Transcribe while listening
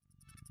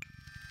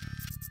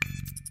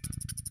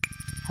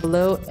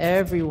Hello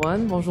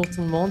everyone, bonjour tout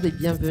le monde et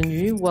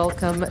bienvenue.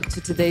 Welcome to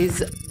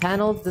today's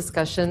panel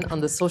discussion on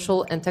the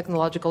social and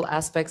technological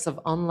aspects of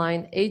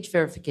online age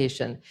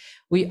verification.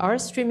 We are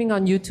streaming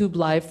on YouTube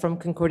live from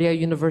Concordia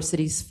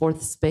University's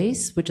fourth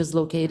space, which is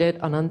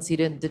located on unceded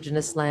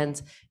indigenous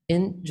lands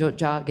in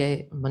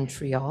Tiohtià:ke,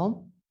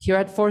 Montreal. Here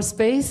at Fourth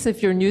Space,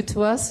 if you're new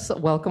to us,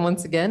 welcome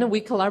once again.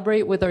 We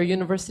collaborate with our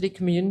university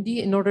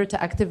community in order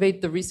to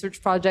activate the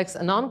research projects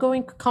and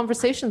ongoing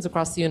conversations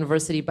across the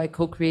university by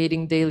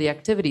co-creating daily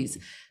activities.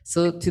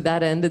 So to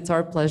that end, it's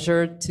our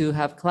pleasure to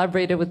have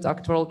collaborated with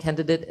doctoral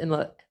candidate in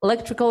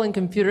electrical and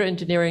computer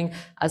engineering,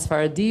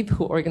 Asfar Adib,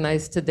 who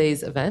organized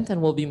today's event and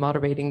will be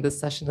moderating this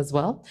session as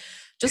well.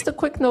 Just a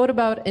quick note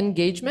about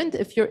engagement.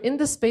 If you're in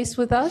the space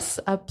with us,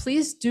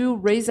 please do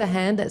raise a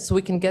hand so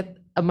we can get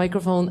a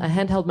microphone, a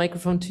handheld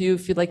microphone to you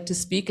if you'd like to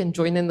speak and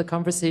join in the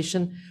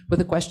conversation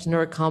with a question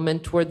or a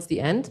comment towards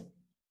the end.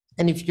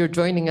 And if you're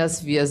joining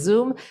us via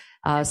Zoom,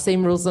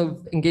 same rules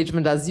of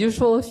engagement as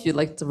usual. If you'd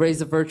like to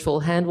raise a virtual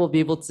hand, we'll be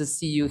able to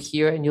see you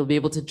here and you'll be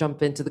able to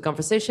jump into the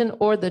conversation,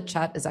 or the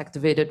chat is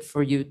activated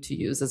for you to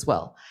use as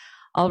well.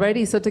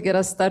 Alrighty, so to get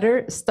us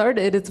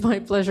started, it's my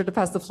pleasure to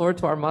pass the floor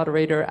to our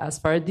moderator,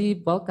 Asfar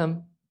Adib.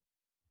 Welcome.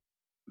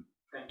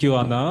 Thank you,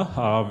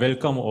 Anna.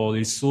 Welcome all.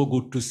 It's so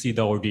good to see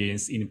the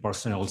audience in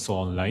person, also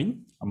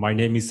online. My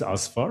name is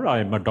Asfar.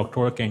 I am a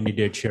doctoral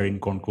candidate here in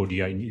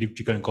Concordia in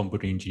electrical and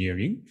computer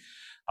engineering.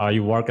 I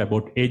work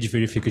about age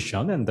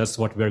verification, and that's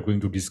what we are going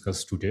to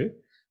discuss today.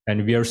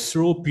 And we are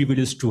so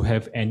privileged to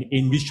have an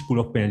enriched pool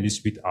of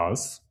panelists with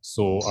us.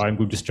 So I'm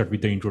going to start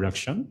with the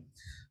introduction.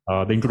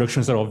 The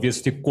introductions are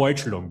obviously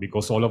quite long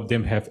because all of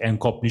them have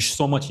accomplished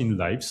so much in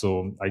life.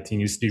 So I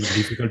think it's still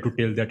difficult to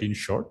tell that in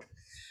short.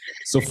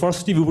 So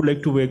firstly, we would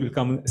like to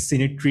welcome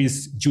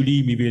Senatrice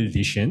Julie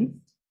Miville-Deschênes.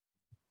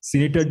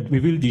 Senator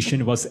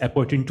Miville-Deschênes was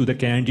appointed to the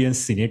Canadian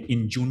Senate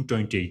in June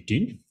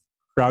 2018.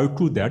 Prior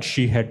to that,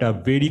 she had a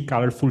very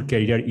colorful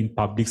career in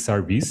public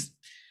service.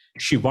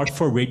 She worked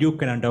for Radio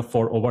Canada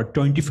for over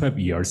 25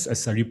 years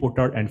as a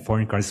reporter and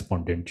foreign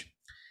correspondent.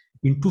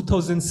 In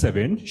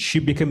 2007, she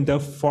became the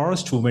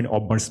first woman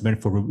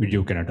ombudsman for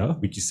Radio Canada,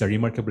 which is a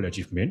remarkable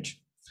achievement.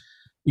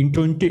 In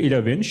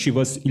 2011, she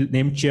was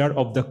named chair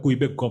of the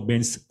Quebec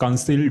government's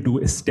Conseil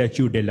du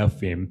Statut de la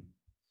Femme.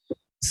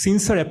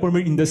 Since her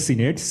appointment in the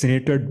Senate,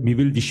 Senator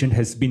Miville-Deschênes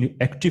has been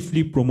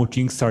actively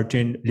promoting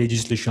certain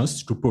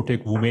legislations to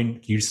protect women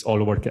kids all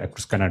over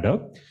across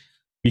Canada.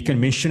 We can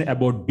mention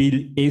about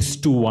Bill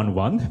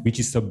S211, which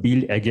is a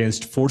bill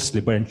against forced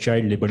labor and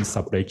child labor in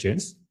supply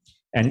chains.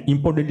 And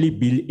importantly,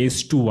 Bill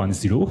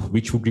S210,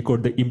 which would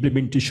record the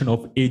implementation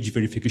of age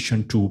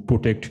verification to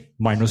protect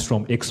minors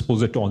from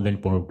exposure to online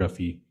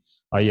pornography.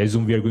 I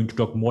assume we are going to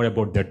talk more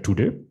about that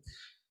today.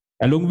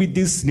 Along with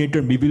this,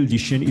 Senator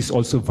Miville-Deschênes is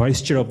also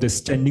Vice Chair of the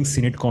Standing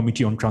Senate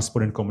Committee on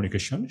Transport and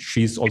Communication.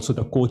 She is also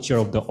the co-chair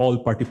of the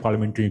All-Party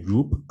Parliamentary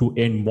Group to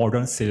End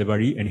Modern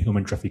Slavery and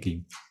Human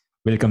Trafficking.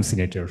 Welcome,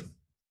 Senator.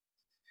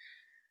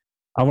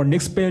 Our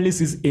next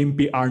panelist is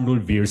MP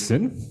Arnold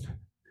Wiersen.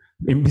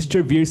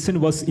 Mr. Wiersen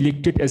was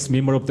elected as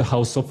member of the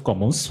House of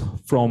Commons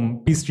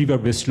from Peace River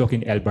Westlock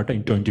in Alberta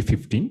in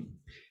 2015.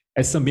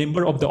 As a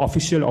member of the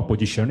official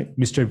opposition,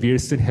 Mr.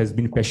 Wiersen has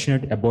been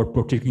passionate about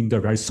protecting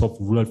the rights of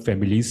rural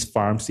families,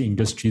 farms,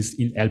 industries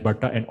in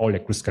Alberta and all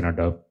across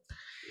Canada.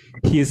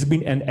 He has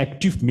been an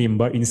active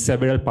member in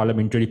several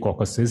parliamentary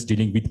caucuses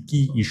dealing with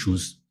key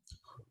issues.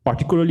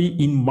 Particularly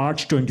in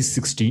March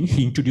 2016,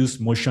 he introduced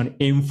motion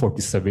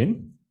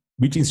M47,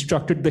 which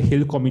instructed the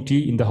Health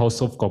Committee in the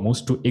House of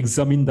Commons to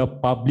examine the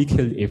public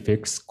health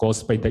effects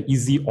caused by the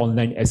easy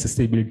online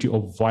accessibility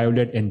of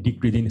violent and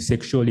degrading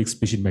sexually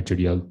explicit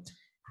material,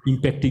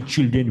 impacting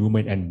children,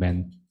 women, and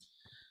men.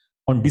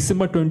 On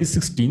December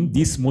 2016,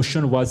 this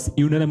motion was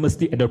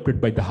unanimously adopted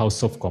by the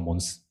House of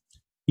Commons.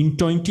 In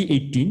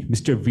 2018,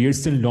 Mr.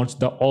 Wiersen launched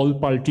the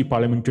All-Party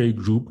Parliamentary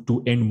Group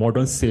to End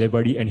Modern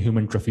Slavery and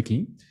Human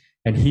Trafficking,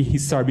 and he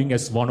is serving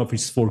as one of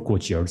its 4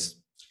 co-chairs.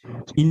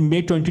 In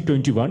May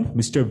 2021,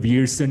 Mr.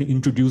 Wiersen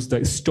introduced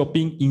the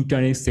Stopping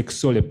Internet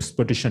Sexual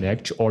Exploitation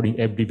Act, or in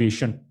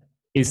abbreviation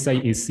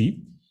SIAC,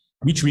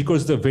 which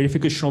requires the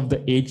verification of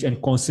the age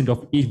and consent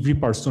of every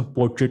person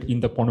portrayed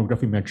in the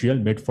pornography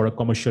material made for a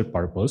commercial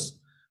purpose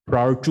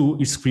prior to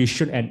its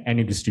creation and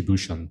any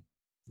distribution.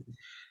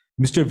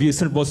 Mr.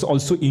 Wiersen was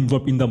also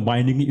involved in the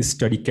mining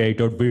study carried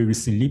out very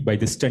recently by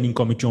the Standing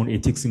Committee on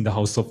Ethics in the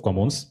House of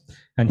Commons,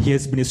 and he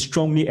has been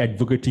strongly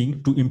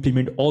advocating to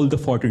implement all the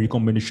 40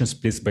 recommendations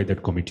placed by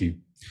that committee.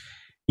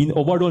 In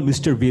overall,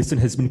 Mr. Wiersen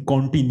has been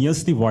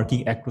continuously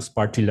working across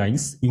party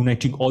lines,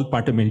 uniting all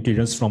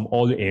parliamentarians from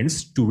all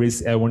ends to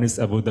raise awareness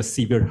about the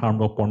severe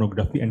harm of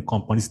pornography and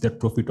companies that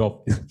profit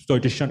of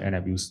exploitation and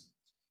abuse.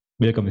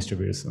 Welcome, Mr.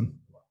 Wiersen.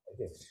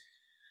 Okay.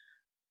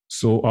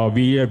 So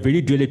we are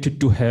very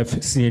delighted to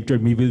have Senator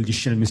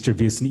Miville-Deschênes and Mr.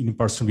 Wiersen in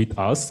person with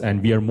us,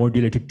 and we are more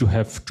delighted to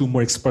have 2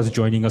 more experts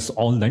joining us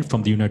online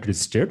from the United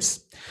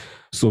States.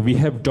 So we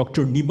have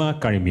Dr. Nima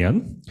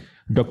Karimian.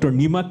 Dr.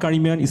 Nima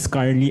Karimian is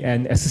currently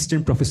an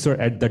assistant professor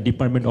at the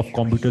Department of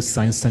Computer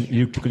Science and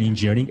Electrical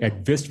Engineering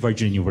at West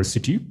Virginia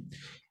University.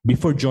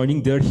 Before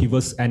joining there, he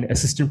was an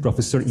assistant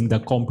professor in the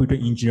computer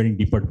engineering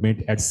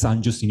department at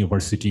San Jose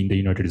University in the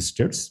United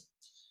States.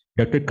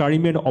 Dr.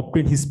 Karimian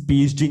obtained his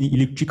PhD in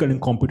electrical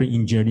and computer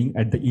engineering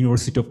at the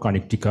University of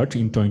Connecticut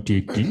in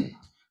 2018.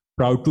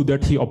 Prior to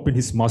that, he obtained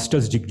his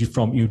master's degree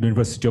from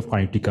University of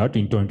Connecticut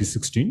in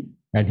 2016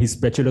 and his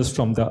bachelor's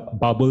from the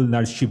Babul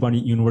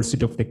Narshivani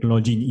University of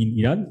Technology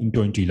in Iran in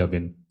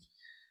 2011.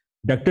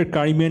 Dr.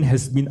 Karimian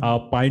has been a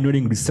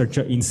pioneering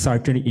researcher in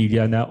certain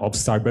areas of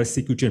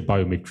cybersecurity and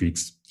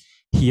biometrics.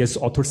 He has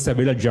authored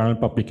several journal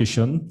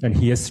publications and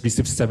he has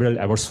received several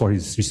awards for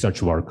his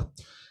research work.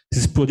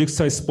 His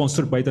projects are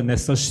sponsored by the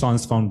National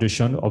Science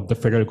Foundation of the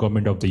federal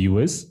government of the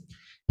US.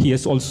 He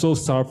has also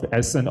served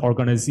as an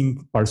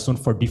organizing person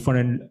for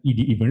different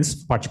ED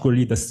events,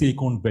 particularly the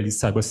Silicon Valley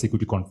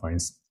Cybersecurity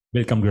Conference.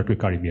 Welcome, Dr.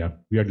 Karimian.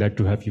 We are glad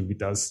to have you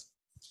with us.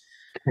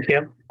 Thank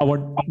you.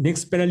 Our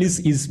next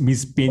panelist is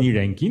Ms. Penny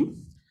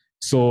Rankin.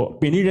 So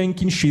Penny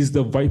Rankin, she's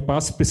the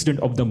past president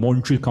of the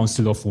Montreal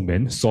Council of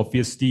Women. So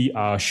obviously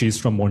she's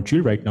from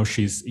Montreal. Right now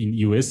she's in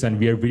US and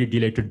we are very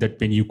delighted that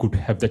Penny, you could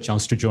have the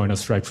chance to join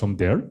us right from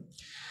there.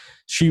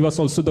 She was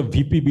also the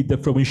VP with the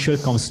Provincial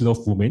Council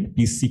of Women,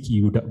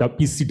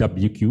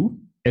 PCWQ,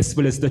 as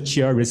well as the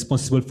chair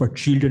responsible for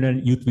children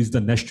and youth with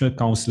the National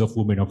Council of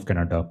Women of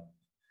Canada.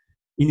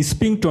 In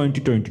spring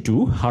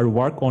 2022, her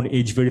work on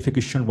age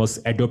verification was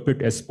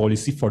adopted as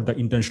policy for the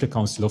International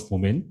Council of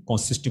Women,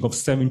 consisting of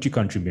 70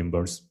 country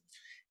members.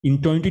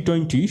 In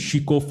 2020,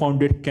 she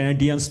co-founded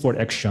Canadians for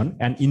Action,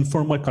 an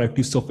informal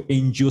collective of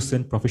NGOs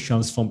and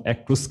professionals from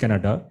across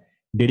Canada,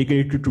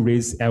 dedicated to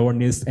raise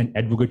awareness and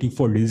advocating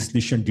for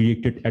legislation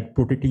directed at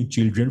protecting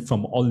children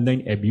from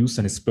online abuse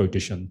and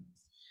exploitation.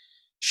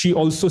 She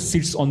also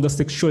sits on the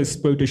Sexual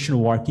Exploitation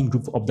Working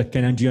Group of the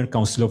Canadian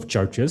Council of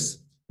Churches,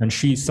 and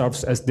she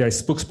serves as their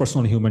spokesperson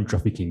on human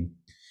trafficking.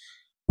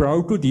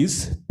 Prior to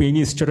this,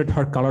 Penny started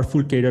her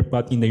colorful career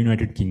path in the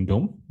United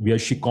Kingdom, where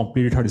she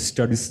completed her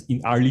studies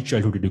in early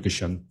childhood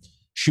education.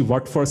 She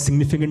worked for a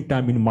significant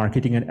time in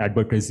marketing and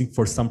advertising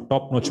for some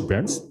top-notch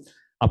brands.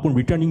 Upon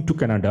returning to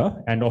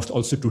Canada and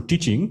also to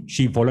teaching,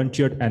 she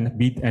volunteered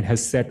and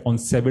has sat on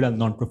several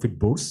non-profit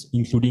boards,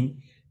 including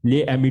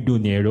Les Amis du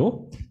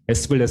Nero,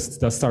 as well as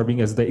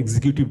serving as the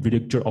executive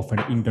director of an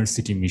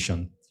intercity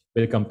mission.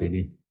 Welcome,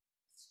 Penny.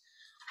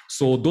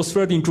 So those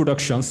were the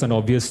introductions, and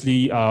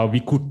obviously we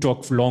could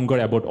talk longer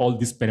about all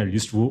these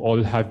panelists who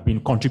all have been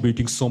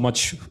contributing so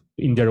much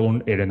in their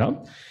own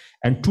arena.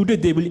 And today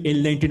they will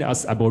enlighten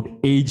us about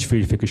age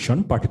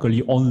verification,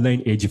 particularly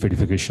online age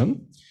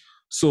verification.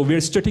 So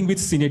we're starting with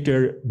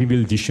Senator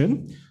Bimil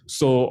Deschênes.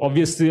 So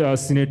obviously,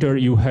 Senator,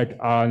 you had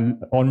a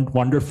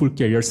wonderful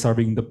career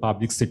serving in the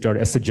public sector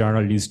as a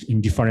journalist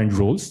in different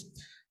roles.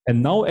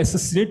 And now as a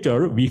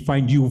senator, we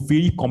find you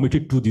very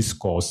committed to this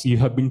cause. You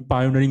have been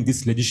pioneering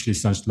these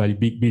legislations like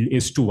Big Bill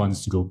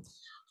S210.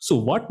 So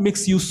what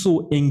makes you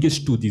so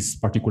engaged to this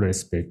particular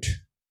aspect?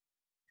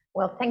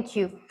 Well, thank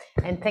you.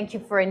 And thank you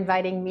for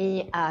inviting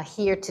me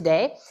here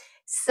today.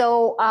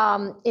 So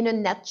in a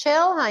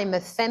nutshell, I'm a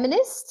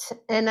feminist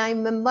and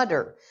I'm a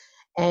mother.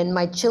 And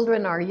my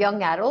children are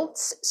young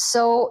adults.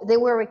 So they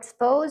were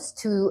exposed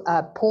to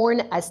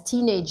porn as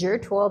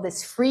teenagers, to all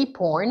this free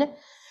porn,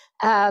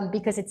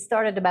 because it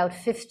started about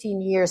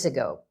 15 years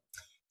ago.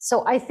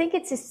 So I think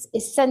it's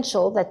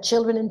essential that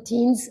children and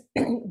teens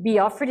be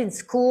offered in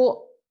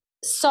school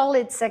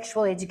solid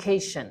sexual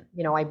education.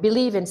 You know, I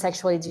believe in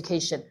sexual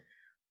education,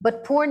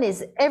 but porn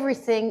is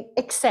everything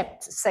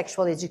except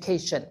sexual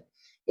education.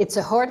 It's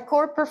a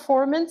hardcore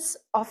performance,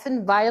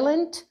 often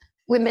violent.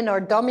 Women are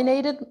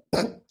dominated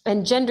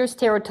and gender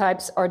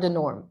stereotypes are the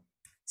norm.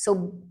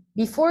 So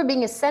before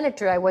being a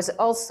senator, I was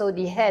also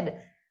the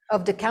head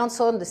of the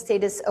Council on the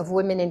Status of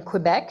Women in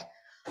Quebec.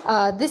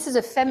 This is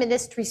a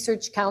feminist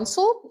research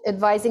council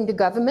advising the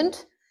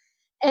government.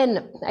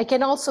 And I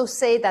can also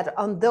say that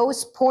on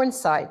those porn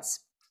sites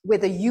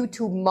with a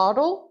YouTube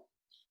model,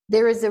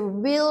 there is a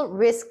real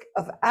risk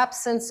of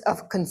absence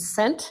of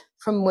consent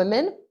from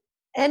women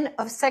and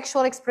of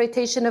sexual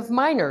exploitation of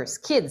minors,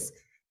 kids,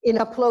 in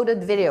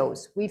uploaded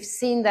videos. We've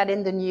seen that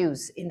in the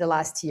news in the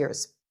last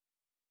years.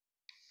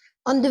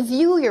 On the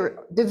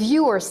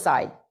viewer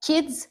side,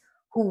 kids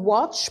who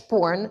watch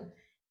porn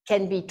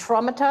can be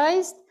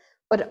traumatized,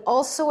 but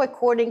also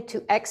according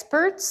to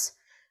experts,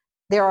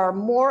 they are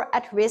more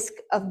at risk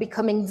of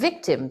becoming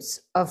victims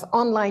of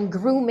online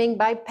grooming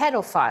by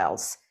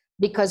pedophiles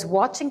because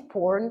watching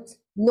porn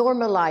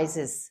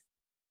normalizes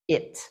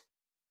it.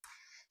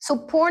 So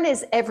porn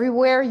is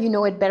everywhere, you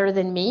know it better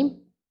than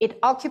me. It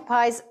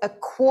occupies a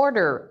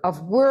quarter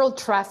of world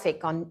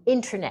traffic on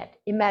internet.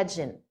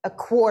 Imagine, a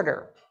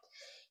quarter.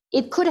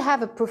 It could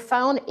have a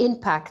profound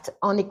impact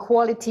on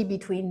equality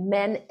between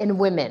men and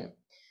women.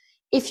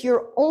 If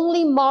your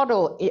only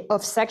model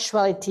of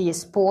sexuality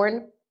is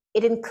porn,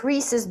 it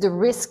increases the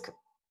risk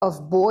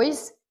of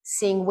boys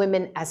seeing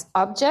women as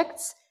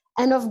objects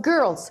and of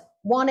girls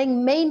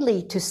wanting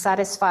mainly to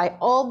satisfy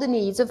all the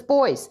needs of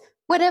boys,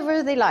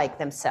 whatever they like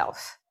themselves.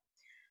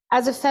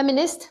 As a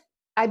feminist,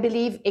 I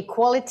believe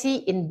equality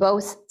in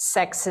both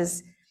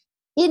sexes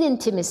in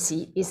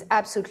intimacy is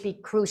absolutely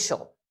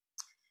crucial.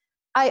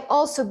 I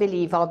also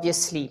believe,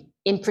 obviously,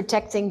 in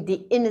protecting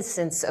the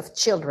innocence of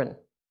children.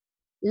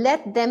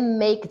 Let them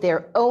make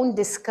their own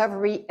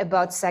discovery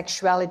about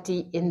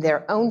sexuality in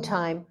their own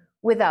time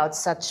without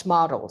such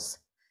models.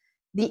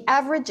 The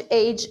average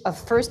age of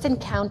first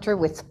encounter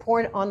with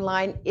porn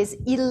online is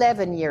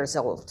 11 years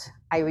old.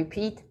 I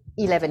repeat,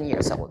 11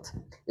 years old.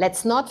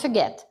 Let's not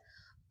forget,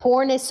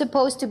 porn is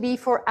supposed to be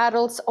for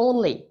adults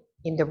only.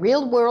 In the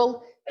real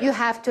world, you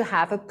have to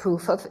have a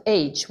proof of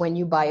age when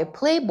you buy a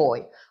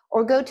Playboy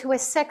or go to a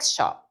sex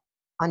shop.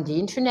 On the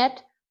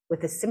internet,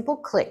 with a simple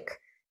click,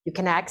 you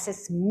can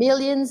access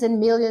millions and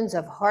millions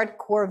of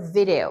hardcore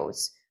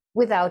videos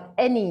without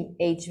any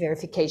age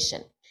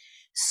verification.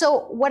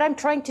 So what I'm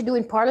trying to do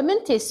in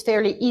Parliament is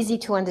fairly easy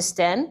to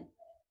understand.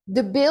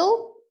 The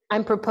bill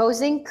I'm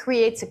proposing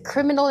creates a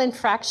criminal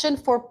infraction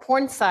for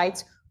porn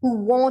sites who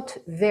won't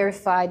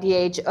verify the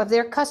age of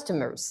their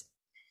customers.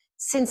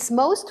 Since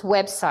most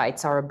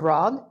websites are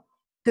abroad,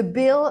 the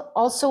bill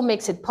also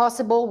makes it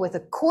possible with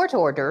a court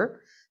order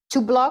to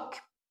block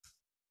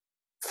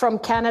from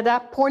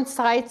Canada porn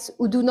sites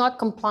who do not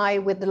comply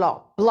with the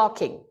law.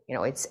 Blocking,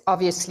 it's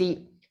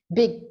obviously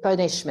big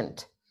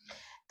punishment.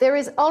 There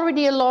is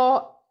already a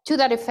law to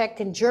that effect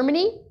in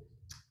Germany,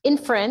 in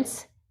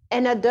France,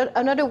 and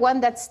another one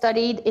that's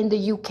studied in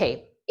the UK.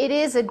 It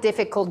is a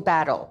difficult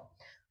battle.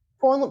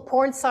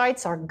 Porn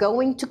sites are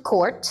going to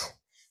court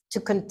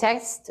to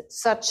contest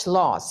such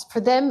laws.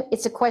 For them,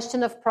 it's a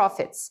question of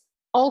profits.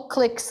 All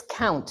clicks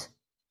count,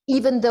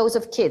 even those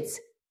of kids,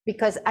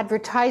 because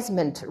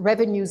advertisement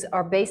revenues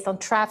are based on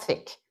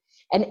traffic.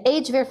 And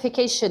age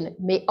verification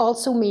may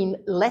also mean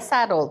less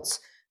adults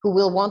who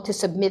will want to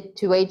submit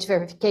to age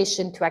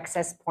verification to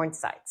access porn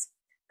sites.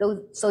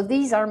 So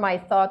these are my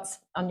thoughts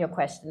on your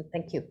question.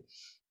 Thank you.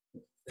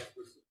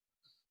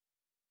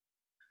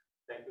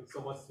 Thank you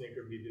so much,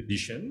 Senator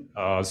Addition.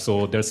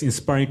 So that's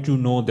inspiring to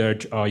know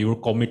that your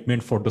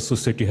commitment for the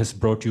society has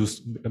brought you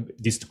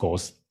this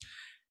cause.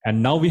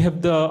 And now we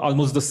have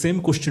almost the same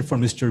question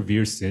from Mr.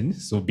 Viersen.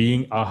 So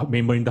being a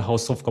member in the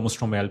House of Commons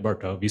from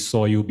Alberta, we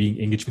saw you being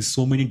engaged with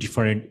so many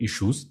different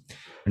issues,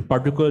 and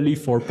particularly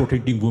for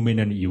protecting women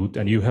and youth,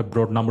 and you have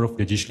brought a number of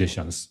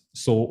legislations.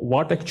 So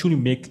what actually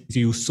makes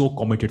you so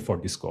committed for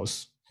this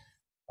cause?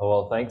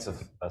 Well, thanks,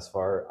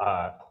 Asfar.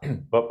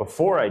 But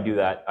before I do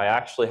that, I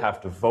actually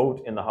have to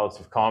vote in the House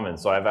of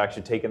Commons. So I've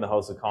actually taken the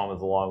House of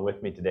Commons along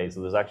with me today.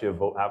 So there's actually a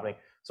vote happening.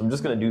 So I'm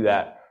just going to do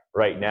that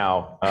right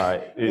now.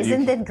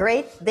 Isn't it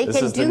great? They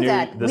can do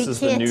that. This is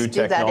the new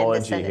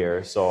technology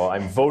here. So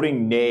I'm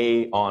voting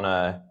nay on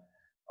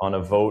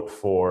a vote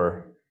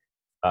for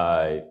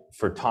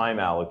time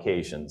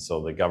allocation.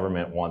 So the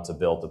government wants a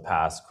bill to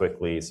pass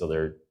quickly. So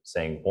they're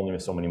saying only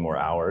so many more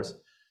hours.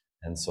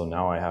 And so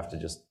now I have to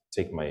just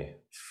take my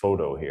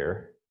photo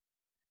here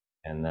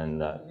and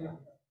then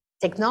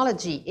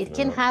technology, it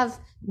can have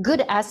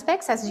good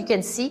aspects, as you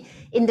can see.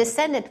 In the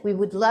Senate, we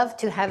would love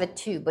to have it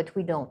too, but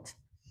we don't.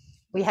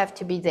 We have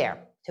to be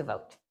there to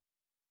vote.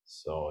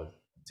 So it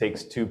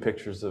takes 2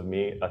 pictures of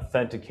me,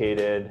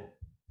 authenticated,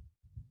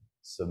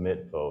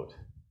 submit vote.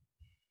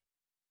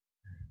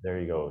 There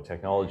you go,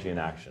 technology in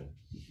action.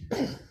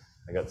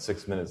 I got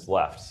 6 minutes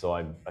left, so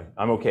I'm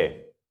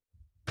okay.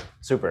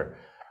 Super.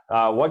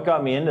 What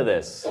got me into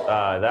this?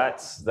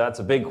 That's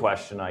a big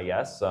question, I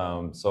guess.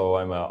 So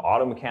I'm an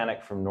auto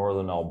mechanic from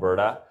Northern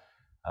Alberta.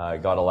 I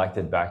got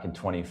elected back in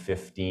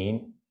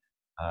 2015.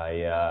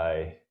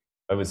 I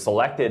was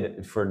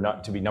selected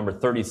to be number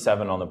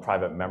 37 on the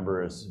private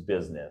members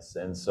business,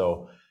 and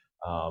so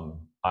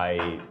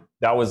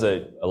that was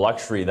a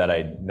luxury that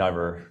I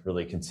never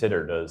really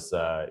considered. As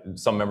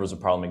some members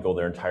of parliament go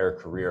their entire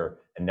career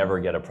and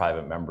never get a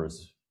private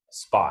members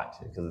spot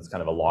because it's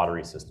kind of a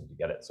lottery system to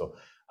get it. So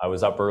I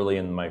was up early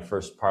in my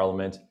first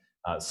parliament.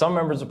 Some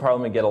members of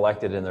parliament get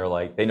elected and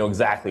they know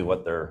exactly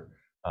what their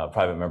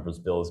private members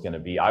bill is going to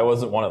be. I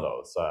wasn't one of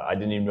those. I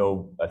didn't even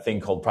know a thing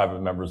called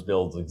private members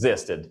bills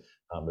existed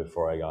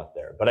before I got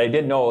there. But I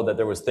did know that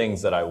there was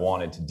things that I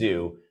wanted to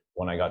do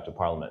when I got to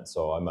parliament.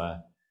 So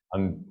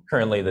I'm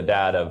currently the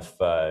dad of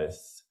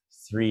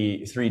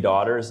three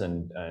daughters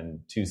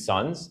and 2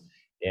 sons,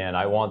 and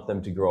I want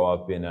them to grow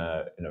up in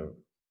a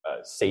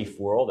safe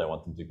world. I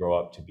want them to grow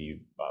up to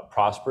be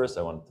prosperous.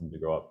 I want them to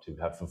grow up to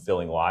have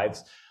fulfilling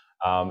lives.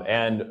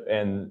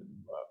 And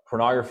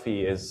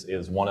pornography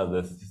is one of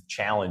the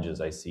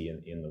challenges I see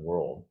in the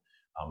world.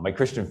 My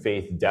Christian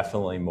faith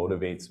definitely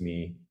motivates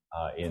me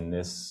in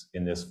this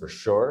for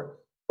sure.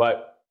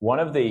 But one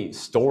of the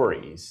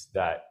stories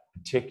that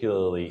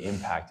particularly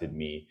impacted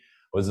me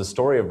was the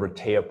story of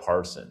Rehtaeh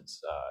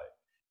Parsons.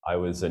 I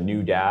was a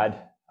new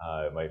dad.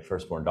 My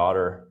firstborn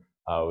daughter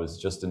was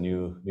just a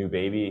new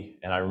baby.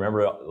 And I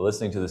remember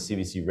listening to the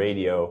CBC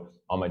radio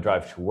on my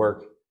drive to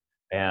work.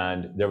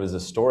 And there was a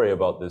story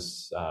about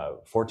this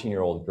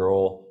 14-year-old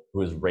girl who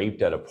was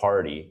raped at a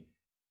party.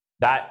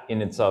 That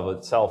in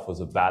itself was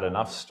a bad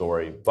enough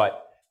story.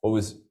 But what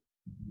was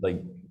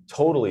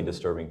totally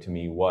disturbing to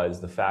me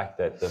was the fact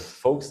that the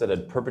folks that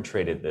had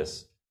perpetrated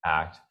this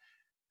act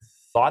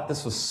thought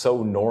this was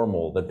so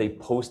normal that they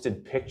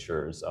posted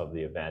pictures of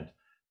the event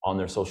on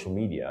their social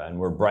media and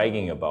were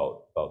bragging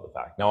about the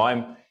fact. Now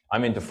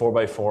I'm into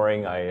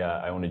 4x4ing.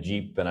 I own a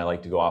Jeep and I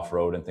like to go off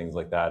road and things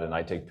like that. And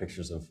I take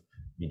pictures of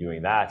me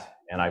doing that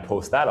and I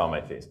post that on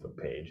my Facebook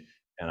page.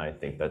 And I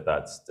think that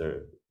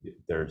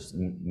there's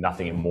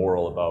nothing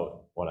immoral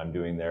about what I'm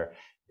doing there.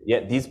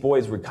 Yet these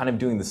boys were kind of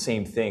doing the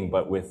same thing,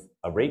 but with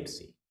a rape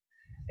scene.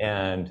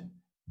 And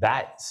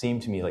that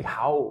seemed to me like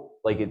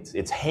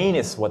it's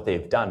heinous what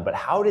they've done, but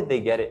how did they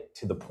get it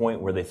to the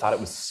point where they thought it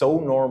was so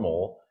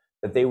normal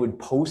that they would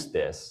post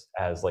this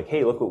as like,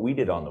 hey, look what we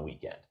did on the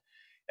weekend.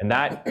 And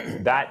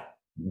that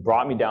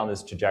brought me down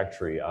this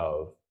trajectory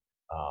of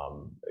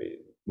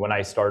when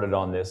I started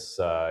on this,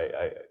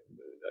 I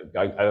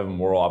have a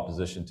moral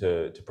opposition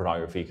to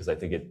pornography because I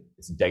think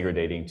it's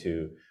degrading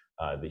to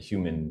the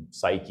human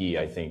psyche.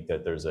 I think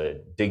that there's a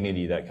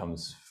dignity that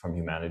comes from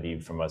humanity,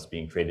 from us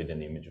being created in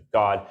the image of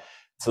God.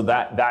 So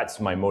that's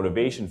my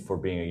motivation for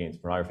being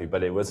against pornography,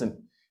 but it wasn't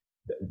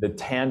the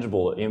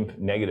tangible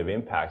negative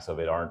impacts of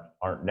it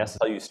aren't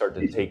necessarily. You start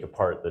to take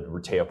apart the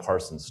Rehtaeh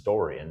Parsons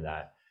story, and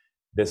that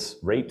this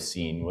rape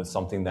scene was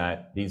something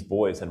that these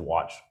boys had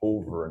watched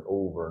over and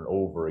over and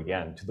over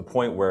again, to the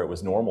point where it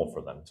was normal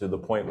for them, to the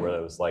point where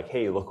it was like,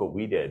 hey, look what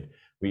we did.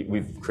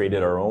 We've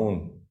created our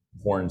own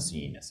porn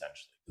scene,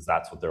 essentially, because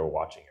that's what they were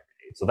watching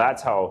every day. So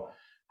that's how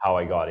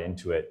I got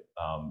into it.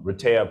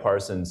 Rehtaeh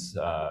Parsons,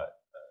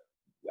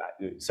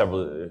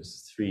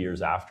 3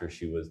 years after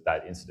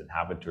that incident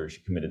happened to her,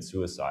 she committed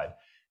suicide.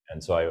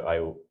 And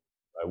so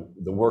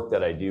the work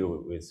that I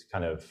do is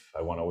kind of,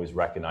 I want to always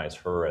recognize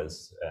her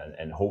as,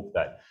 and hope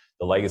that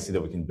the legacy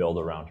that we can build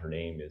around her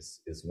name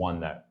is one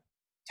that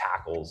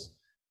tackles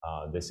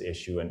this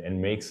issue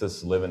and makes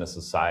us live in a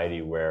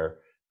society where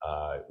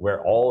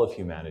all of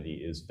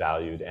humanity is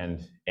valued,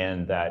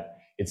 and that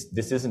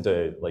this isn't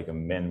a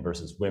men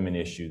versus women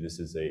issue. This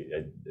is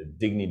a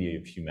dignity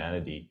of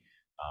humanity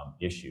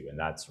issue, and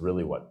that's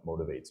really what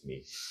motivates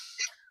me.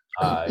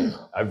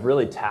 I've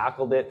really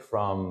tackled it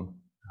from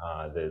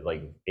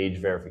the age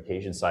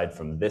verification side,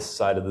 from this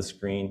side of the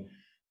screen,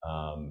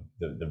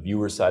 the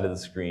viewer side of the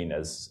screen,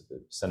 as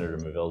Senator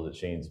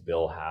Maville-Deschênes'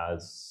 bill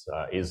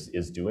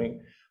is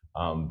doing.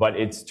 But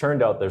it's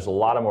turned out there's a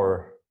lot of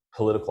more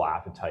political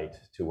appetite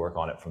to work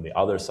on it from the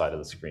other side of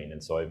the screen,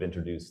 and so I've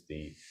introduced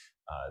the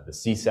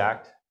CEASE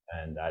Act,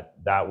 and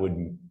that would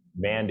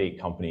mandate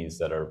companies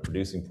that are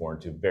producing porn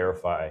to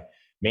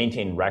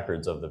maintain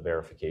records of the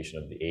verification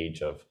of the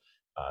age of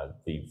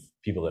the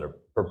people that are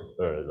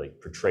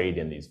portrayed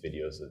in these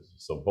videos.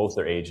 So both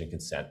their age and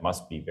consent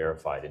must be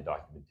verified in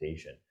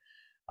documentation.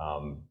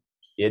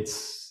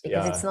 It's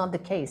not the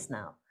case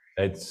now.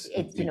 It's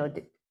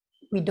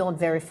we don't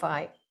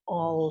verify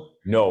all.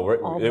 No,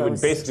 it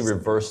would basically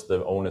reverse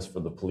the onus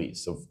for the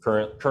police. So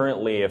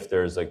currently, if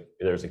there's a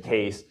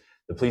case,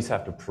 the police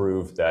have to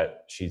prove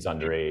that she's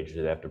underage.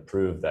 They have to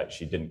prove that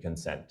she didn't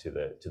consent to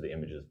the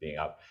images being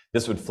up.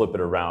 This would flip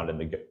it around, and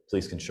the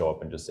police can show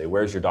up and just say,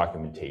 "Where's your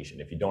documentation?"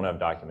 If you don't have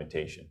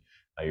documentation,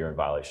 you're in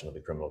violation of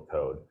the criminal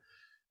code.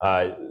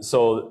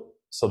 So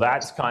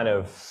that's kind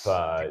of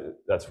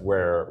that's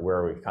where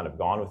we've kind of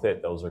gone with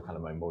it. Those are kind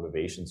of my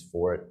motivations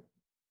for it.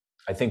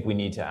 I think we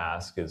need to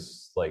ask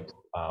is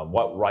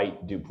what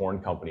right do porn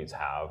companies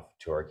have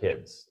to our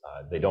kids?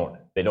 They don't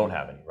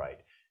have any right.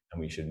 And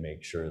we should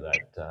make sure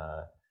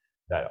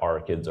that our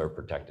kids are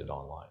protected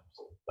online.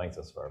 So thanks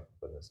us for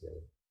putting this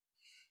together.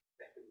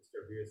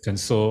 And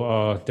so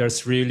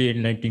that's really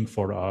enlightening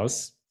for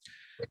us.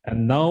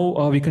 And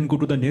now we can go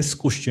to the next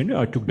question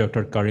to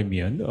Dr.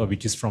 Karimian,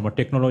 which is from a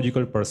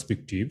technological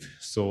perspective.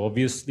 So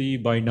obviously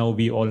by now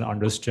we all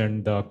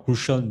understand the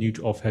crucial need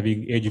of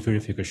having age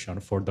verification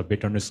for the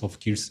betterness of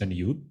kids and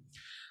youth.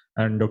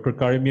 And Dr.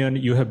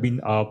 Karimian, you have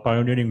been a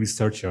pioneering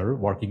researcher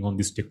working on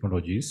these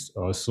technologies.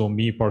 So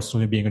me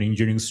personally, being an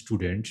engineering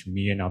student,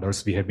 me and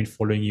others, we have been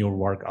following your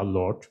work a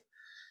lot.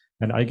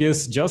 And I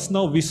guess just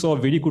now we saw a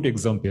very good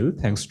example,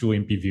 thanks to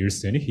MP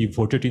Viersen. He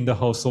voted in the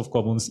House of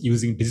Commons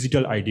using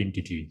digital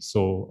identity.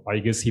 So I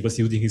guess he was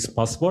using his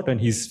passport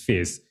and his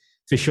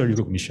facial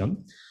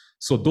recognition.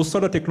 So those are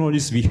the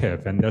technologies we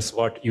have, and that's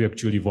what you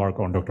actually work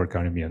on, Dr.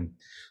 Karimian.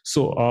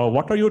 So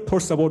what are your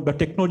thoughts about the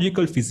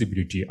technological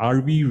feasibility?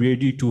 Are we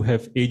ready to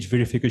have age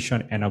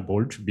verification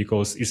enabled?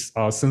 Because it's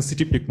a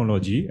sensitive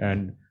technology,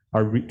 and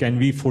can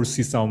we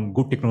foresee some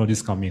good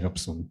technologies coming up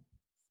soon?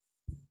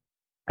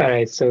 All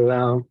right,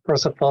 so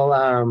first of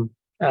all,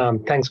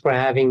 thanks for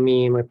having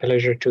me. My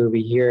pleasure to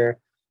be here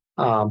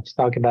to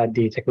talk about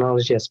the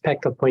technology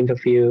aspect of point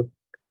of view.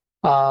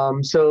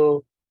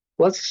 So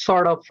let's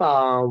start off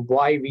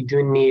why we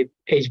do need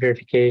age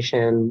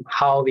verification,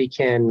 how we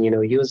can,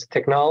 use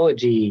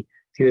technology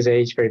to use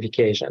age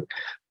verification.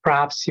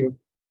 Perhaps you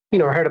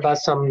heard about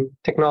some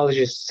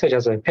technologies such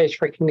as a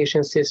face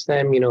recognition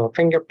system,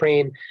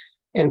 fingerprint,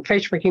 and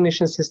face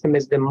recognition system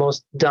is the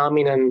most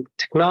dominant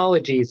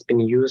technology. It's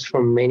been used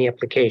for many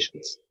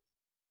applications.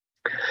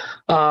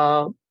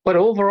 But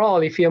overall,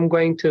 if I'm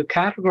going to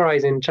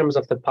categorize in terms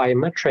of the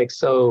biometrics,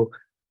 so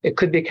It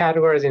could be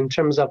categorized in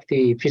terms of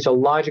the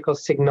physiological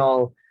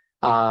signal,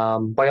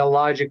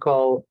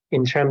 biological,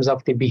 in terms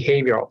of the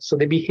behavioral. So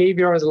the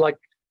behavior is like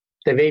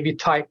the way we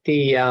type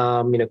the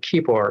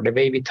keyboard, the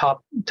way we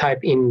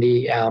type in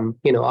the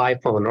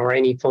iPhone or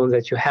any phone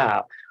that you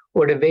have,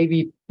 or the way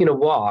we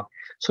walk.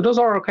 So those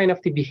are kind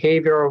of the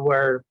behavior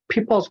where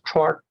people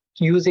start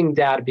using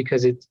that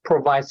because it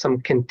provides some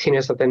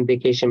continuous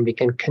authentication. We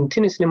can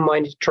continuously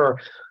monitor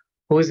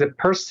who is the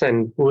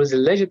person, who is a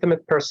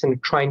legitimate person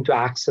trying to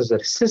access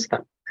the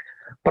system.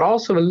 But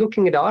also we're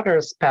looking at the other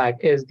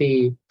aspect is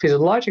the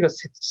physiological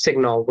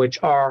signal,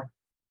 which are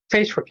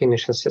face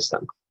recognition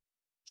system.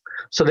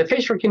 So the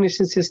face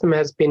recognition system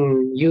has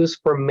been used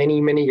for many,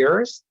 many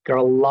years. There are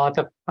a lot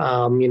of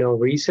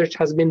research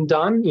has been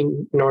done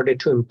in order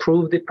to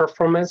improve the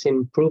performance,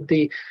 improve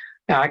the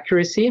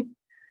accuracy.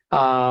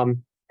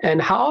 And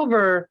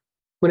however,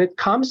 when it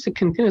comes to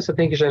continuous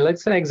authentication,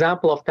 let's say an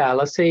example of that.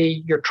 Let's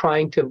say you're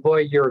trying to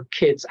avoid your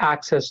kids'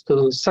 access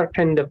to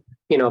certain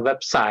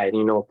website,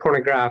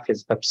 pornography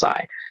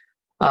website,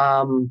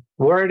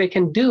 where they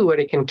can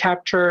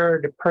capture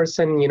the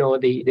person,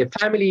 the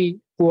family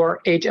who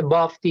are age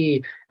above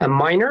the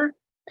minor,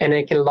 and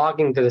they can log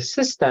into the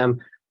system.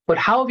 But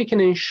how we can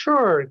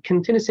ensure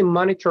continuously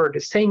monitor the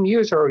same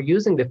user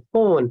using the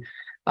phone,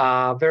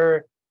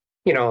 where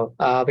we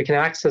can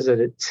access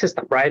the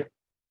system, right?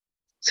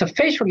 So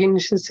face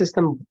recognition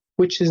system,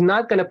 which is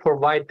not going to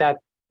provide that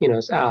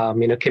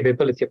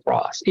capability for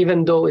us,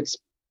 even though it's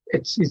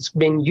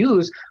being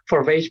used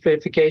for face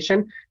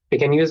verification. We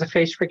can use a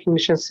face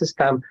recognition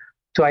system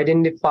to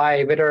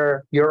identify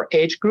whether your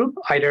age group,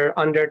 either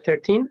under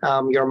 13,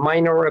 you're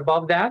minor or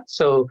above that.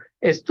 So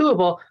it's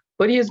doable,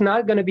 but it is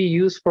not going to be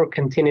used for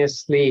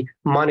continuously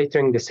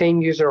monitoring the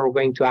same user or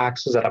going to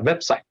access at a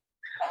website.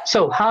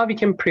 So how we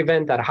can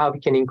prevent that, how we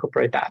can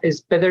incorporate that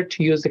is better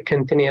to use the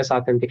continuous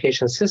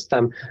authentication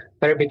system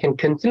where we can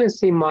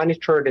continuously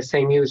monitor the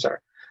same user.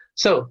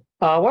 So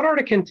what are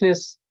the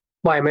continuous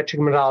biometric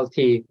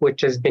modality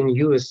which has been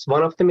used?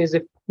 One of them is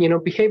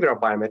behavioral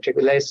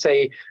biometric. Let's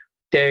say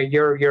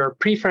your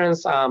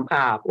preference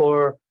app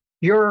or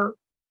your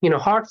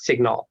heart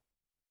signal.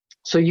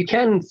 So you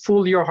can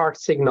fool your heart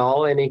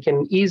signal and you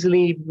can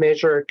easily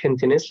measure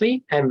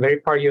continuously and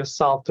verify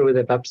yourself through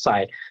the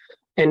website.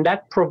 And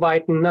that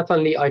provides not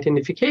only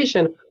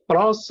identification, but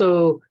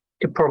also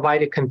it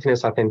provides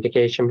continuous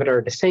authentication,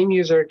 whether the same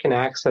user can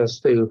access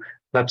the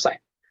website.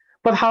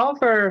 But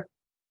however,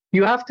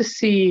 you have to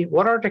see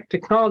what are the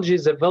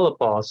technologies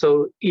available.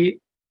 So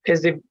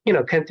is the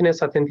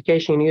continuous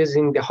authentication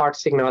using the heart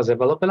signals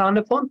available on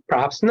the phone?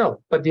 Perhaps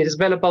no, but it is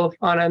available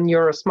on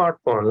your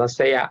smartphone, let's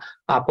say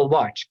Apple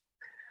Watch.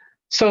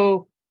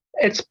 So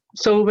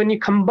when you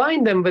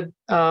combine them with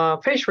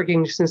face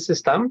recognition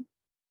system,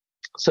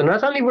 so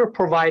not only we're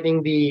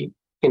providing the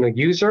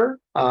user,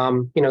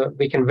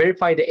 we can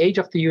verify the age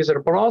of the user,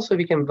 but also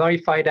we can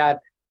verify that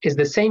is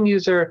the same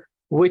user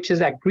which is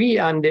agreed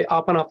on the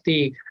open of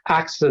the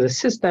access to the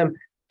system.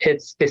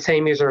 It's the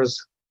same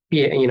users,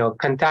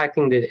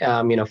 contacting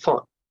the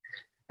phone.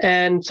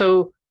 And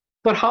so,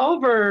 but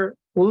however,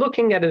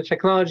 looking at the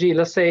technology,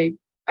 let's say,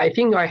 I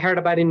think I heard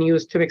about in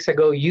news 2 weeks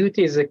ago, Youth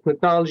is a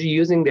technology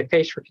using the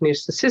face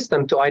recognition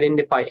system to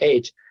identify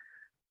age.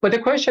 But the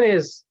question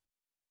is,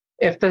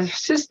 if the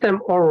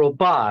system are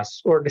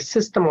robust or the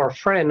system are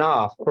fair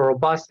enough or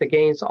robust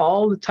against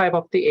all the type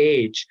of the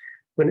age,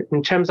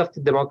 in terms of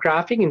the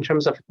demographic, in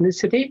terms of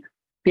ethnicity,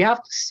 we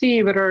have to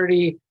see whether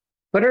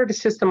the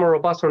system are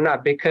robust or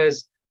not,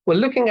 because we're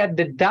looking at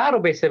the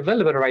database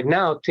available right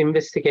now to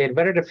investigate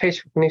whether the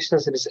face recognition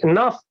is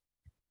enough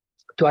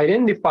to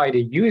identify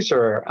the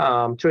user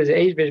through the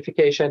age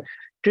verification.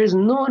 There's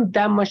not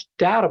that much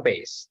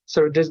database.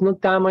 So there's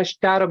not that much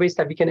database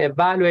that we can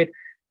evaluate.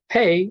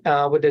 Hey,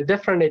 with a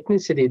different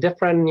ethnicity,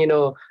 different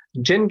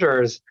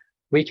genders,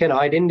 we can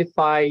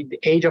identify the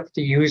age of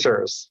the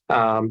users.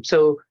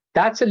 So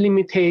that's a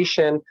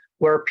limitation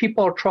where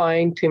people are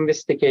trying to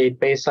investigate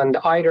based on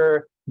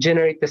either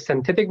generate the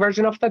synthetic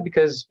version of that,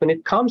 because when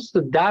it comes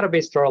to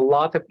database, there are a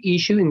lot of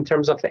issues in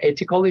terms of the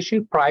ethical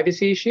issue,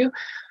 privacy issue.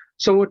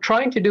 So we're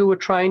trying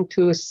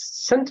to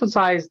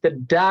synthesize the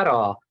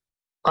data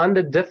on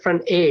the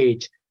different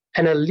age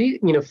and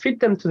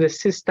fit them to the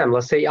system,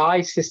 let's say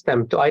AI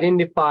system, to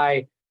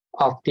identify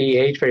of the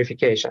age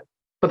verification.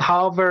 But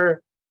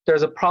however,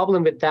 there's a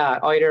problem with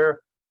that.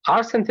 Either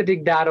our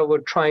synthetic data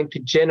we're trying to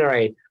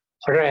generate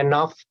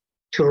are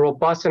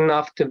robust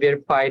enough to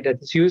verify that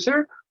it's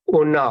user,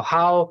 or no,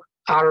 how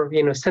our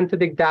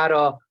synthetic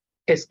data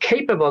is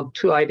capable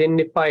to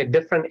identify a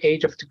different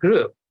age of the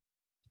group.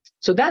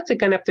 So that's a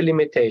kind of the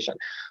limitation.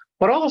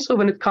 But also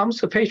when it comes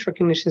to face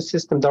recognition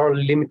system, there are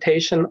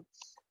limitation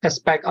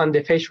aspect on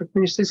the face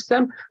recognition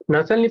system,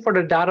 not only for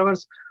the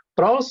database,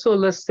 but also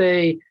let's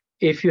say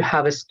if you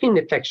have a skin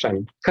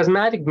infection,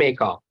 cosmetic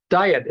makeup,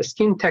 diet,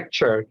 skin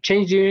texture,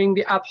 change during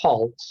the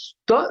alcohol,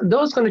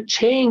 those going to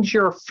change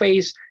your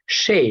face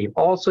shape,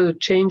 also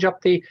change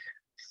up the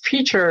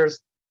features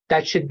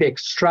that should be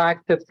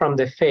extracted from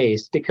the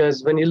face,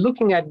 because when you're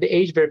looking at the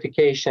age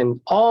verification,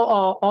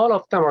 all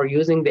of them are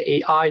using the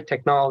AI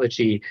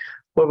technology,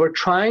 where we're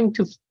trying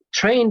to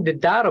train the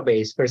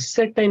database for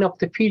certain of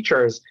the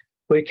features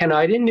we can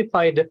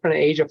identify different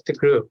age of the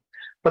group.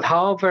 But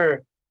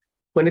however,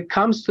 when it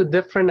comes to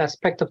different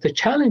aspects of the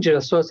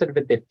challenges associated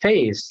with the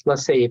face,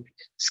 let's say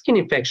skin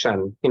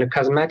infection,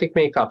 cosmetic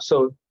makeup,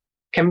 so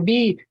can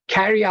we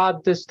carry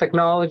out this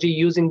technology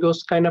using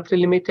those kind of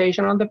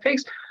limitation on the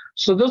face?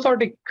 So those are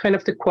the kind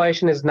of the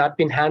question has not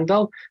been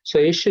handled. So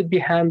it should be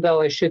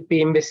handled, it should be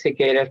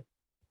investigated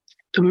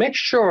to make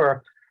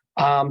sure.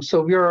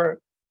 So we're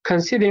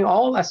considering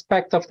all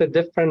aspects of the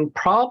different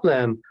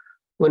problem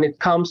when it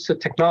comes to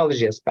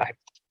technology aspect.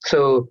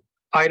 So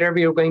either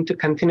we are going to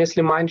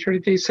continuously monitor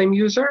the same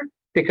user,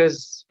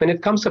 because when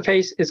it comes to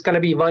face, it's going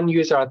to be one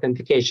user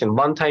authentication,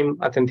 one-time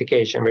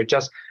authentication, where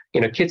just,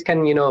 kids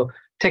can,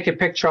 take a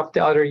picture of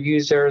the other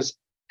users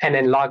and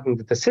then log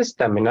into the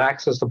system and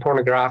access the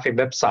pornographic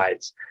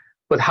websites.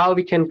 But how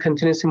we can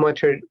continuously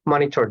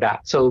monitor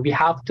that? So we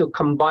have to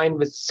combine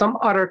with some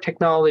other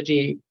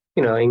technology,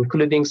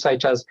 including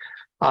such as,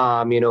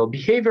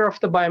 behavior of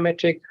the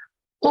biometric,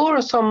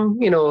 or some,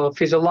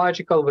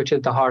 physiological, which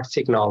is the heart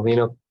signal.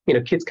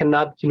 Kids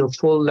cannot,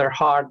 fool their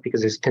heart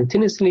because it's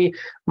continuously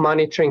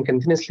monitoring,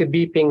 continuously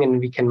beeping, and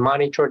we can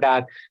monitor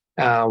that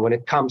when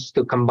it comes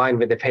to combine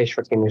with the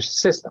facial recognition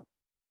system.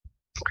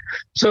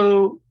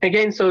 So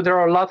again, there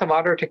are a lot of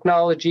other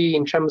technology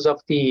in terms of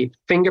the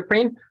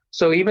fingerprint.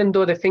 So even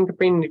though the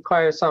fingerprint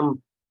requires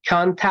some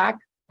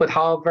contact, but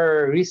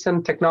however,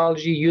 recent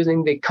technology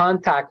using the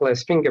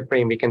contactless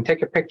fingerprint, we can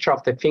take a picture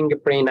of the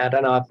fingerprint and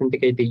then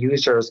authenticate the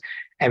users,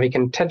 and we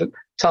can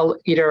tell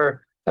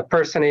either the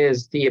person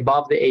is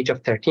above the age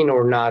of 13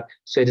 or not.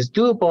 So it is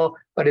doable,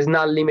 but it's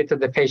not limited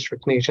to the face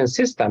recognition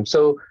system.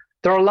 So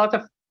there are a lot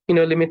of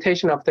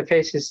limitation of the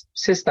face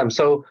system.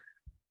 So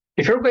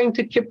if you're going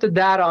to keep the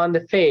data on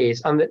the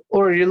face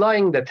or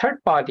relying on the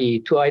third party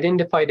to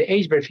identify the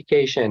age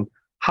verification,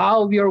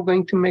 how we are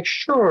going to make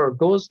sure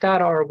those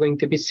data are going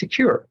to be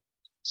secure.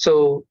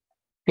 So,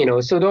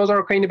 so those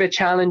are kind of a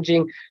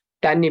challenging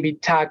that need to be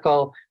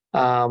tackled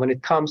when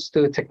it comes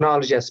to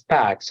technology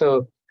aspect.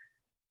 So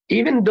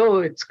even though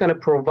it's going to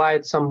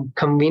provide some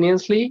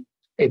conveniently,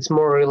 it's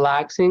more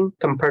relaxing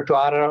compared to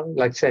other,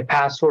 like say,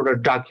 password or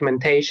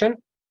documentation,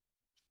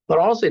 but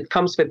also it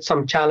comes with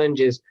some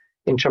challenges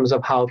in terms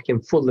of how we can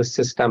fool the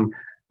system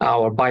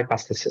or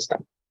bypass the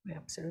system.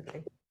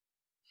 Absolutely.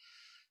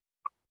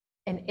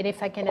 And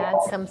if I can add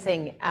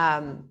something,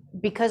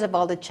 because of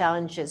all the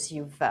challenges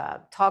you've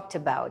talked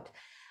about,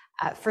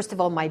 first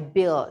of all, my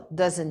bill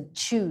doesn't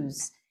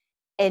choose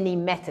any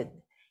method.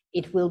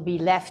 It will be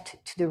left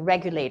to the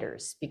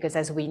regulators, because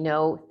as we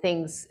know,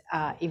 things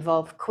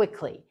evolve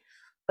quickly.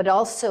 But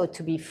also,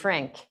 to be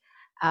frank,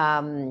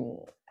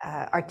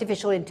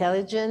 artificial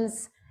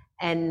intelligence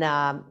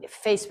and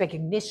face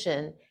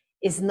recognition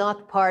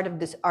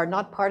are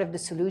not part of the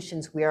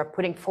solutions we are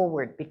putting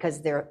forward,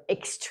 because they're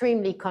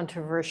extremely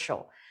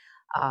controversial.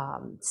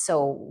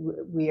 So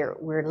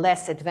we're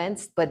less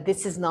advanced, but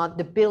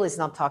the bill is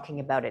not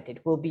talking about it.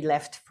 It will be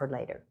left for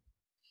later.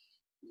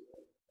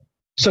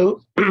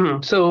 So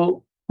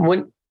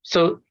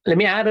let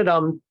me add it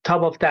on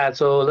top of that.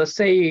 So let's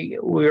say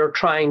we are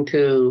trying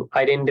to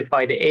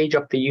identify the age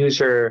of the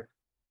user.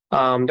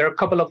 There are a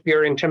couple of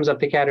in terms of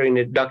the category in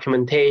the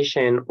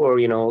documentation, or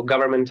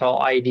governmental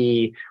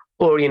ID,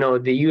 or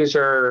the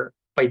user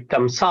by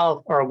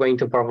themselves are going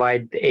to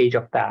provide the age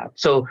of that.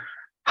 So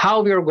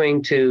how we are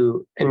going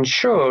to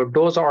ensure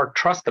those are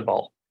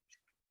trustable?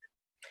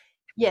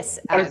 Yes,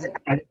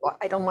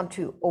 I don't want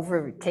to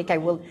overtake. I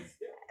will.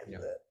 Yeah.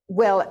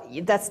 Well,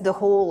 that's the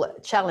whole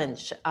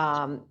challenge.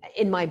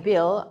 In my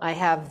bill, I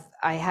have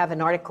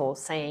an article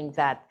saying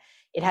that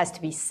it has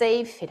to be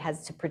safe, it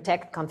has to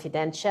protect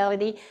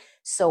confidentiality.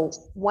 So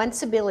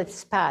once a bill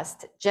is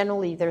passed,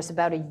 generally there's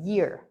about a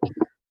year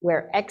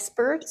where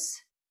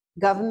experts,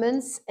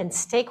 governments, and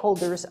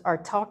stakeholders are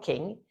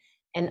talking.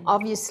 And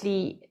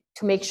obviously,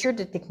 to make sure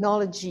the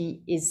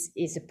technology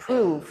is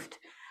approved,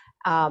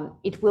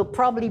 it will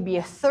probably be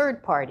a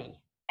third party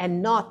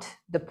and not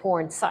the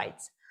porn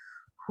sites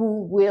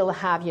who will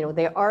have,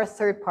 there are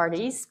third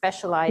parties,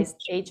 specialized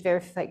age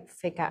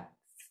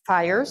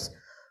verifiers,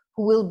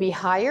 who will be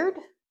hired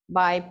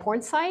by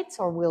porn sites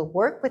or will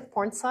work with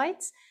porn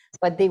sites,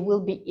 but they will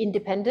be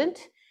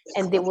independent,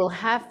 and they will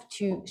have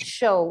to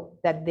show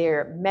that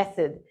their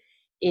method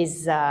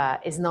is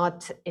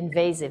not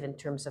invasive in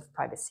terms of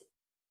privacy.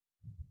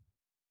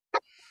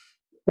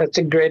 That's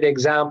a great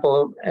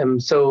example.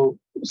 So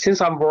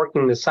since I'm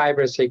working in the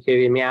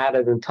cybersecurity, me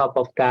added on top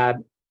of that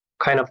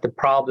kind of the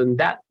problem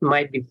that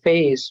might be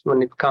faced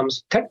when it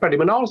comes to third party,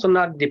 but also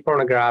not the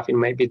pornography, it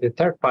might be the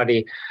third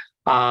party.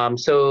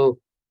 So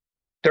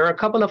there are a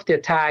couple of the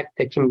attacks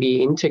that can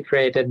be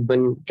integrated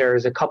when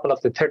there's a couple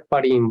of the third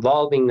party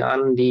involving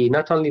on the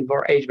not only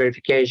for age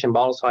verification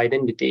but also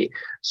identity.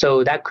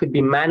 So that could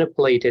be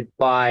manipulated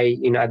by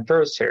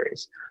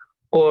adversaries.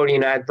 or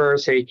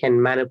adversary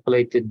can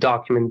manipulate the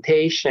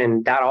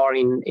documentation that are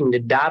in the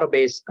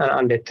database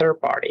on the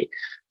third party.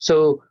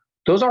 So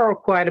those are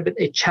quite a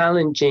bit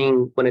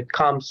challenging when it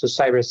comes to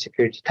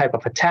cybersecurity type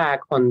of attack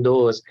on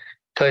those,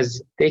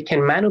 because they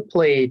can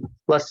manipulate,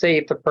 let's say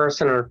if the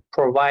person are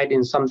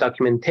providing some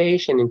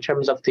documentation in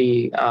terms of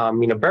the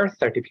birth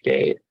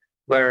certificate,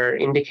 where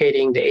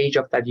indicating the age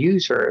of that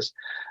users.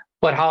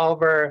 But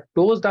however,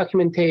 those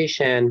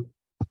documentation,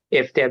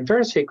 if the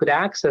adversary could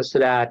access to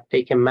that,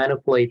 they can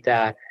manipulate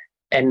that.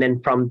 And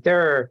then from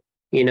there,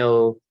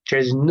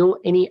 there's no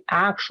any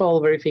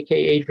actual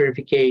age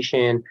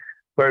verification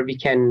where we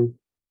can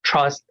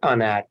trust on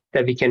that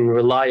we can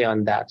rely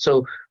on that.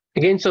 So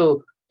again,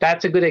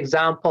 that's a good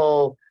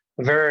example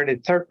where the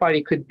third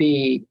party could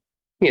be,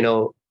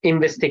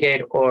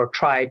 investigate or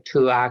try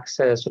to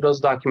access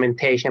those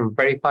documentation,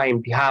 verify in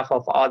behalf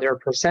of other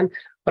person.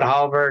 But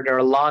however, there are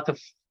a lot of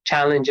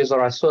challenges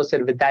are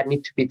associated with that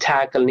need to be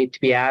tackled, need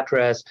to be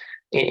addressed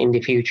in the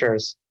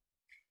futures.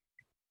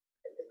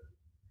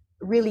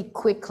 Really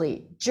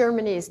quickly,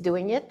 Germany is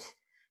doing it.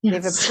 Yes.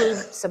 They've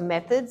approved some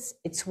methods.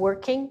 It's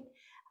working.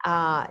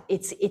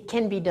 It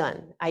can be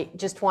done. I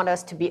just want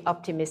us to be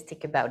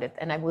optimistic about it.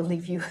 And I will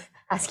leave you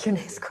ask your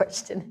next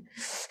question.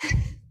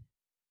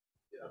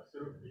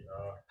 Absolutely.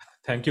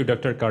 Thank you,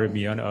 Dr.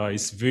 Karimian.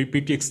 It's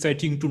pretty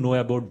exciting to know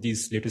about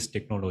these latest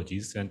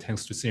technologies, and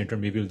thanks to Senator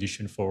Mabel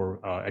Deschênes for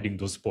adding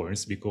those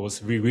points,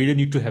 because we really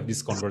need to have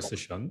this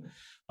conversation.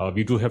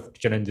 We do have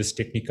challenges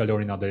technically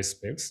or in other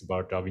aspects,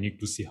 but we need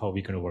to see how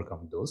we can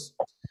overcome those.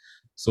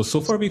 So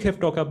far we have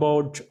talked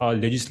about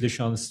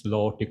legislations,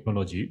 law,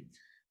 technology,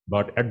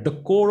 but at the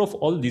core of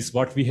all this,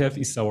 what we have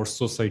is our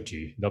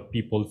society, the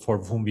people for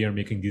whom we are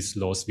making these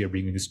laws, we are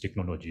bringing these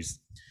technologies.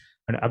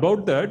 And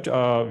about that,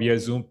 we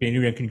assume Penny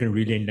Rankin can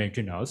really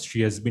enlighten us.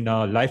 She has been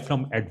a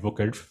lifelong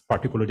advocate,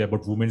 particularly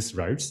about women's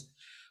rights.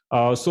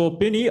 So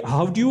Penny,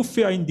 how do you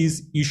find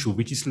this issue,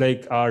 which is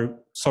like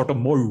sort of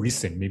more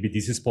recent? Maybe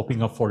this is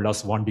popping up for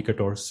last 1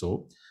 decade or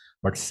so.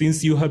 But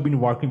since you have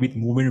been working with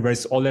women's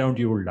rights all around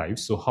your life,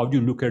 so how do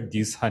you look at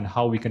this and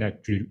how we can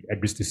actually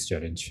address this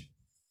challenge?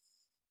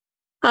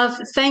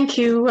 Thank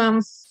you,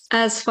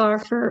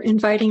 Asfar, for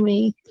inviting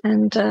me,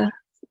 and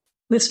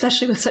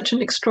especially with such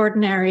an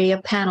extraordinary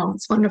panel.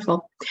 It's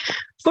wonderful.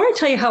 Before I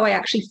tell you how I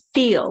actually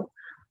feel,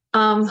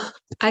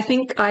 I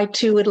think I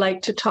too would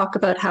like to talk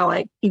about how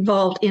I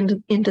evolved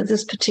into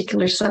this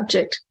particular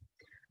subject.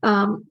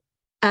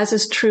 As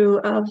is true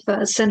of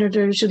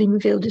Senator Julie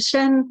Mabel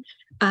Deschênes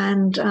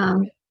and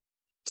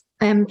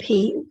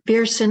MP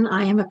Viersen,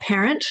 I am a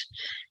parent.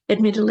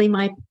 Admittedly,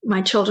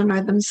 my children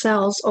are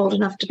themselves old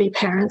enough to be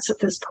parents at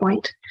this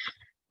point,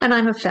 and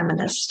I'm a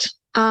feminist.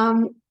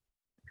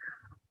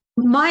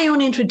 My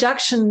own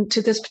introduction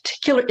to this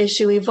particular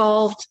issue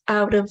evolved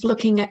out of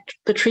looking at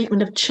the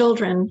treatment of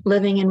children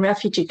living in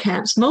refugee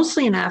camps,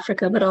 mostly in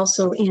Africa, but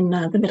also in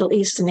the Middle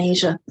East and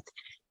Asia.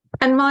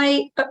 And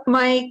my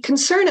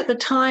concern at the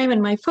time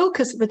and my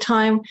focus at the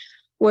time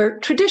were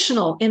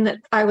traditional, in that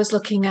I was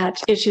looking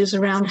at issues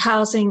around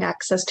housing,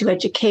 access to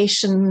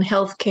education,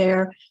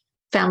 healthcare,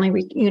 family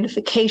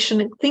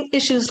reunification, and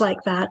issues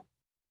like that.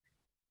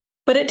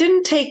 But it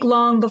didn't take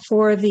long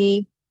before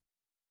the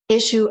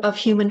issue of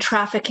human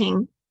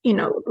trafficking,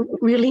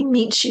 really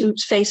meets you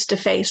face to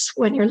face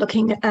when you're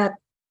looking at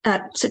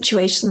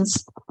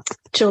situations,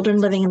 children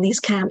living in these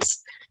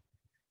camps.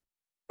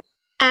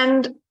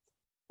 And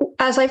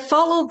as I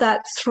followed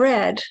that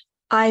thread,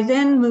 I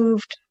then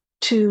moved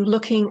to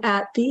looking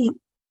at the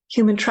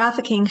human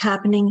trafficking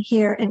happening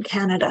here in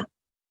Canada.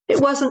 It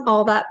wasn't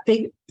all that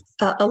big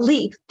a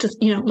leap to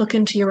look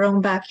into your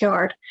own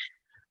backyard.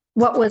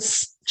 What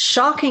was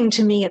shocking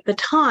to me at the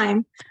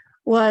time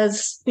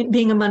was,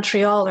 being a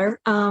Montrealer,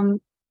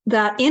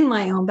 that in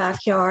my own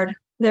backyard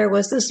there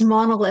was this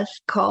monolith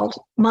called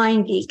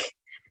MindGeek,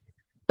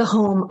 the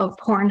home of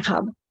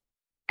Pornhub,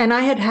 and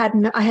I had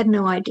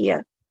no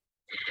idea.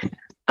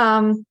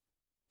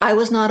 I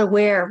was not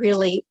aware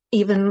really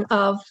even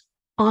of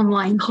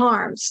online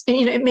harms.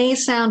 And, it may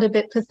sound a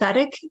bit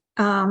pathetic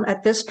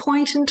at this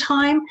point in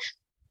time,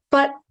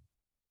 but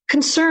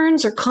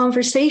concerns or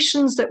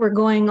conversations that were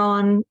going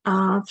on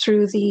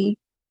through the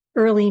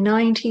early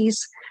 90s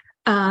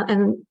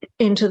and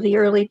into the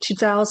early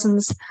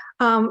 2000s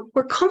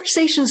were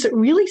conversations that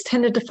really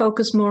tended to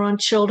focus more on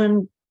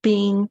children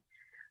being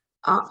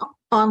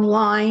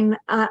online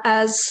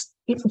as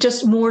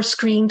just more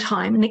screen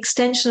time, an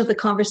extension of the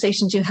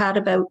conversations you had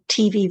about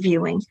TV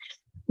viewing.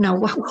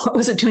 What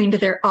was it doing to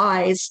their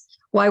eyes?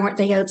 Why weren't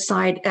they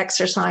outside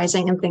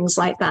exercising and things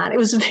like that? It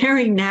was a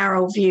very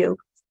narrow view.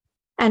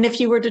 And if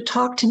you were to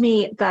talk to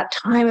me at that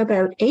time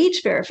about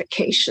age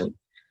verification,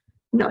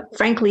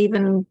 frankly,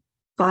 even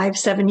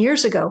 5-7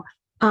 years ago,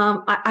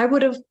 I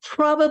would have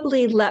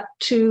probably leapt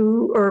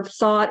to or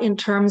thought in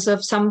terms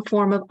of some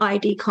form of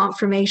ID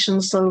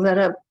confirmation so that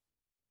a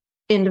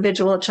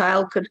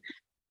child could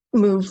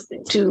move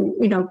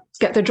to,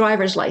 get their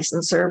driver's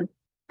license or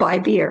buy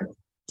beer.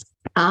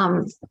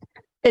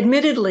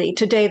 Admittedly,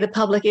 today the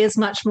public is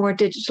much more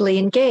digitally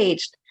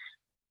engaged,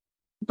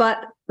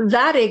 but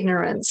that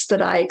ignorance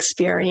that I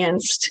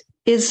experienced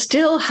is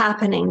still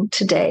happening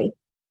today.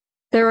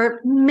 There are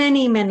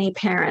many, many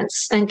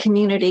parents and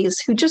communities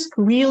who just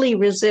really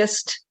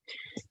resist,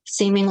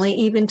 seemingly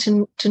even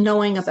to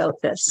knowing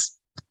about this.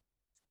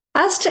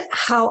 As to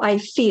how I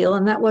feel,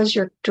 and that was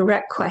your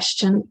direct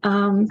question,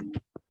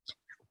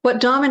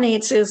 what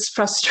dominates is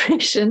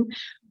frustration,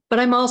 but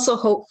I'm also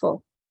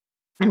hopeful.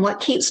 And what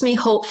keeps me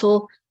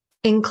hopeful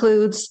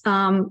includes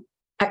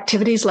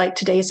activities like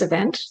today's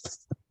event,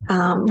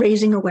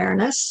 raising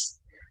awareness,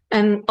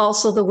 and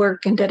also the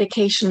work and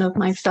dedication of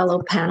my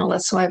fellow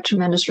panelists, who I have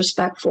tremendous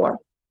respect for.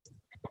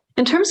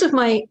 In terms of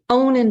my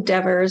own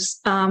endeavors,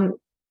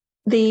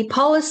 the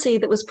policy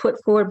that was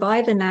put forward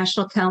by the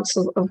National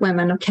Council of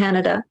Women of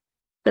Canada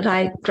that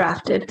I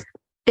drafted,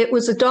 it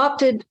was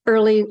adopted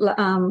late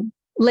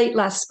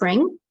last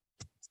spring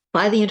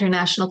by the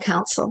International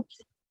Council.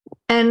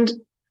 And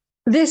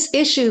this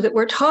issue that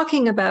we're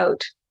talking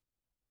about,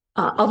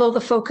 although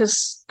the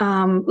focus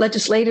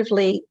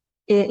legislatively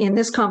in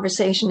this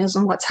conversation is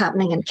on what's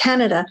happening in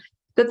Canada,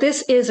 that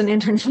this is an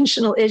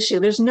international issue.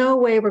 There's no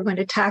way we're going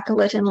to tackle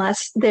it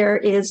unless there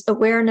is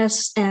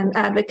awareness and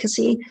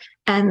advocacy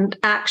and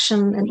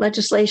action and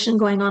legislation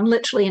going on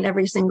literally in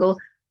every single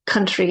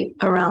country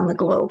around the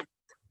globe.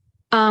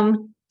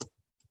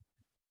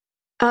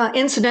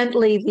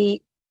 Incidentally,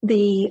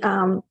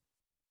 the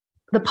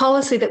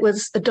policy that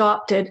was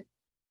adopted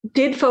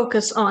did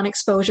focus on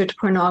exposure to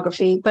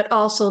pornography, but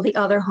also the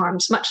other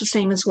harms, much the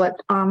same as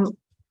what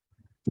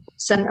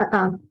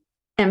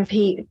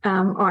MP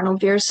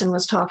Arnold Viersen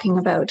was talking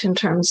about in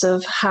terms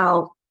of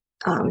how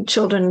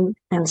children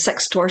and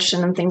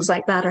sextortion and things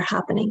like that are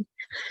happening.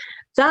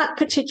 That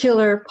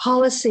particular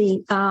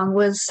policy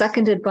was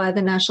seconded by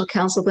the National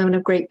Council of Women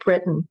of Great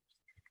Britain.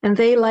 And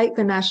they, like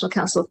the National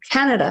Council of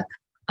Canada,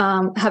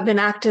 have been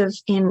active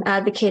in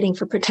advocating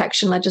for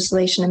protection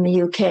legislation in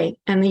the UK.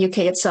 And the UK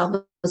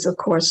itself is, of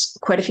course,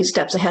 quite a few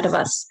steps ahead of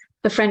us,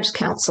 the French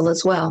Council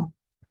as well.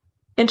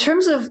 In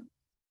terms of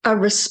a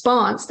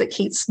response that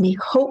keeps me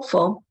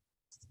hopeful,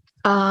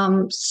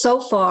 so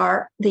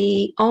far,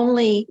 the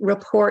only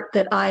report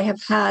that I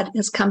have had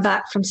has come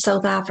back from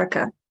South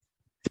Africa,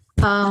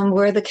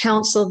 where the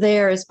council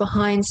there is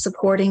behind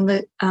supporting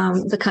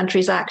the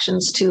country's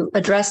actions to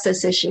address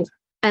this issue.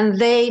 And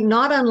they,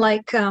 not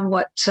unlike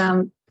what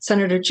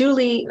Senator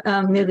Julie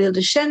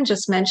Meulles-Deschênes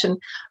just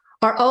mentioned,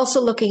 are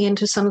also looking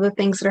into some of the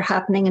things that are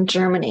happening in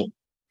Germany.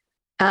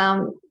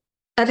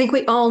 I think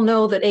we all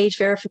know that age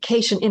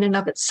verification in and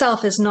of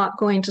itself is not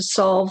going to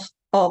solve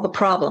all the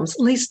problems,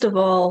 least of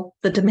all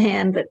the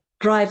demand that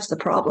drives the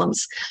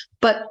problems.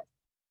 But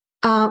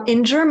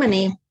in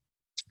Germany,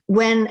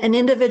 when an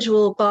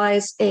individual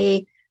buys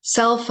a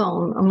cell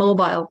phone, a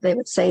mobile, they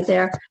would say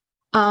there,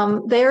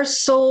 they're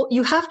sold,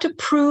 you have to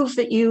prove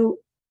that you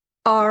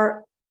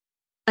are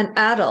an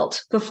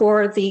adult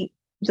before the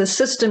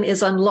system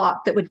is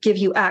unlocked that would give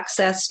you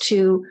access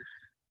to,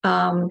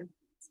 well,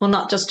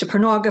 not just to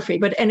pornography,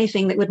 but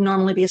anything that would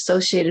normally be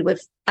associated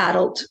with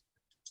adult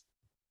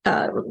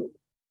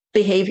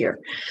behavior.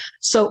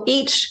 So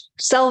each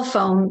cell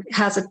phone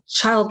has a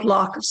child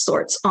lock of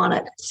sorts on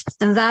it.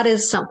 And that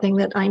is something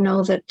that I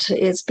know that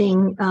is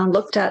being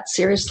looked at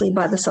seriously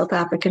by the South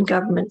African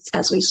government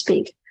as we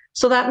speak.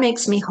 So that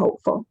makes me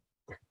hopeful.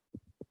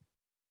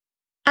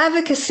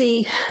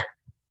 Advocacy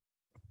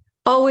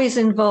always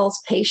involves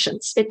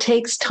patience. It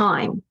takes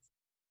time.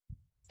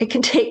 It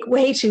can take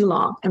way too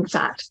long, in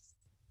fact.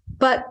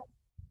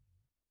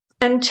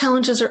 And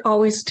challenges are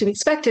always to be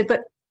expected.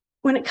 But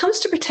when it comes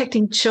to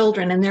protecting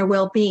children and their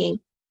well-being,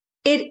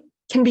 it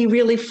can be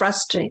really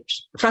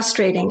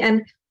frustrating.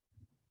 And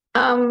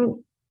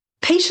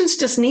patience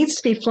just needs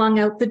to be flung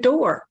out the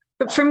door.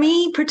 But for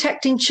me,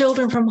 protecting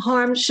children from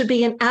harm should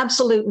be an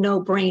absolute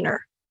no-brainer.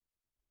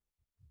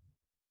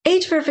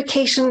 Age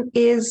verification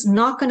is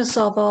not going to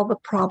solve all the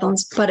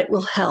problems, but it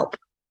will help.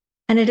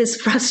 And it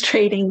is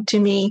frustrating to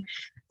me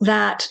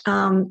that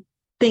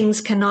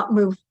things cannot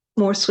move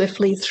more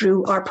swiftly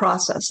through our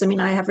process. I mean,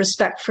 I have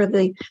respect for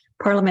the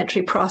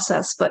parliamentary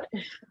process, but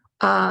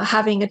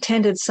having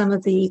attended some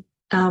of the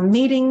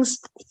meetings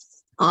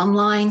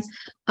online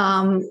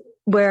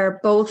where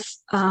both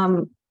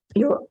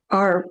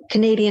our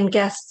Canadian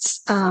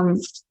guests'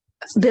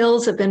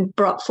 bills have been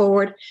brought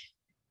forward,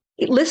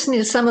 listening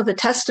to some of the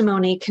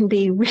testimony can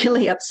be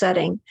really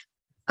upsetting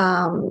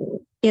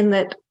in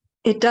that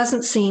it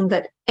doesn't seem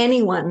that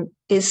anyone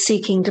is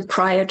seeking to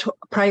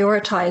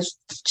prioritize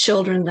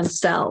children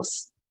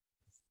themselves.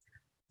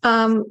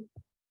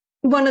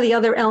 One of the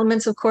other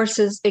elements, of course,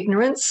 is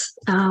ignorance.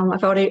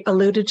 I've already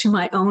alluded to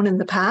my own in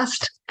the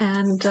past,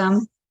 and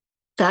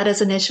that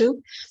is an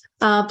issue.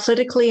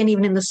 Politically and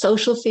even in the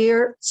social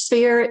sphere,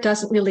 it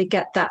doesn't really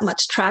get that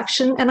much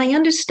traction, and I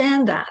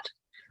understand that.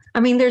 I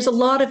mean, there's a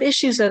lot of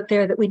issues out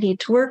there that we need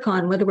to work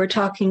on, whether we're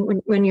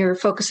talking, when you're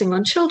focusing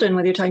on children,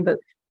 whether you're talking about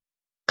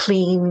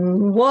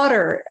clean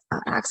water,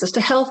 access to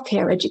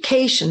healthcare,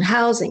 education,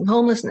 housing,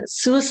 homelessness,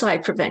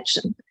 suicide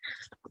prevention.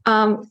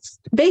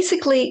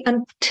 Basically,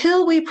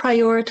 until we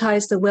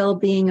prioritize the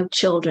well-being of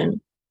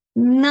children,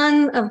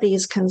 none of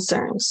these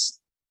concerns,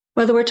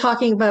 whether we're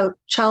talking about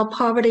child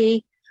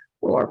poverty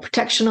or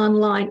protection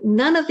online,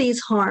 none of these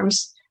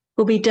harms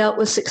will be dealt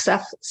with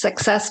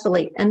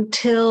successfully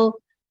until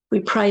we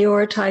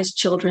prioritize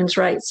children's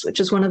rights, which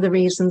is one of the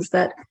reasons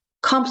that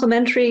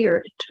complementary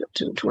or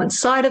to one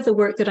side of the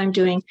work that I'm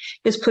doing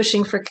is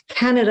pushing for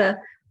Canada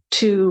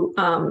to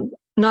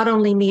not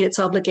only meet its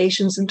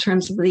obligations in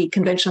terms of the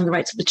Convention on the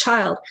Rights of the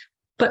Child,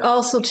 but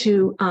also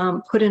to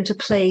put into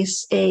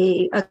place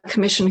a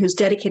commission who's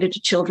dedicated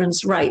to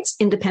children's rights,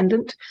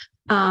 independent,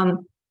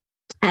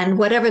 and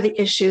whatever the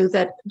issue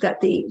that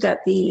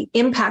the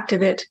impact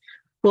of it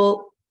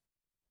will,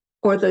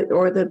 or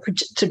the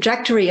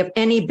trajectory of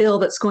any bill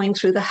that's going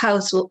through the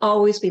House will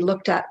always be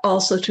looked at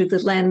also through the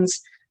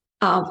lens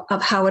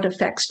of how it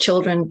affects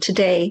children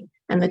today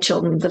and the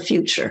children of the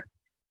future.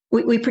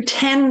 We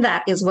pretend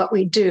that is what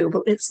we do,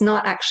 but it's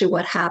not actually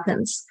what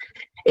happens.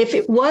 If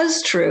it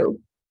was true,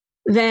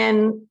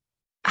 then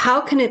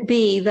how can it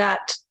be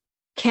that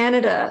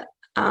Canada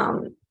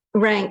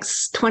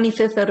ranks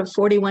 25th out of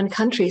 41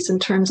 countries in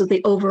terms of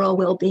the overall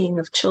well-being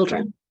of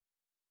children?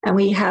 And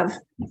we have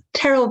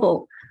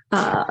terrible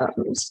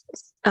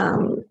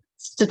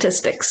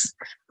statistics,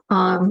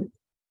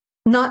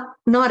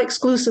 not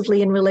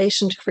exclusively in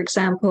relation to, for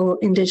example,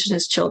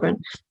 Indigenous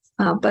children,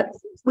 but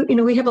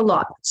we have a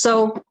lot.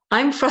 So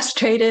I'm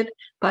frustrated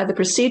by the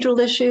procedural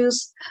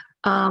issues.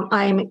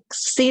 I'm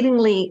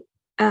exceedingly,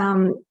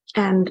 and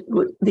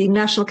the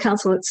National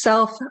Council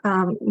itself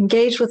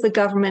engaged with the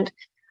government,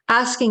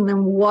 asking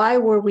them why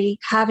were we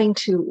having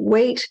to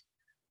wait,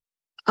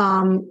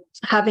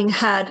 having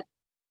had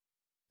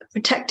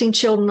protecting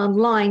children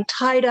online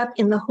tied up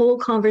in the whole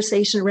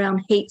conversation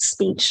around hate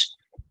speech.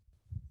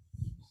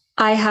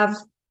 I have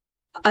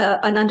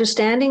an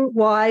understanding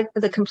why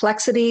the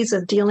complexities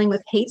of dealing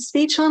with hate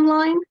speech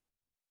online,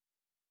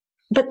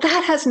 but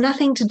that has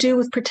nothing to do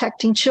with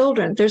protecting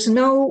children. There's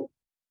no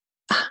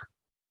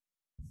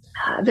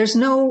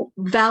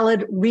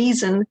valid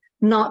reason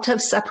not to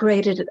have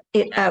separated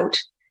it out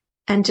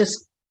and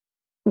just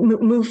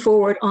move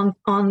forward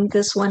on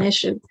this one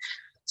issue.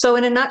 So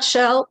in a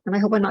nutshell, and I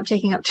hope I'm not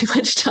taking up too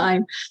much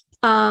time,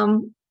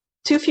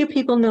 too few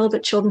people know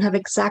that children have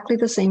exactly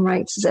the same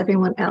rights as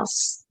everyone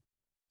else,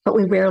 but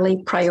we rarely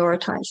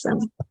prioritize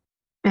them.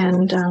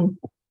 And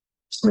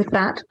with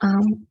that,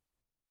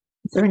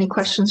 is there any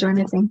questions or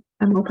anything?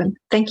 I'm open.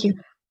 Thank you.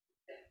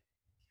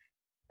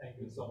 Thank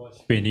you so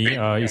much, Penny.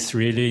 It's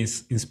really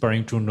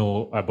inspiring to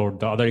know about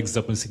the other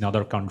examples in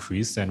other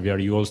countries and where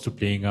you're also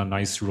playing a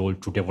nice role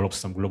to develop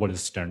some global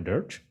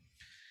standard.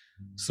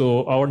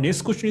 So our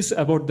next question is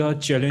about the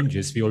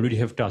challenges. We already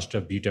have touched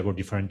a bit about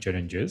different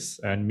challenges,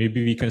 and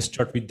maybe we can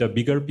start with the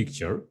bigger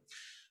picture.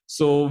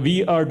 So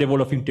we are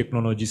developing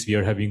technologies, we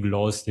are having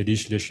laws,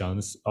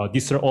 legislations.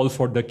 These are all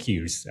for the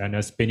kids. And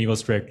as Penny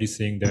was rightly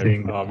saying, that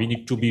we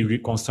need to be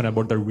concerned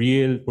about the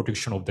real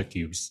protection of the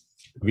kids.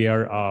 We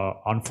are,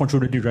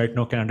 unfortunately, right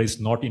now, Canada is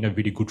not in a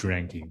very good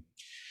ranking.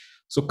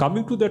 So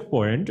coming to that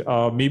point,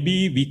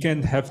 maybe we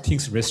can have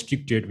things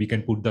restricted. We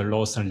can put the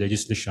laws and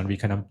legislation, we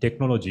can have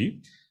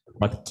technology.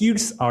 But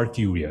kids are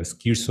curious.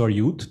 Kids or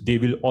youth, they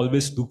will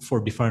always look for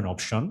different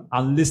options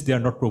unless they are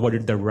not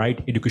provided the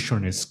right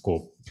education and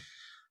scope.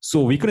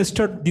 So we can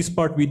start this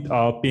part with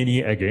Penny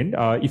again.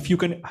 If you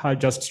can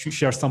just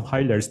share some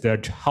highlights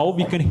that how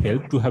we can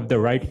help to have the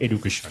right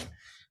education.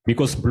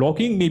 Because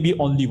blocking may be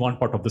only one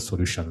part of the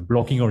solution,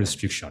 blocking or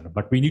restriction,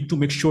 but we need to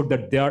make sure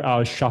that there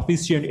are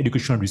sufficient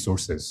educational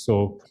resources.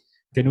 So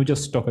can you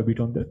just talk a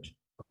bit on that?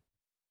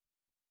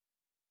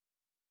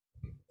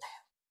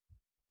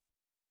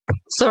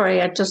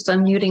 Sorry, I'm just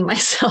unmuting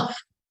myself.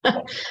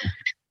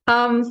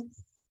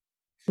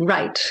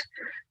 Right.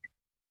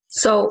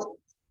 So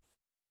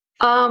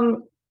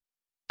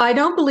I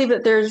don't believe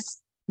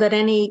that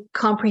any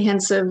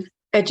comprehensive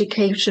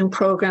education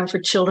program for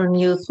children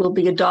and youth will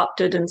be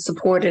adopted and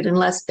supported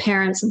unless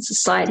parents and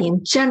society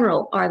in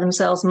general are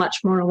themselves much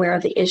more aware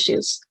of the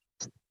issues.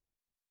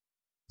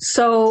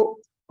 So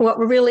what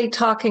we're really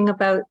talking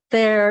about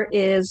there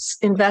is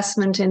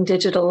investment in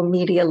digital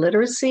media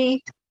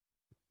literacy,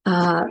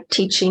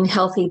 teaching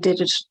healthy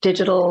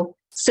digital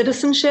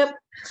citizenship,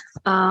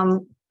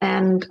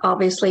 and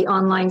obviously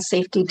online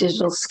safety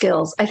digital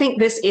skills. I think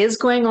this is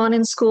going on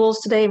in schools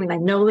today. I mean, I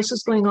know this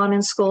is going on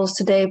in schools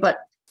today, but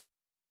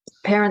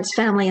parents,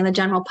 family, and the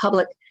general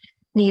public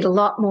need a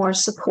lot more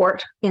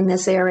support in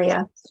this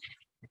area.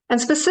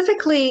 And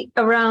specifically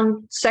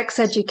around sex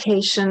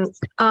education,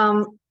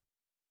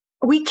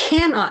 we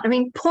cannot, I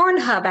mean,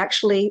 Pornhub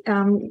actually,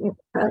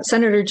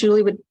 Senator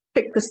Julie would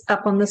pick this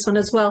up on this one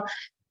as well.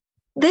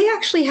 They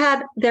actually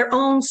had their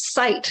own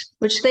site,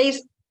 which they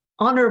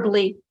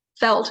honorably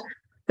felt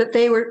that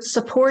they were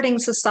supporting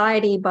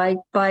society by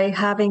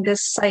having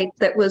this site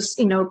that was,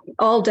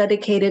 all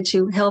dedicated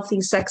to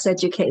healthy sex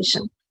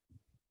education.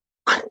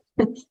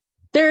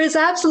 There is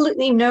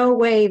absolutely no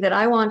way that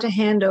I want to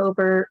hand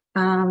over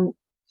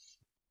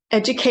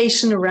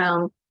education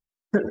around,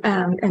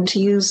 and to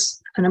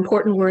use an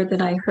important word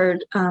that I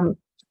heard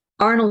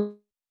Arnold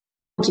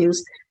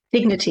use,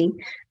 dignity.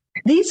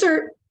 These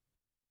are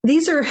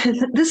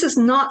this is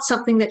not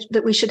something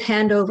that we should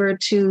hand over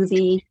to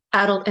the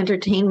adult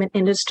entertainment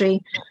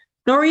industry,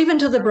 nor even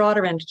to the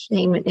broader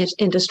entertainment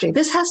industry.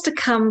 This has to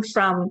come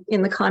from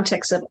in the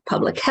context of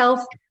public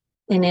health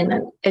and in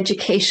an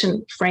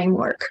education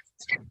framework.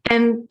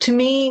 And to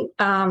me,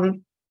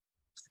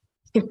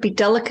 you'd be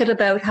delicate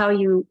about how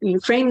you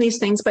frame these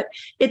things, but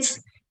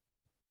it's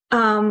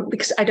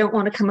because I don't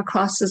want to come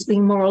across as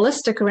being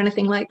moralistic or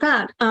anything like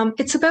that.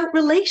 It's about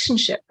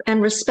relationship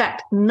and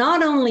respect,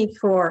 not only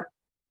for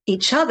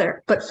each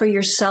other, but for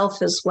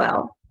yourself as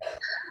well.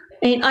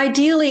 I mean,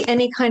 ideally,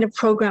 any kind of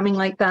programming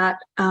like that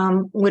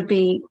would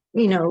be,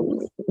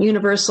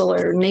 universal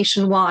or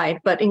nationwide.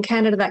 But in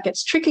Canada, that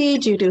gets tricky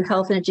due to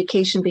health and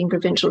education being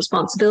provincial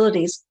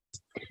responsibilities.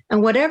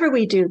 And whatever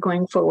we do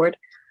going forward,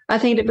 I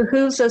think it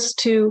behooves us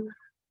to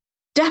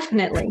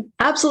definitely,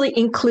 absolutely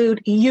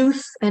include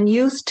youth and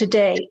youth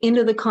today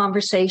into the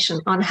conversation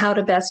on how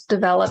to best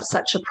develop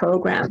such a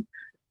program.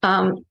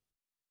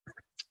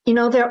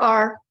 There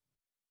are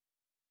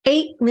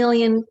 8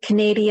 million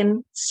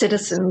Canadian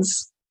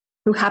citizens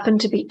who happen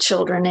to be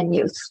children and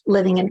youth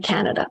living in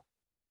Canada.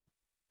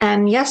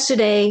 And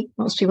yesterday,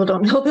 most people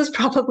don't know this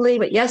probably,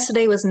 but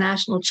yesterday was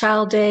National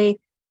Child Day,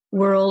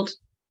 World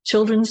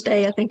Children's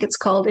Day, I think it's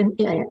called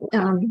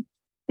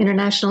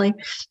internationally.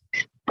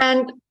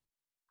 And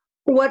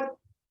what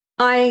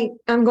I'm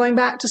going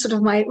back to sort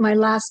of my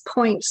last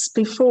points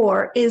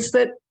before is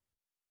that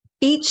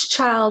each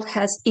child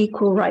has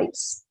equal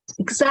rights,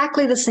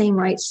 exactly the same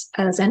rights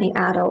as any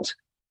adult.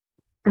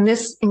 And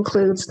this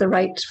includes the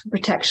right to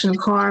protection of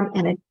harm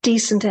and a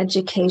decent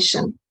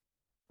education.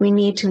 We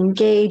need to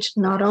engage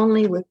not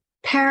only with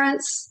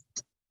parents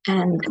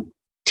and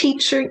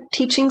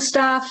teaching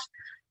staff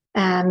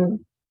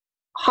and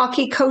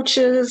hockey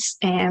coaches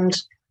and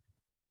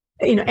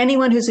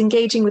anyone who's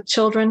engaging with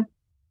children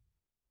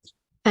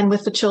and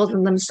with the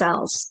children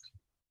themselves.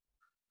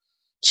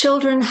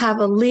 Children have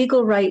a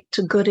legal right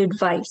to good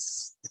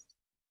advice.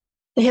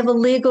 They have a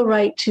legal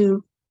right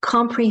to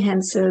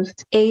comprehensive,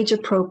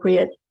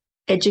 age-appropriate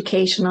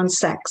education on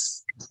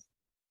sex,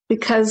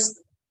 because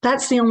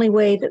that's the only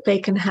way that they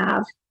can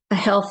have a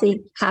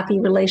healthy, happy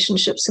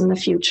relationships in the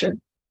future.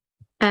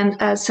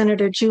 And as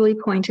Senator Julie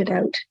pointed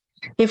out,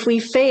 if we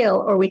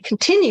fail, or we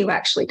continue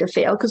actually to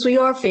fail, because we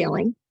are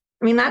failing,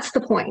 I mean, that's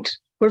the point.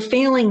 We're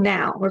failing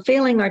now. We're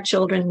failing our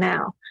children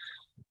now,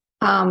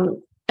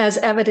 as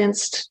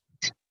evidenced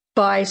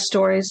by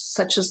stories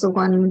such as the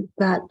one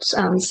that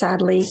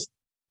sadly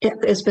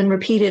has been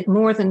repeated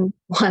more than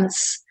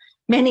once,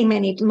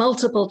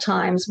 multiple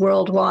times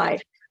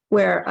worldwide,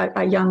 where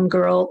a young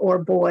girl or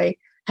boy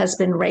has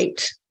been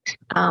raped,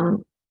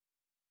 and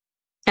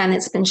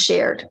it's been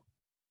shared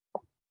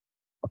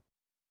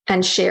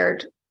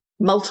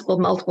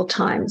multiple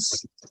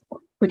times,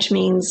 which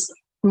means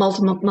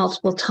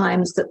multiple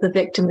times that the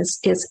victim is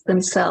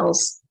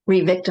themselves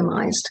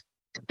re-victimized.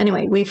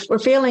 Anyway, we're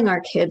failing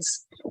our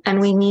kids, and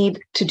we need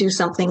to do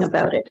something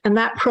about it. And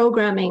that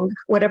programming,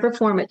 whatever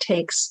form it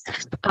takes,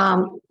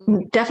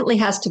 definitely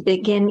has to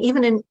begin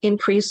even in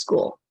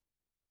preschool.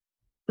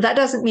 That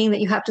doesn't mean that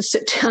you have to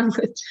sit down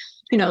with,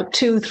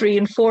 2, 3,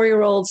 and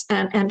 4-year-olds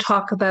and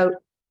talk about,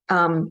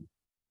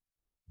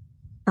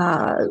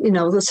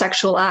 the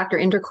sexual act or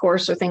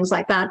intercourse or things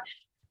like that.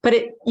 But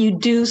you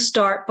do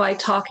start by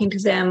talking to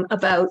them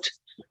about,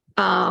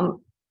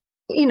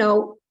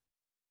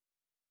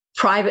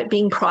 private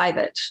being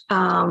private.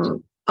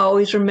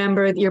 Always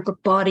remember your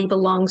body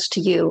belongs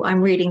to you.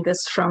 I'm reading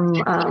this from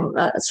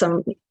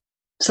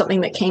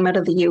something that came out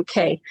of the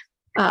UK,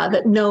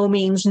 that no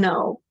means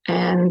no.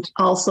 And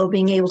also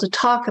being able to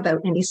talk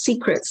about any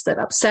secrets that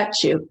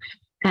upset you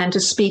and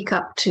to speak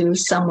up to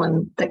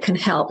someone that can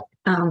help.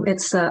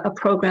 It's a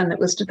program that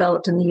was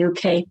developed in the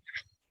UK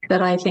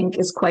that I think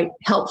is quite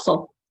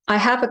helpful. I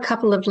have a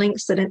couple of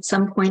links that at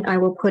some point I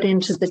will put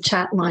into the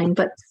chat line,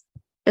 but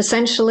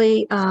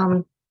essentially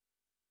I'm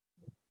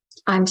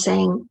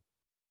saying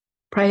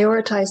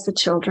prioritize the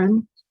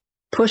children,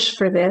 push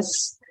for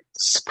this,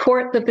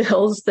 support the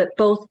bills that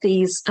both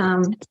these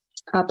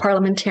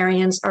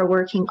parliamentarians are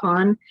working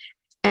on,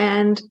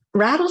 and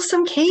rattle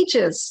some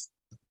cages.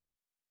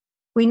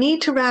 We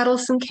need to rattle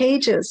some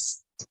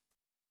cages.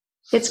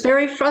 It's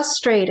very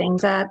frustrating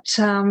that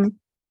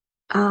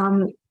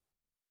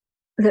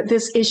that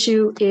this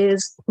issue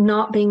is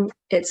not being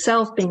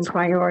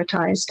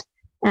prioritized.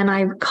 And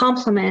I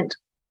compliment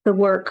the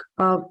work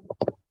of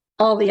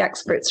all the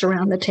experts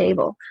around the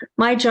table.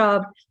 My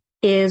job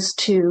is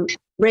to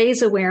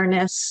raise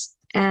awareness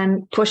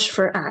and push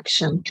for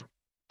action.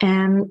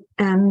 And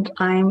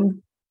I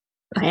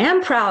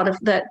am proud of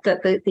that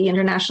the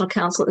International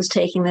Council is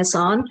taking this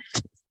on.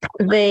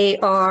 They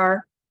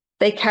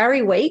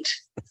carry weight.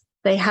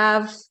 They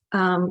have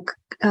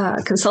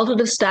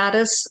consultative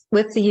status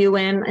with the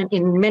UN and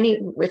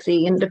with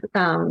the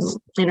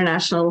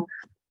International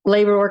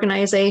Labor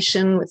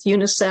Organization, with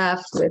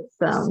UNICEF, with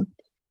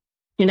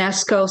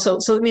UNESCO. So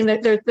I mean,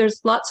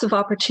 there's lots of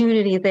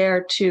opportunity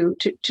there to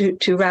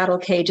rattle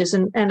cages.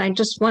 And I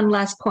just one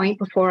last point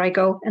before I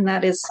go, and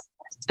that is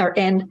our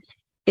end,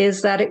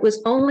 is that it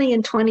was only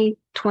in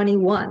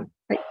 2021,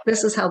 right?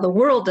 This is how the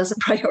world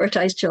doesn't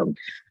prioritize children.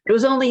 It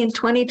was only in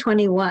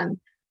 2021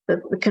 that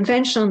the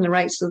Convention on the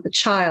Rights of the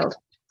Child,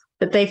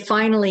 that they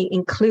finally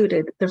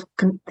included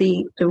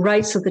the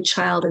rights of the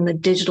child in the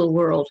digital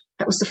world.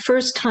 That was the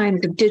first time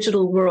the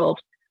digital world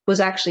was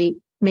actually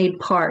made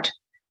part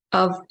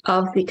of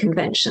the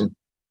convention.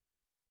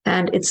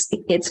 And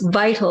it's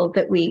vital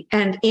that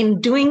and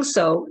in doing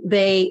so,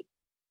 they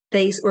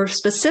were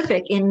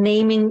specific in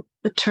naming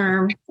the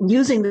term,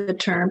 using the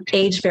term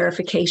age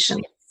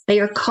verification. They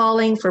are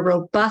calling for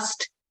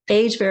robust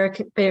age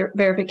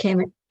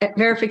verification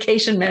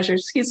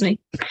measures,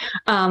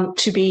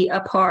 to be a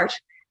part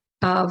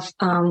of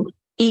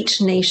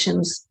each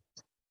nation's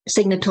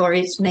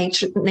signatories,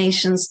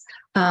 nation's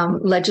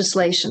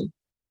legislation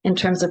in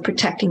terms of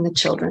protecting the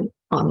children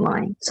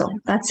online. So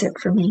that's it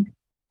for me.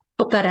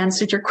 Hope that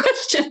answered your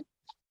question.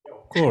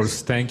 Of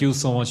course. Thank you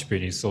so much,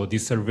 Penny. So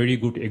these are very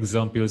good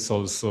examples,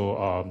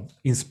 also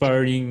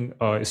inspiring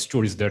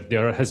stories that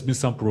there has been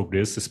some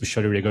progress,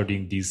 especially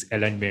regarding these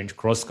alignment,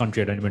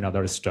 cross-country alignment,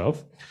 other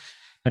stuff.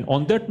 And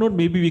on that note,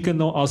 maybe we can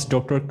now ask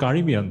Dr.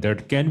 Karimian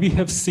that can we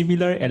have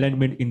similar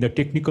alignment in the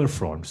technical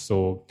front?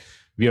 So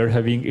we are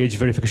having age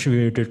verification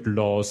related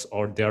laws,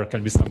 or there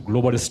can be some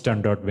global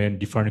standard when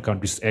different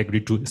countries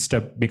agree to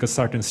make a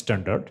certain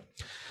standard.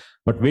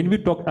 But when we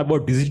talk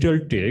about digital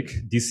tech,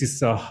 this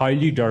is a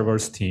highly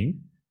diverse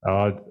thing.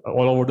 All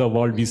over the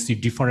world, we see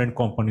different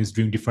companies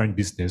doing different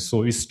business.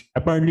 So it's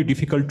apparently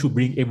difficult to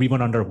bring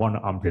everyone under one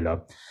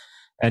umbrella.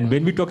 And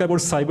when we talk about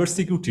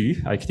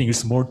cybersecurity, I think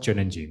it's more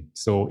challenging.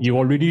 So you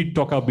already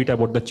talk a bit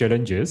about the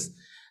challenges.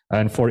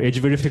 And for age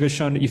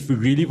verification, if we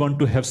really want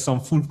to have some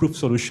foolproof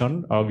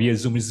solution, we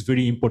assume it's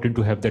very important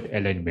to have that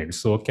alignment.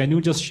 So can you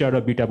just share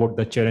a bit about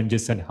the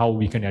challenges and how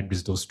we can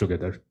address those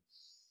together?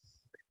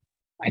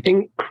 I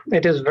think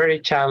it is a very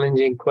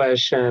challenging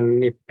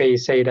question if they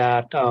say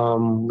that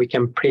we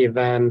can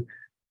prevent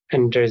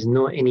and there's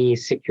no any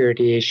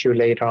security issue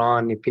later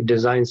on if we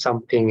design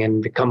something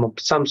and we come up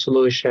with some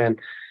solution,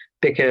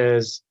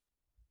 because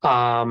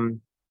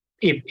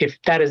if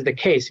that is the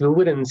case, we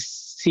wouldn't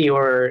see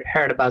or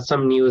heard about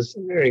some news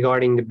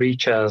regarding the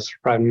breaches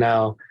right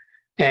now.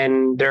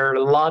 And there are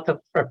a lot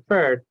of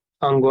effort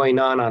going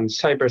on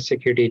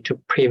cybersecurity to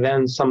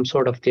prevent some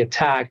sort of the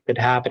attack that's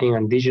happening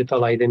on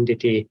digital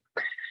identity.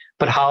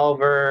 But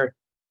however,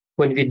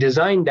 when we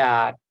design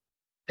that,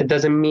 it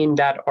doesn't mean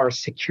that are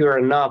secure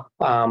enough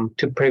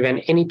to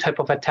prevent any type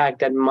of attack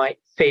that might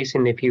face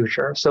in the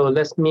future. So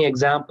let's me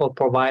example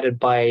provided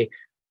by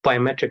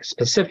biometrics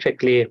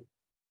specifically.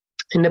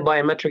 In the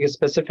biometric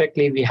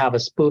specifically, we have a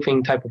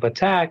spoofing type of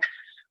attack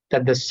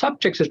that the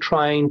subjects are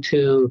trying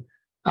to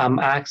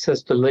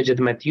access the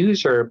legitimate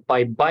user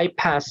by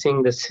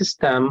bypassing the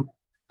system,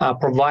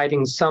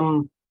 providing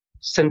some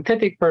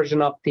synthetic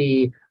version of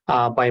the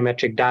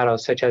biometric data,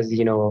 such as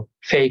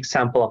fake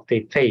sample of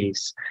the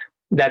face,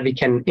 that we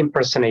can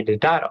impersonate the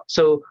data.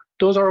 So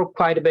those are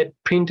quite a bit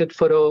printed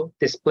photo,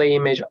 display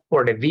image,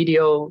 or the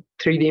video,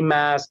 3D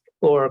mask,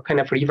 or kind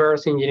of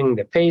reverse engineering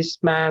the face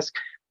mask.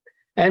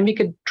 And we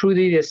could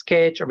truly the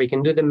sketch, or we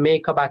can do the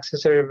makeup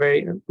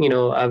accessory,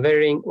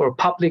 wearing or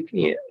public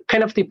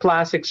kind of the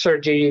plastic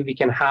surgery. We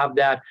can have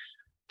that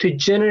to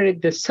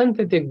generate the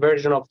synthetic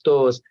version of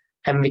those,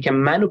 and we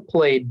can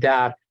manipulate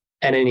that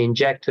and then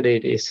inject to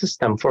the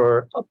system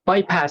for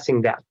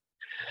bypassing that.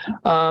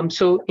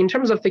 So in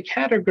terms of the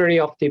category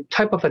of the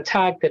type of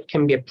attack that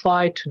can be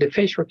applied to the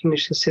face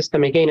recognition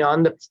system, again,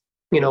 on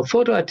the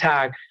photo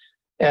attack,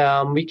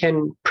 we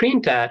can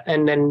print that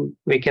and then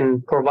we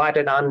can provide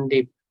it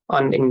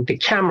in the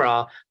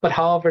camera. But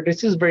however,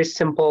 this is a very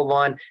simple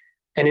one,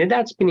 and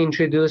that's been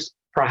introduced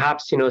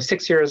perhaps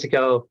 6 years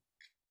ago.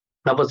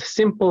 That was a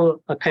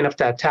simple kind of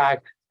the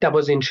attack that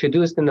was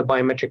introduced in the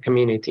biometric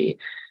community,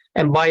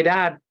 and by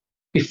that,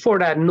 before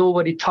that,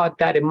 nobody thought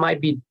that it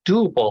might be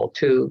doable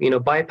to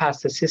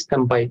bypass the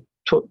system by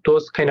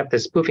those kind of the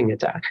spoofing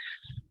attack.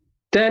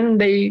 Then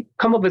they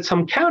come up with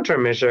some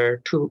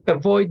countermeasure to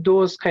avoid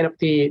those kind of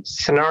the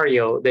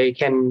scenario. They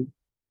can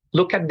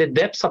look at the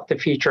depths of the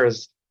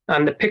features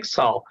on the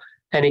pixel,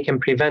 and it can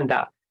prevent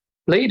that.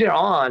 Later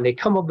on, they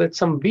come up with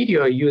some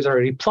video user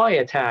reply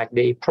attack.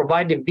 They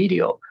provide the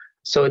video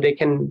so they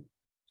can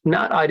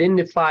not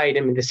identify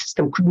them. The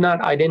system could not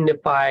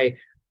identify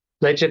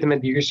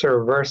legitimate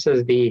user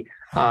versus the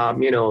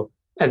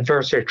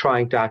adversary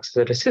trying to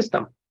access the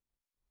system.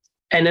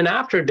 And then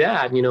after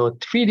that,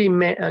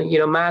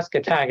 3D mask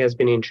attack has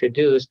been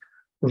introduced,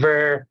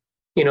 where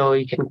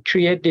you can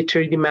create the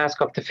 3D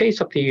mask of the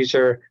face of the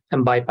user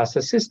and bypass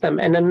the system.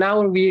 And then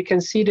now we can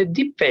see the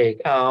deepfake,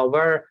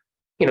 where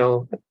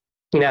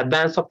in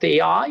advance of the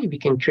AI, we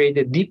can create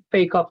a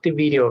deepfake of the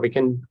video. We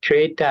can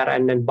create that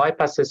and then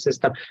bypass the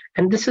system.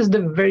 And this is the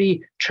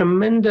very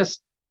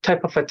tremendous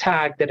type of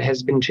attack that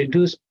has been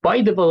introduced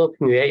by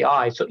developing the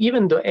AI. So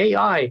even though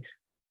AI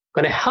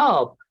going to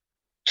help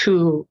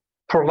to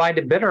provide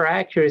a better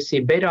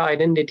accuracy, better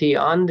identity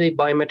on the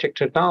biometric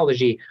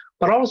technology,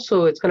 but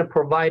also it's going to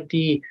provide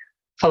the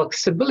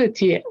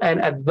flexibility and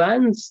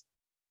advanced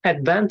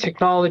advanced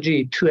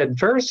technology to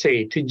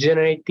adversary to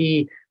generate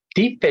the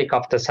deepfake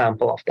of the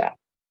sample of that.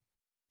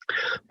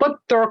 But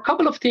there are a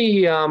couple of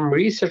the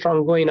research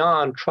going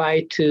on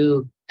try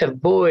to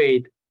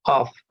avoid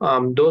of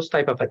those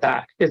type of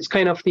attacks. It's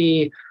kind of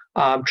the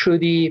through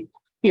the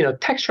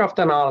texture of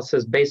the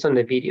analysis based on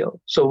the video.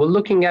 So we're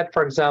looking at,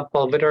 for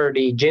example, whether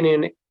the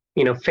genuine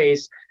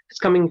face is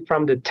coming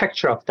from the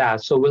texture of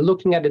that. So we're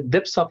looking at the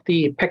depths of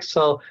the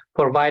pixel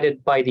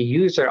provided by the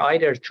user,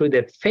 either through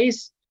the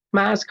face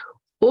mask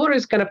or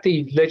is kind of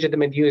the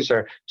legitimate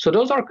user. So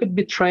those could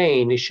be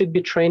trained. It should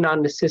be trained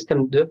on the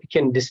system that we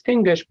can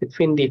distinguish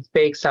between the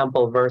fake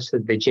sample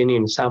versus the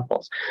genuine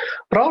samples.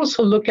 But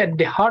also look at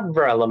the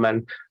hardware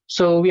element.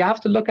 So we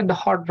have to look at the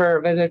hardware,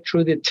 whether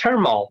through the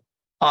thermal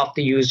of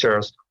the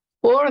users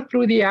or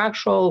through the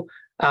actual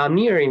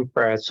near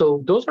infrared.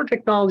 So those are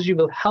technology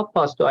will help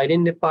us to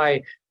identify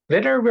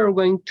whether we're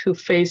going to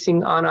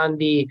facing on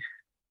the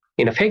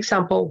fake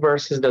sample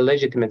versus the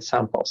legitimate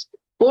samples,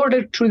 or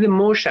through the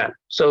motion.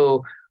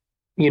 So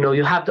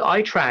you have the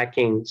eye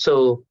tracking.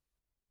 So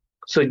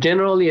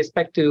generally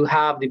expect to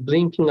have the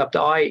blinking of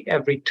the eye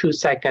every 2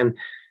 seconds,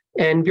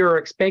 and we're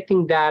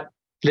expecting that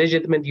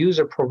legitimate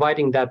user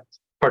providing that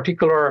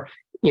particular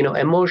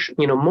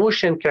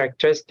motion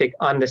characteristic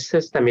on the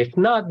system. If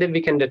not, then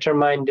we can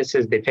determine this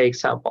is the fake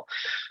sample.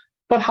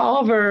 But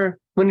however,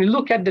 when you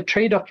look at the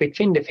trade-off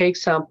between the fake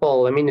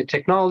sample, the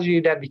technology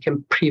that we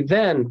can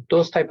prevent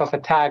those type of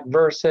attack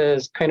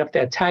versus kind of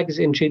the attacks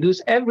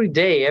introduced every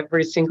day,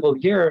 every single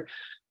year.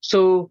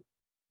 So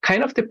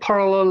kind of the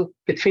parallel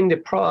between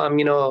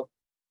the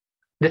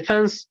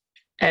defense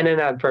and an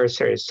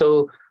adversary.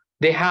 So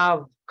they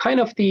have kind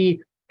of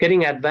the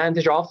getting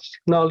advantage of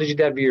technology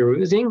that we are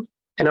using,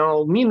 and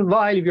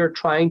meanwhile we are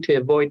trying to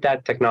avoid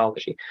that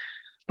technology.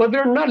 But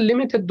we're not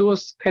limited to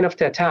those kind of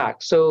the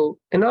attacks. So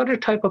another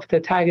type of the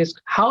attack is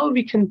how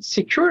we can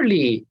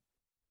securely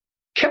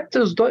keep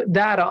those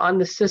data on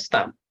the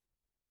system.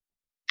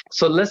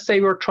 So let's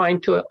say we're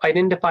trying to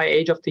identify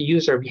age of the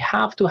user. We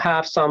have to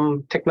have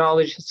some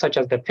technology such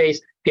as the face.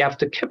 We have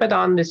to keep it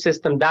on the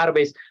system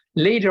database.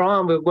 Later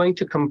on, we're going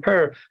to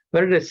compare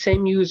whether the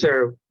same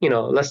user,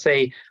 let's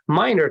say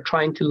minor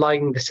trying to log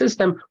in the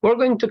system, we're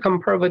going to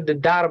compare with the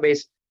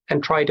database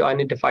and try to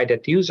identify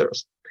that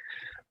users.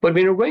 But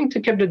when we're going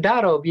to keep the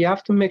data, we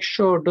have to make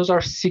sure those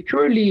are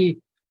securely,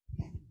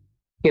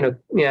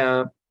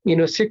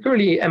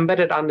 securely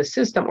embedded on the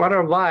system.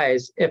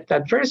 Otherwise, if the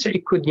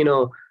adversary could,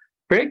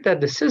 break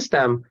the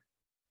system,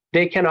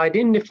 they can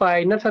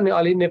not only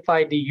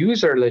identify the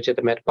user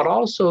legitimate, but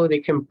also they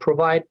can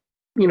provide,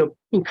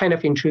 kind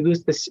of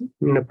introduce this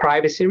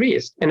privacy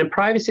risk. And in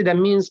privacy, that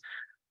means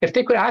if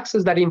they could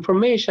access that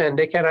information,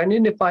 they can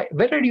identify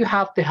whether you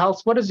have the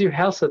health, what is your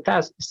health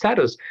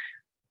status.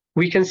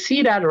 We can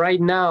see that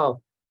right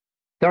now,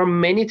 there are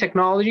many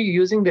technology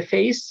using the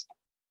face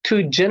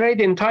to generate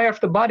the entire of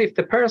the body of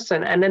the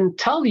person and then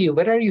tell you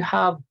whether you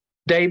have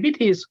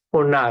diabetes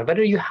or not,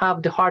 whether you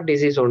have the heart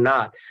disease or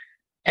not.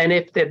 And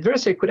if the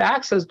adversary could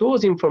access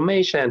those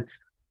information,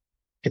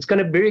 it's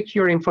going to break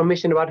your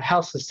information about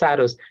health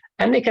status,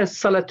 and they can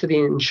sell it to the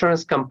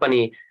insurance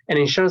company. And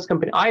insurance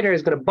company either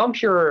is going to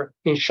bump your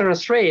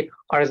insurance rate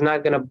or is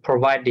not going to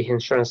provide the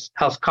insurance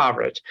health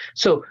coverage.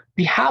 So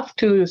we have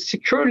to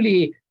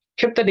securely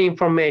keep that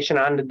information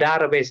on the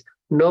database.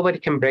 Nobody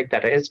can break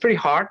that. It's very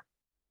hard,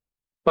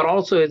 but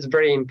also it's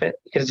very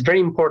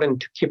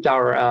important to keep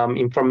our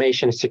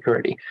information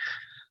security.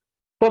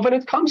 But when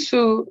it comes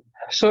to,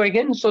 so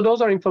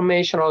those are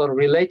information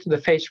related to the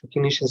face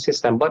recognition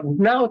system. But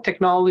now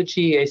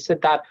technology, I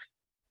said that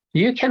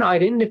you can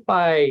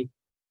identify,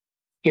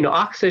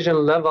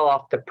 oxygen level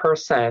of the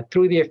person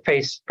through the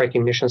face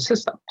recognition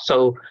system.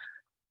 So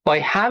by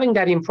having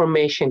that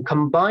information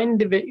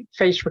combined with the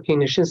face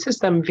recognition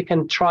system, we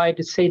can try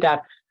to say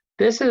that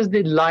this is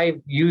the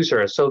live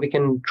user. So we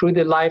can, through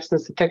the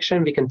liveness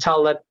detection, we can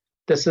tell that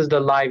this is the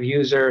live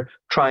user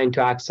trying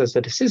to access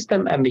the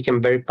system, and we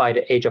can verify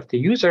the age of the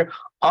user.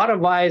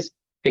 Otherwise,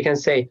 we can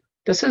say,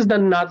 this is the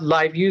not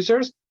live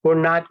users. We're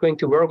going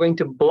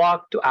to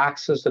block to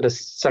access to the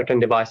certain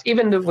device,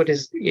 even though it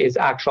is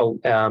actual,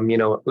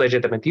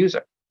 legitimate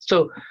user.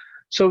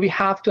 So we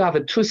have to have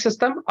a two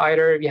system.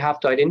 Either we have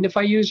to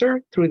identify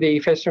user through the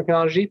face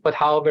technology, but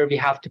however, we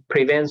have to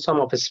prevent some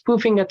of the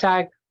spoofing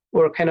attack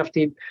or kind of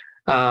the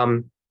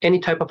any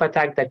type of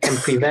attack that can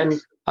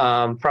prevent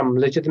from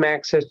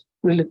legitimate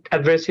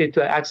adversary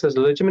to access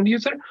the legitimate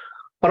user.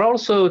 But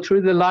also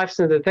through the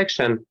liveness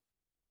detection,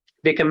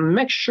 they can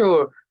make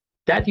sure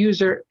that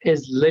user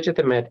is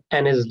legitimate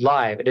and is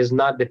live. It is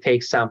not the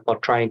fake sample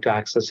trying to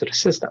access the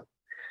system.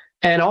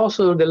 And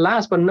also the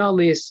last but not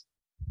least,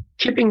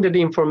 keeping the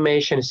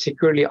information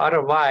securely.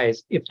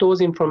 Otherwise, if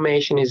those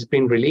information is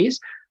being released,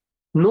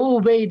 no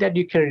way that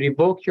you can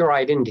revoke your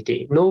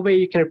identity. No way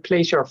you can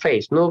replace your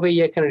face. No way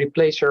you can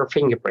replace your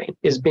fingerprint.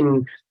 It's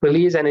been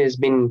released and it's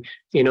been,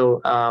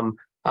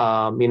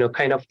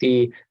 kind of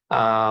the,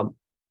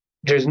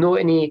 there's no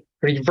any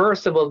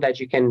reversible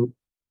that you can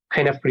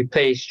kind of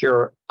replace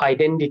your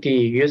identity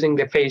using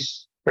the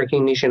face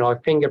recognition or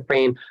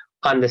fingerprint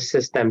on the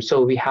system.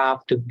 So we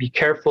have to be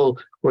careful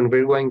when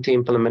we're going to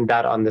implement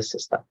that on the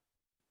system.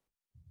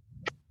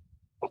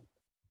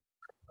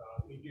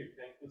 Thank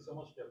you so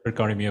much, Dr.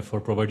 Karimia, for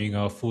providing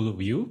a full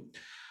view.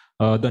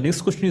 The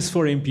next question is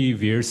for MP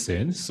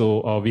Viersen.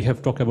 So we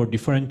have talked about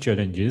different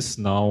challenges.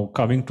 Now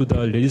coming to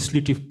the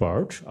legislative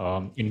part,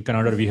 in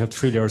Canada, we have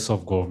 3 layers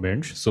of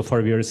government. So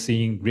far, we are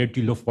seeing great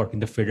deal of work in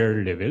the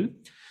federal level,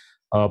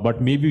 but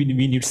maybe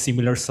we need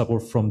similar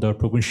support from the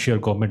provincial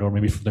government or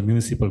maybe from the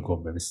municipal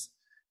governments.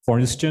 For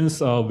instance,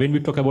 when we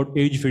talk about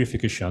age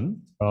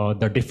verification,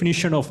 the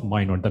definition of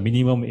minor, the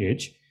minimum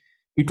age,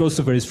 it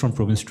also varies from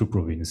province to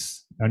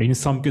province. And in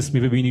some cases,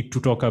 maybe we need to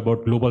talk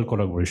about global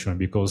collaboration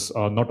because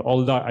not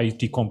all the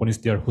IT companies,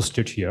 they are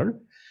hosted here.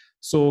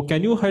 So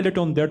can you highlight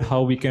on that,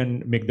 how we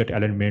can make that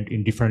alignment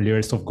in different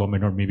layers of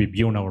government or maybe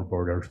beyond our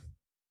border?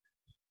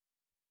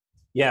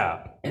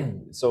 Yeah,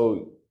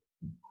 so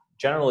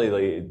generally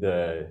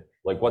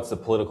what's the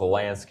political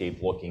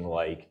landscape looking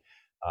like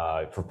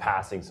for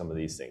passing some of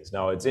these things?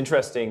 Now it's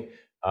interesting,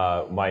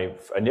 my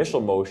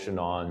initial motion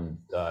on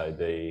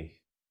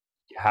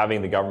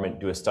having the government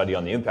do a study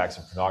on the impacts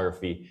of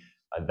pornography,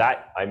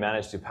 that I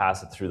managed to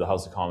pass it through the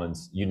House of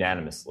Commons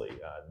unanimously.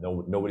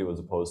 Nobody was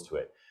opposed to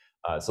it.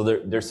 So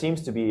there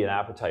seems to be an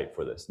appetite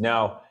for this.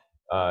 Now,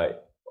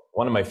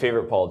 one of my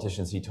favorite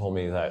politicians, he told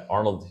me that,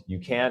 Arnold, you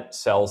can't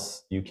sell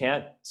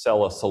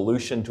a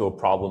solution to a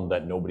problem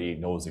that nobody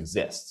knows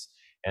exists.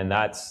 And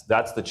that's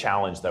the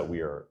challenge that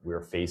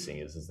we're facing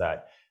is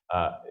that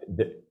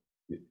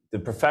the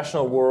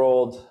professional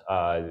world,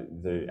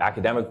 the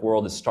academic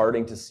world is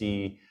starting to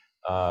see,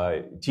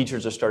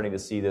 teachers are starting to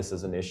see this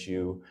as an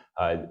issue.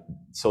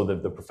 So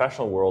the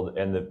professional world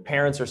and the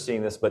parents are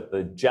seeing this, but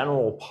the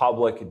general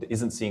public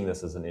isn't seeing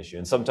this as an issue.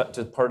 And sometimes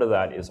part of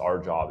that is our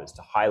job, is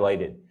to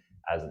highlight it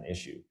as an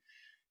issue.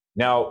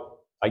 Now,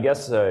 I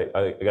guess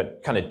I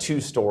got kind of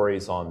 2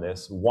 stories on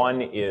this.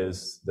 One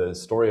is the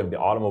story of the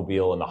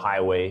automobile and the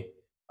highway.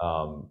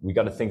 We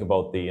got to think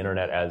about the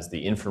internet as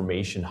the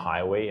information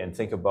highway and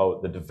think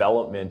about the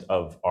development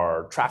of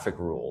our traffic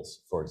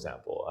rules, for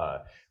example.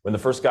 When the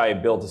first guy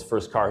built his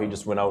first car, he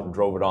just went out and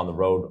drove it on the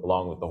road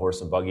along with the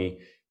horse and buggy,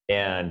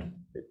 and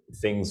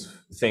things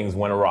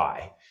went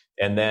awry.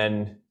 And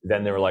then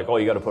they were like, oh,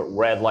 you got to put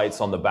red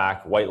lights on the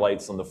back, white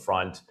lights on the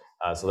front,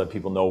 so that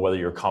people know whether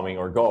you're coming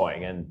or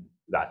going. And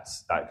that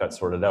got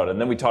sorted out. And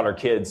then we taught our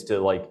kids to,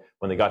 like,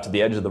 when they got to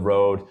the edge of the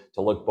road,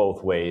 to look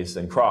both ways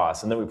and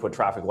cross. And then we put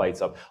traffic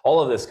lights up, all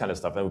of this kind of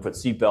stuff. And we put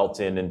seatbelts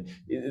in, and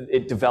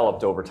it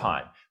developed over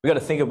time. We got to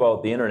think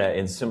about the internet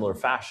in similar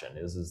fashion,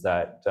 is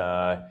that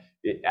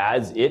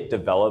as it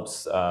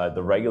develops,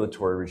 the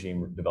regulatory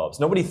regime develops.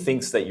 Nobody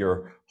thinks that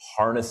you're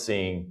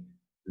harnessing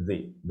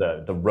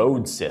the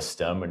road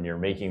system and you're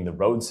making the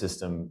road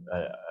system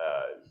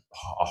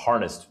a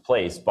harnessed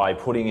place by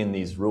putting in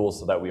these rules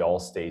so that we all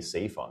stay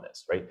safe on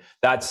this, right?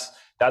 That's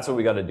what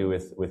we got to do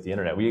with the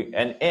internet. We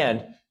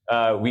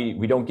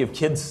don't give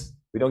kids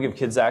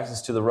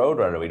access to the road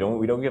right away.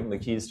 We don't give them the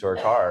keys to our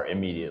car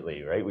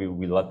immediately, right?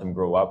 We let them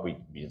grow up. We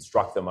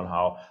instruct them on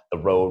how the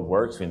road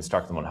works. We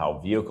instruct them on how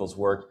vehicles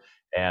work,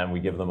 and we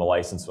give them a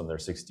license when they're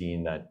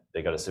 16 that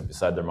they got to sit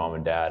beside their mom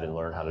and dad and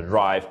learn how to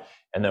drive.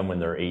 And then when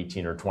they're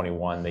 18 or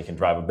 21, they can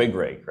drive a big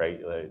rig,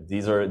 right?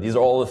 These are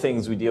all the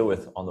things we deal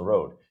with on the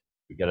road.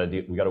 We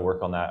got to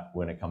work on that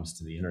when it comes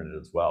to the internet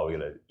as well. We got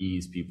to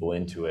ease people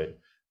into it.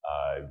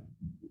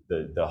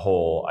 The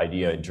whole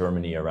idea in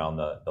Germany around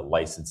the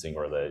licensing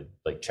or the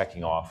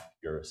checking off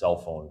your cell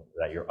phone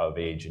that you're of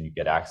age and you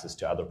get access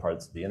to other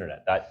parts of the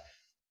internet.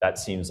 That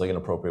seems like an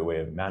appropriate way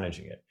of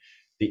managing it.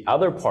 The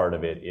other part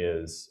of it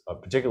is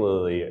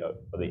particularly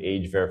the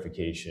age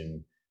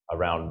verification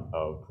around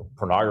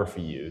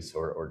pornography use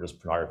or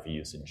just pornography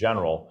use in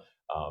general,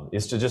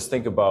 is to just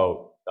think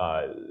about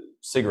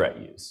cigarette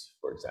use,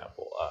 for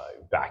example.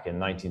 Back in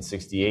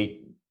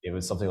 1968, it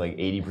was something like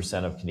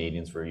 80% of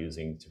Canadians were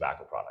using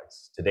tobacco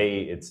products.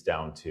 Today, it's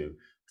down to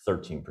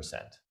 13%.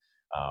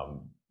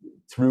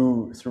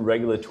 Through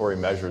regulatory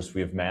measures,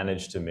 we have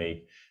managed to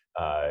make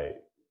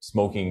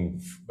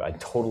smoking a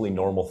totally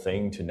normal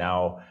thing to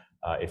now,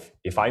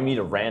 if I meet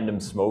a random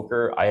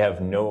smoker, might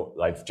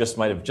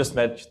have just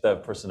met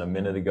that person a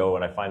minute ago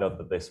and I find out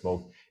that they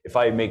smoke. If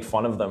I make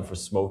fun of them for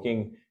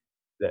smoking,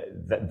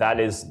 that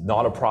is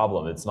not a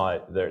problem. It's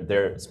not,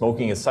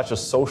 smoking is such a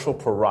social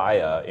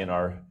pariah in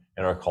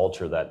our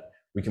culture that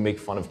we can make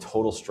fun of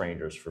total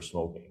strangers for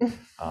smoking.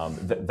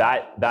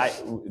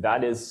 That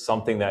is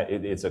something that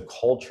it's a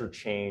culture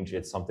change.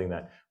 It's something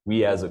that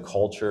we as a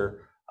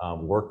culture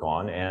work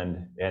on,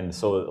 and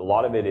so a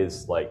lot of it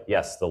is like,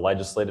 yes, the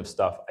legislative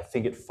stuff. I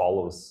think it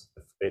follows.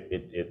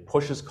 It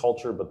pushes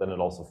culture, but then it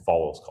also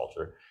follows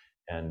culture,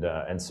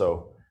 and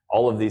so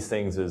all of these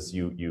things is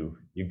you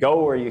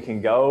go where you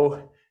can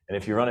go. And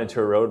if you run into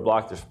a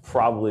roadblock, there's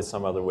probably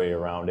some other way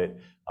around it.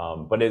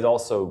 But it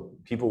also,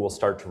 people will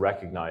start to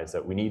recognize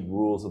that we need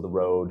rules of the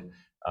road.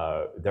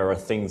 There are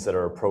things that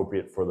are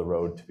appropriate for the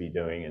road to be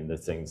doing and the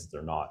things that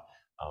they're not.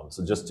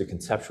 So just to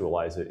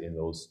conceptualize it in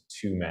those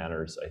two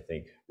manners, I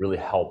think really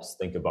helps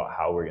think about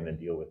how we're going to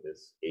deal with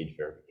this age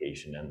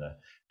verification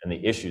and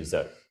the issues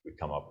that we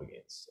come up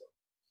against. So,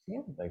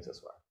 yeah, thanks,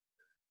 Eswar.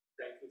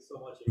 Thank you so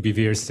much,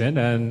 Viviersen.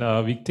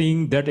 And we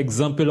think that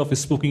example of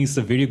speaking is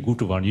a very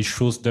good one. It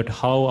shows that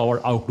how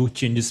our outlook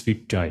changes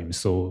with time.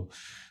 So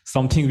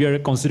something we are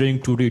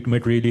considering today, it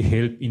might really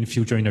help in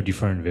future in a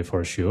different way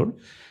for sure.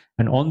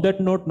 And on that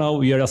note, now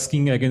we are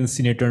asking again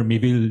Senator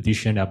Melville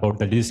Deschen about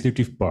the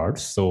legislative part.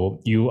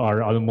 So you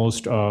are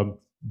almost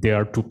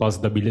there to pass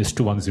the bill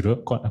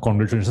S210.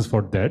 Congratulations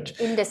for that.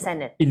 In the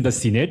Senate. In the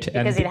Senate.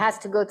 Because it has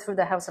to go through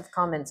the House of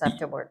Commons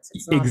afterwards.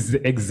 It's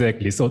not...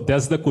 Exactly. So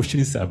that's the question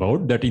is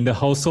about, that in the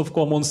House of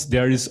Commons,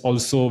 there is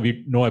also,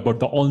 we know about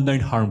the online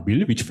harm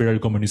bill, which federal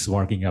government is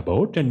working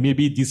about. And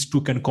maybe these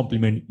two can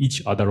complement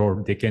each other,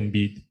 or they can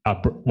be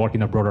work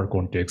in a broader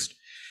context.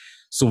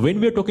 So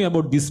when we're talking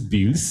about these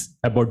bills,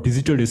 about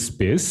digital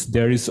space,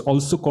 there is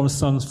also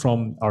concerns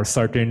from our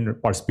certain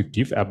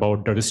perspective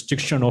about the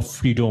restriction of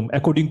freedom,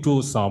 according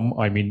to some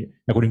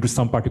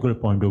particular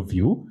point of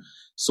view.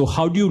 So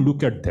how do you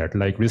look at that,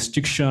 like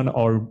restriction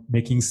or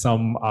making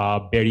some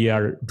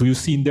barrier? Do you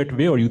see in that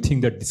way, or you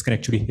think that this can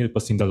actually help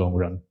us in the long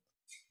run?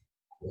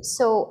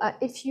 So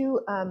if you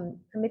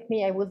permit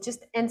me, I will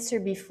just answer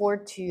before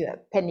to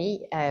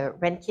Penny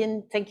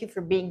Renkin. Thank you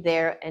for being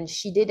there. And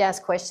she did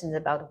ask questions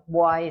about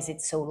why is it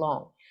so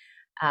long.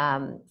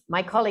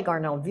 My colleague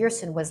Arnold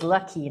Viersen was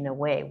lucky in a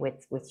way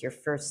with your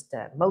first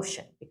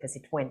motion, because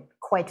it went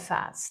quite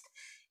fast.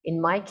 In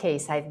my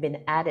case, I've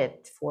been at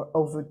it for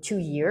over 2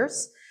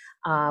 years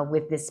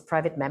with this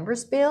private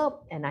members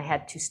bill, and I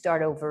had to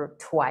start over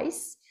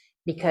twice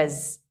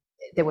because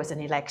there was an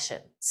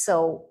election.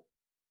 So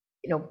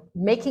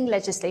making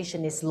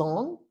legislation is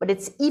long, but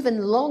it's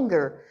even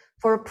longer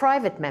for a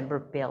private member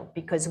bill,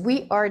 because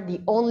we are the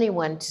only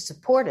one to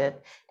support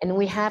it, and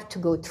we have to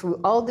go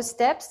through all the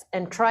steps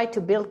and try to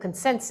build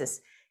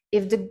consensus.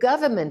 If the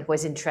government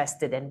was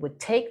interested and would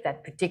take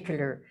that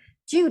particular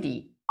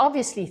duty,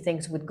 obviously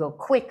things would go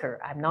quicker.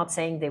 I'm not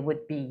saying they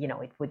would be,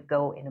 it would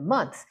go in a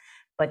month,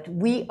 but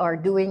we are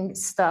doing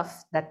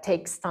stuff that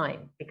takes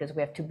time because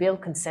we have to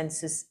build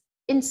consensus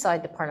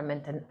inside the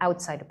parliament and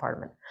outside the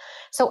parliament.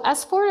 So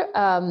as for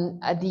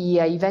the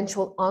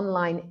eventual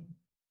online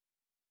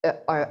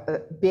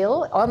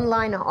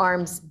online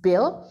arms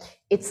bill,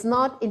 it's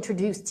not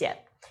introduced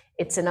yet.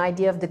 It's an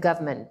idea of the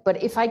government.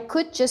 But if I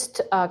could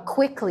just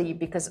quickly,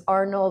 because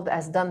Arnold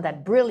has done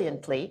that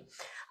brilliantly,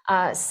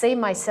 say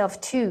myself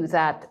too,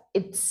 that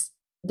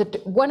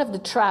one of the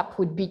trap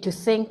would be to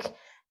think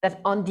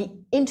that on the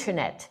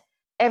internet,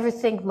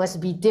 everything must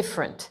be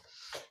different.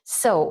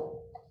 So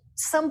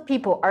some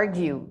people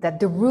argue that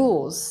the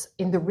rules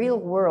in the real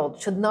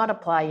world should not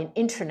apply in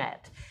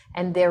internet,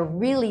 and they're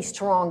really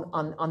strong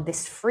on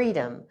this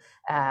freedom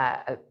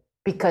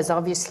because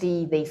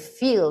obviously they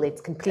feel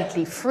it's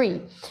completely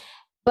free.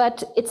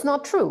 But it's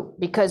not true,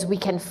 because we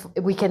can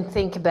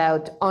think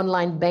about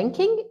online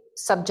banking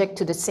subject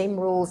to the same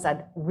rules as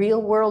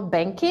real world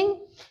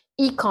banking.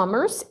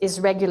 E-commerce is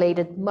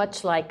regulated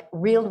much like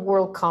real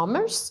world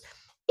commerce.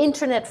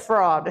 Internet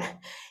fraud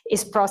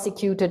is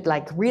prosecuted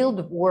like real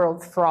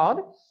world fraud,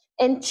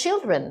 and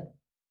children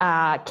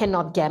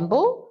cannot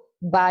gamble,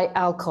 buy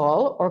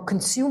alcohol, or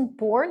consume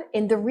porn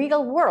in the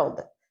real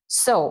world.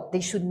 So they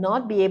should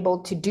not be able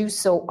to do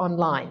so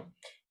online.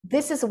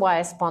 This is why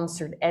I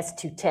sponsored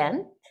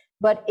S210,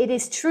 but it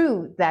is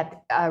true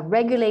that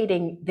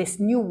regulating this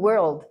new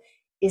world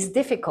is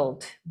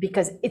difficult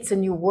because it's a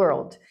new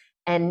world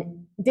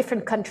and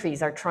different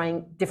countries are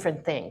trying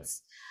different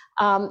things.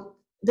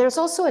 There's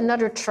also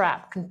another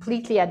trap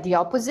completely at the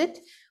opposite,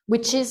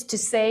 which is to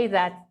say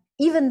that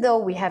even though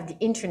we have the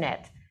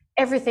internet,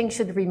 everything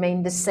should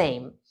remain the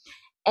same.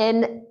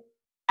 And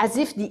as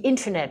if the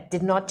internet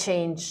did not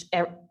change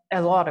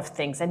a lot of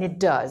things, and it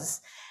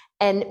does.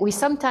 And we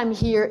sometimes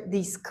hear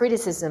these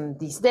criticism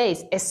these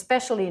days,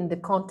 especially in the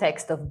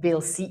context of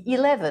Bill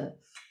C-11.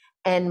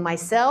 And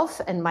myself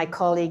and my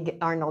colleague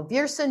Arnold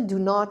Viersen do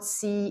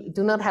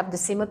not have the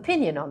same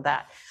opinion on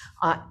that.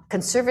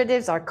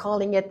 Conservatives are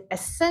calling it a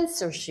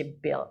censorship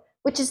bill,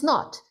 which is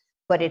not,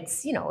 but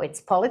it's,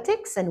 it's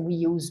politics, and we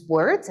use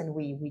words, and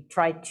we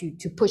try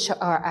to push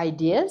our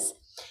ideas.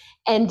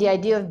 And the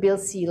idea of Bill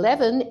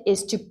C-11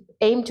 is to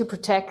aim to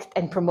protect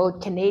and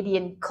promote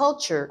Canadian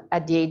culture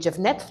at the age of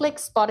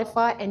Netflix,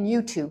 Spotify, and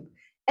YouTube.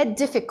 A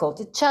difficult,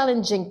 a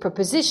challenging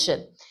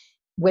proposition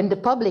when the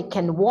public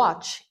can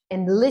watch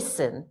and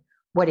listen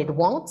what it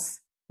wants,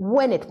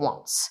 when it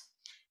wants.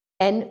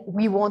 And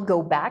we won't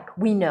go back,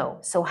 we know.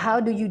 So how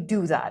do you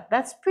do that?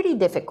 That's pretty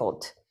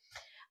difficult.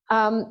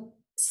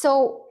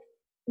 So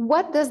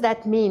what does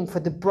that mean for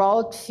the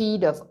broad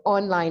feed of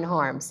online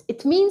harms?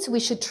 It means we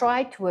should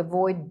try to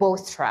avoid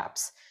both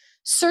traps.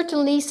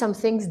 Certainly some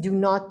things do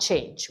not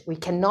change. We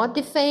cannot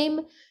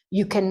defame,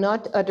 you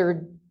cannot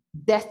utter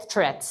death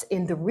threats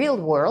in the real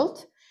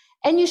world,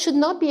 and you should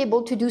not be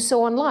able to do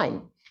so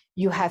online.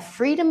 You have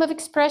freedom of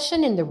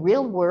expression in the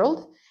real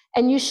world,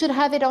 and you should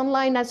have it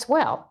online as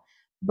well.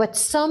 But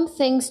some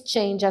things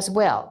change as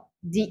well.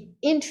 the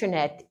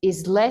internet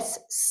is less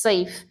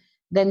safe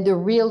than the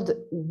real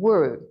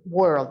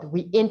world.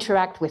 We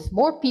interact with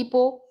more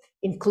people,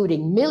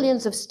 including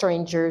millions of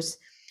strangers,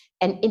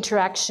 and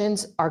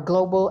interactions are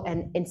global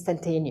and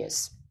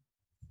instantaneous.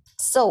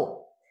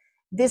 So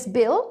this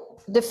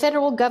bill, the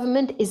federal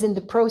government is in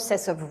the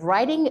process of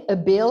writing a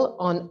bill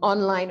on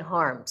online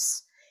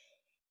harms.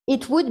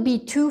 It would be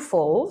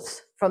twofold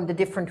from the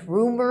different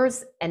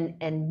rumors and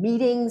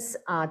meetings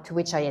to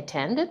which I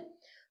attended.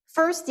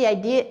 First, the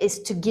idea is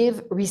to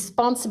give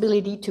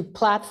responsibility to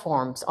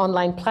platforms,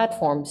 online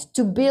platforms,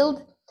 to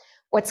build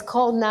what's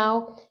called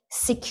now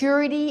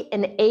security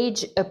and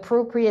age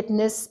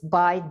appropriateness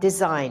by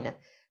design,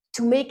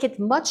 to make it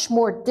much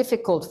more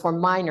difficult for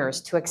minors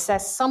to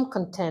access some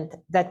content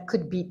that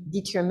could be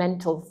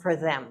detrimental for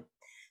them.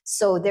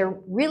 So they're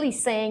really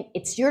saying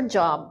it's your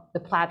job, the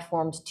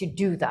platforms, to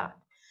do that.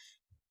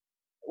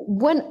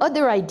 One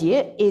other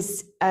idea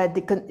is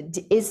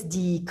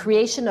the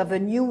creation of a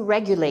new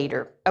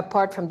regulator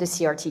apart from the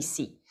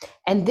CRTC.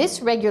 And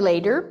this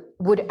regulator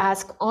would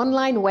ask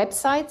online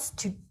websites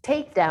to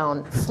take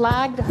down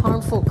flagged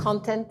harmful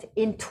content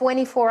in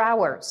 24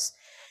 hours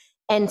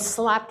and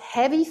slap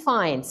heavy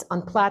fines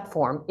on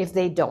platform if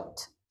they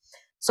don't.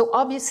 So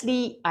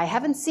obviously, I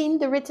haven't seen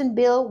the written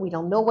bill. We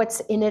don't know what's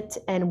in it,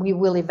 and we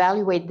will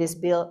evaluate this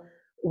bill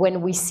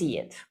when we see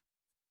it.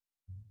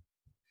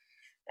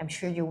 I'm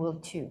sure you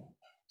will too.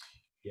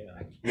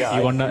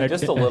 Yeah.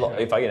 Just a little.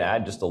 If I can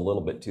add just a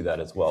little bit to that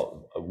as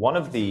well. One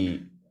of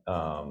the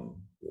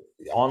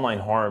online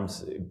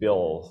harms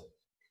bill,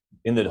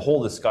 in the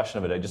whole discussion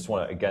of it, I just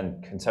want to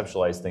again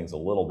conceptualize things a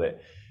little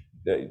bit.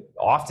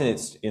 Often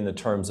it's in the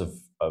terms of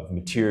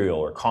material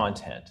or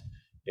content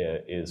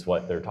is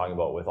what they're talking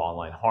about with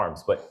online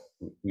harms, but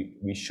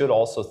we should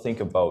also think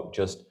about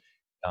just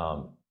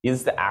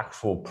is the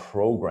actual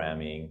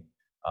programming.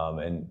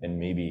 And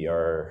maybe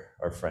our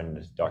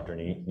friend Dr.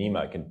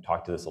 Nima can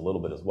talk to this a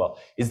little bit as well.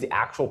 Is the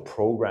actual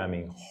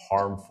programming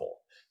harmful?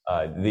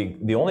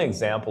 The only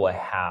example I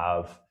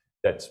have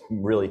that's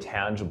really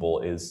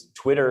tangible is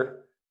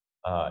Twitter.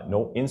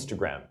 No,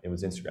 Instagram. It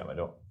was Instagram. I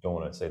don't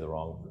want to say the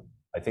wrong.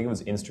 I think it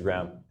was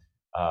Instagram.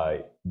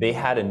 They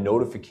had a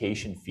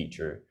notification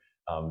feature.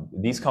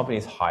 These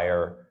companies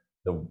hire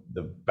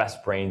the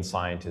best brain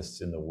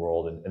scientists in the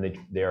world, and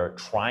they are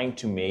trying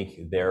to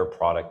make their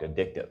product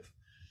addictive.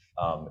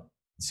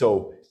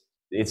 So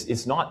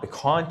it's not the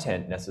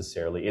content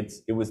necessarily,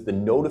 it was the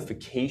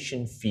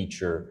notification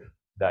feature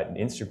that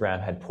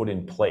Instagram had put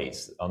in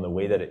place on the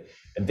way that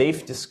and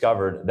they've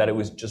discovered that it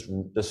was just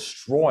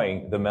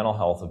destroying the mental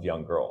health of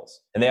young girls.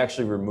 And they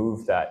actually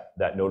removed that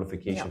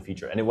notification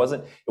feature. And it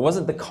wasn't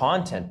the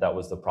content that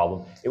was the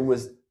problem, it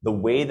was the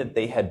way that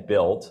they had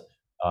built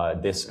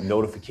this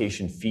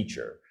notification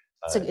feature.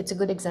 It's a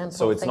good example.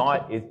 So it's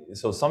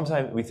so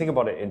sometimes we think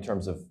about it in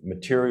terms of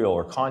material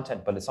or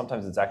content, but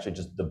sometimes it's actually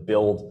just the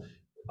build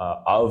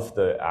of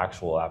the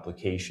actual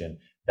application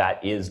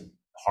that is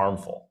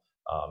harmful.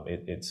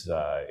 It's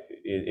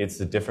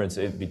the difference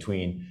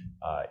between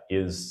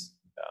is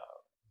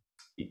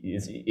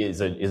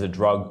a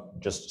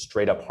drug just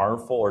straight up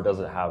harmful, or does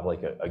it have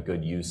like a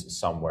good use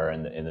somewhere,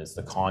 and it's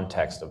the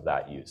context of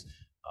that use.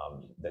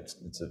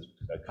 It's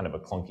a kind of a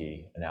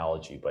clunky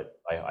analogy, but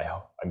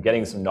I'm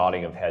getting some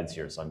nodding of heads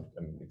here, so I'm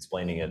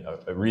explaining it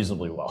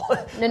reasonably well.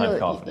 I'm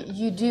confident.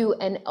 You do,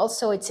 and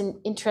also it's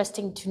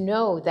interesting to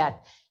know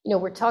that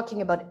we're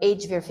talking about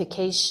age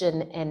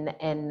verification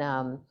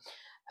and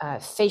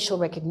facial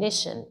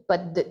recognition,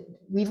 but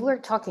we were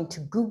talking to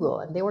Google,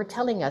 and they were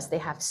telling us they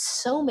have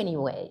so many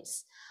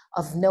ways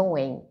of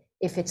knowing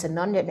if it's an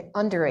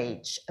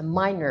underage, a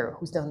minor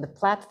who's on the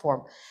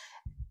platform.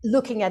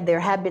 Looking at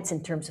their habits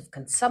in terms of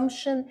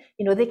consumption,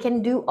 they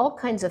can do all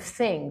kinds of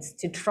things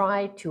to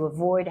try to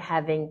avoid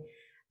having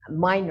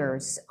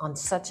minors on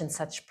such and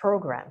such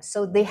programs.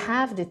 So they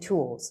have the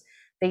tools,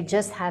 they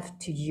just have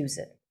to use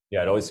it.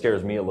 Yeah, it always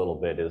scares me a little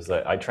bit is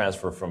that I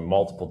transfer from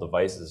multiple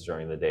devices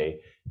during the day,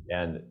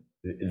 and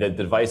the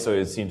device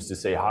always seems to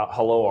say,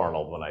 hello,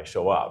 Arnold, when I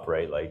show up,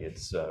 right? Like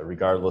it's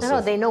regardless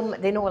of... they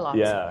know a lot.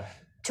 Yeah.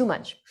 Too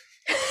much.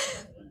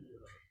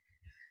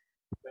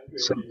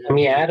 So let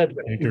me add it.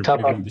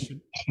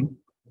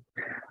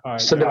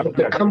 So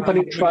the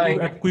company trying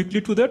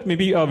quickly to that.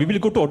 Maybe we will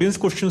go to audience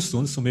questions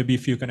soon. So maybe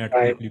if you can add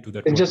quickly to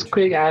that. And just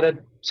quick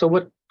added. So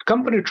what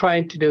company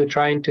trying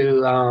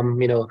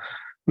to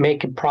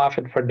make a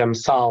profit for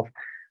themselves.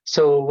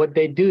 So what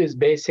they do is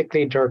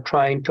basically they're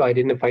trying to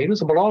identify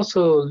users, but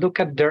also look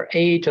at their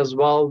age as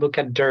well, look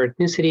at their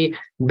ethnicity.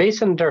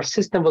 Based on their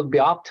system will be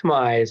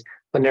optimized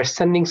when they're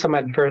sending some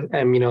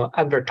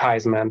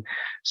advertisement.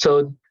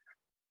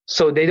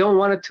 So they don't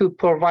want to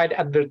provide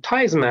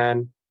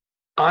advertisement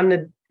on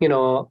the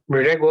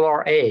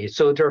regular age.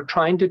 So they're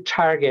trying to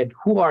target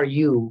who are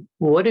you,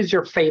 what is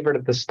your favorite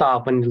of the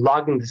stuff when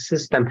logging the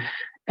system,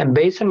 and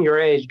based on your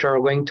age, they're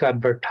going to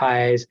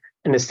advertise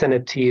and send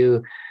it to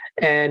you.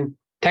 And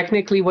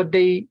technically, what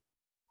they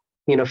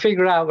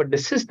figure out with the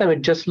system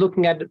is just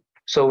looking at.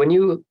 So when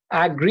you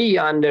agree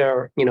on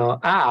their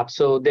app,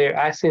 so they're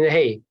asking,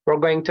 hey, we're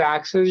going to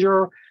access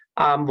your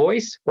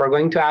voice, we're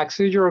going to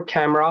access your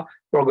camera,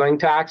 we're going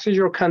to access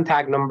your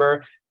contact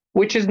number,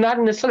 which is not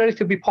necessarily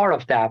to be part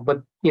of that,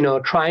 but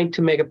trying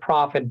to make a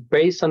profit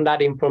based on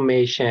that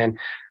information.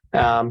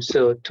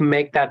 So to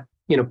make that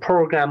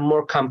program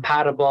more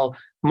compatible,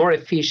 more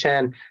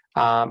efficient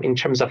in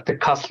terms of the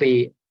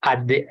costly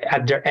at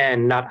their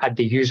end, not at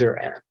the user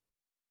end.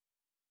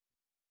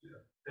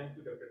 Thank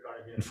you, Dr.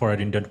 Karagian, for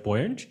adding that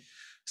point.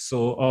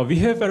 So we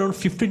have around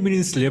 15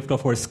 minutes left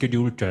of our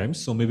scheduled time.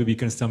 So maybe we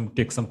can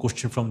take some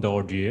questions from the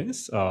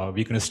audience.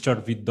 We can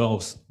start with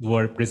those who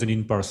are present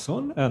in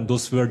person, and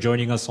those who are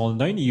joining us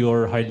online, you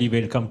are highly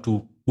welcome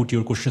to put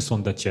your questions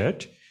on the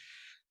chat.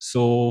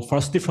 So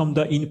firstly, from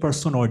the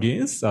in-person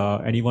audience,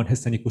 anyone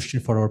has any question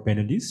for our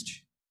panelists?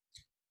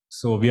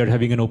 So we are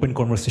having an open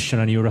conversation,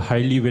 and you're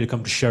highly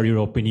welcome to share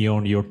your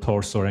opinion, your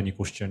thoughts, or any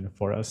question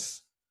for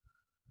us.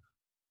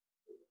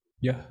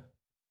 Yeah.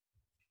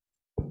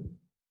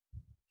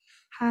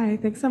 Hi,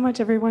 thanks so much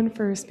everyone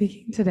for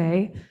speaking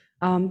today.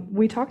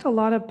 We talked a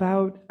lot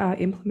about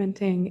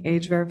implementing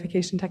age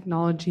verification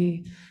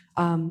technology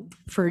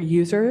for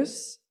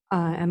users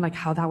and like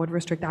how that would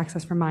restrict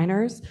access for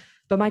minors.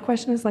 But my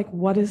question is like,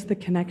 what is the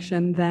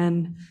connection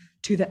then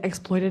to the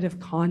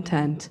exploitative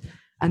content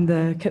and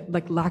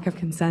the lack of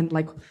consent?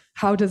 Like,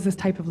 how does this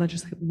type of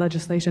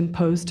legislation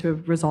pose to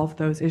resolve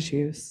those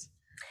issues?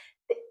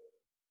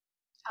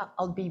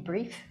 I'll be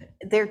brief.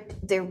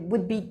 There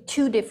would be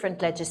two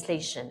different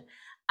legislation.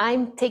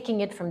 I'm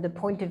taking it from the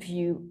point of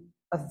view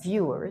of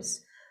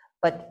viewers,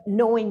 but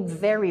knowing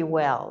very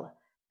well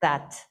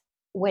that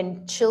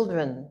when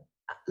children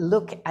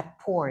look at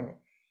porn,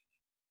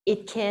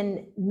 it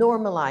can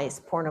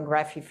normalize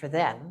pornography for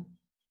them,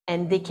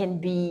 and they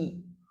can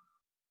be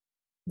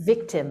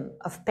victim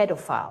of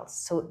pedophiles.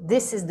 So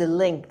this is the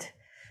link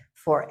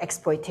for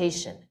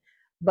exploitation.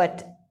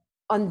 But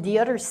on the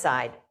other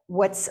side,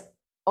 what's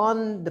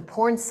on the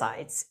porn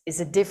sites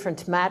is a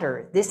different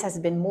matter. This has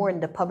been more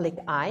in the public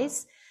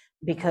eyes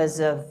because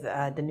of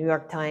the New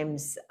York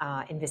Times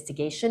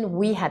investigation.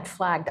 We had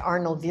flagged,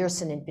 Arnold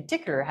Wierson in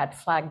particular, had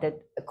flagged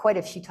it quite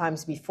a few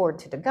times before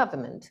to the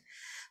government.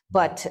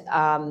 But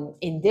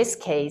in this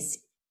case,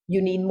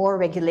 you need more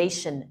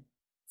regulation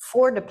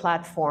for the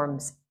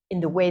platforms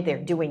in the way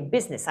they're doing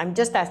business. I'm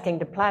just asking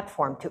the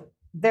platform to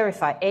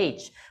verify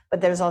age,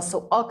 but there's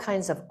also all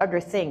kinds of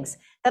other things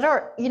that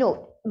are,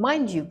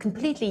 mind you,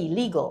 completely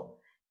illegal.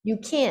 You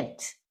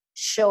can't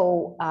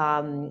show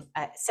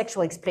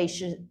sexual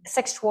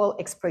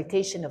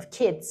exploitation of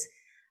kids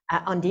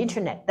on the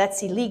internet.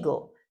 That's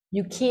illegal.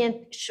 You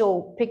can't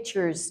show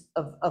pictures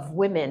of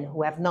women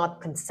who have not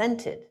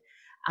consented.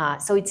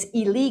 So it's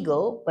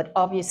illegal, but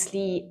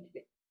obviously,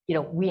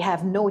 we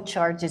have no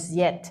charges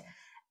yet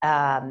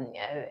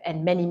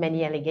and many,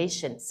 many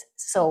allegations.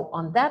 So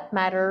on that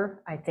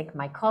matter, I think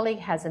my colleague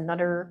has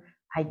another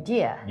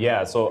idea.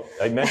 Yeah, so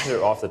I mentioned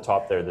it off the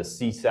top there, the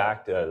SEAS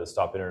Act, the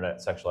Stop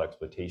Internet Sexual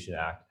Exploitation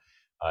Act.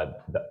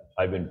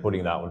 I've been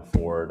putting that one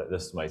forward.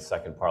 This is my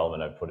second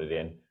parliament I've put it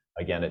in.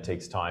 Again, it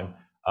takes time.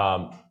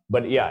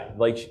 But yeah,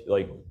 like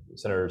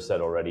Senator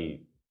said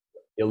already,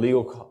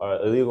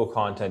 illegal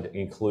content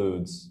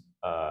includes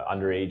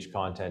underage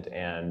content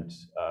and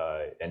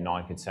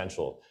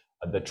non-consensual.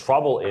 The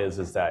trouble is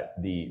that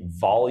the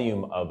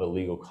volume of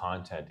illegal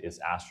content is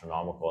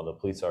astronomical, and the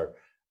police are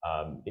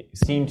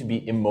seem to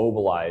be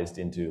immobilized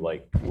into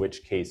like,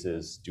 which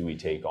cases do we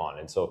take on?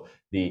 And so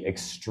the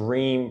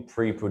extreme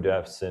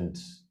prepubescent,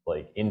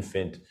 like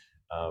infant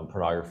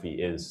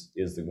pornography is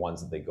the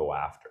ones that they go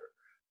after.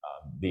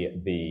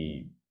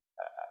 The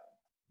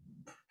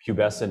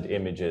pubescent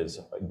images,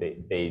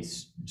 they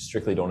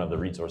strictly don't have the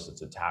resources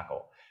to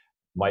tackle.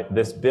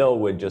 This bill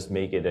would just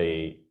make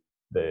it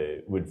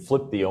would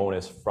flip the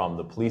onus from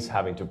the police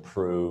having to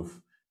prove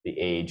the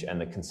age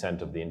and the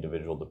consent of the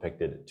individual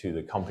depicted to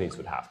the companies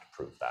would have to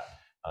prove that.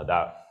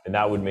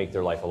 That would make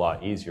their life a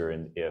lot easier.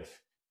 And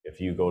if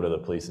you go to the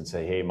police and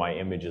say, hey, my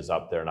image is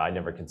up there and I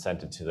never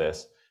consented to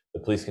this, the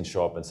police can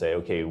show up and say,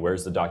 okay,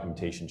 where's the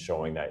documentation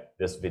showing that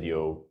this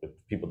video, the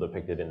people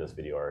depicted in this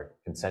video are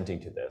consenting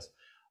to this?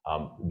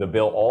 The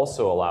bill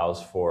also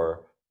allows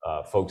for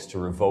folks to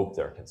revoke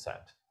their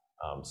consent.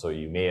 So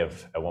you may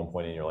have at one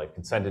point in your life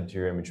consented to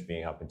your image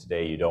being up, and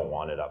today you don't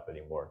want it up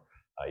anymore.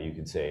 You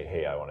can say,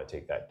 hey, I want to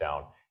take that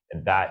down.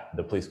 And that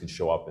the police could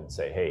show up and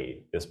say,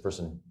 hey, this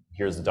person,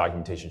 here's the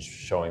documentation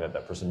showing that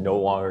that person no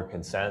longer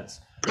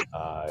consents.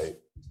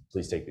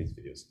 Please take these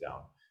videos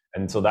down.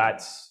 And so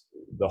that's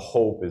the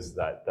hope, is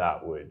that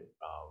that would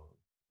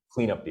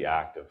clean up the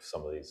act of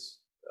some of these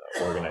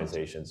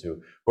organizations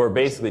who are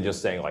basically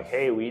just saying like,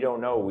 hey, we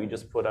don't know, we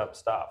just put up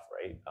stuff,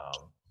 right?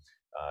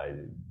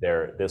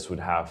 This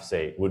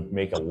would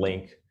make a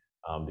link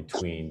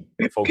between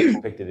folks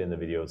depicted in the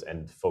videos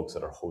and folks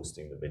that are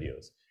hosting the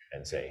videos,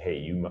 and say, hey,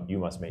 you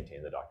must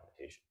maintain the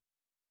documentation.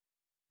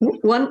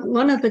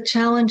 One of the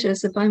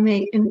challenges, if I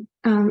may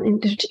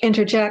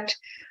interject,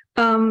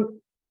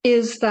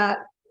 is that,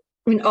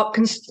 I mean,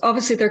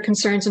 obviously there are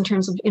concerns in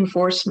terms of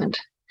enforcement,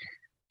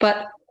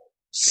 but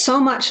so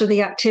much of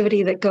the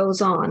activity that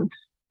goes on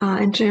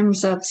in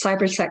terms of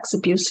cyber sex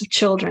abuse of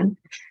children.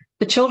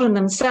 The children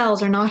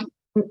themselves are not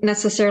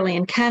necessarily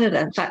in Canada.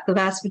 In fact, the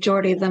vast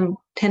majority of them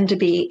tend to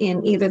be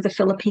in either the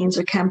Philippines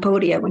or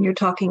Cambodia when you're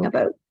talking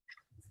about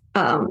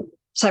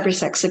cyber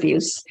sex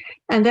abuse.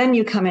 And then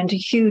you come into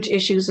huge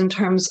issues in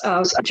terms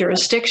of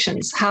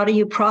jurisdictions. How do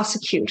you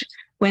prosecute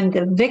when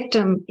the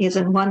victim is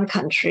in one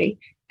country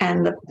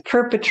and the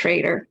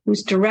perpetrator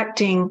who's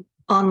directing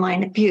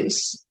online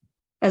abuse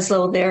as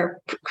though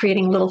they're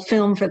creating a little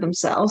film for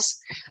themselves?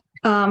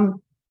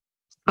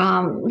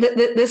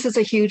 This is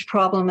a huge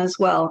problem as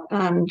well.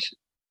 And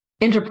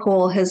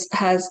Interpol has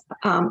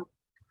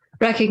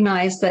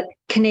recognized that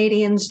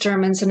Canadians,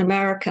 Germans, and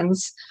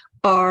Americans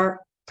are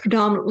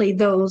predominantly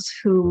those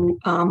who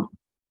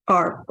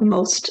are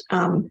most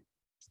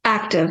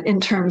active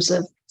in terms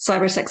of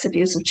cyber sex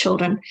abuse of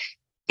children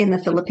in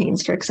the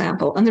Philippines, for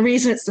example. And the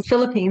reason it's the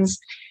Philippines,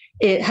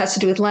 it has to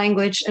do with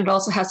language, and it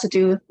also has to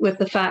do with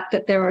the fact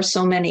that there are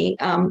so many,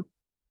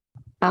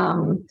 what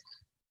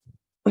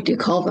do you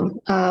call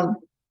them,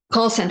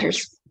 call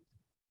centers.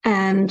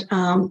 And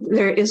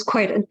there is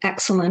quite an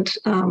excellent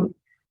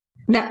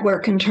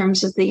network in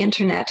terms of the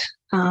internet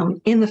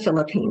in the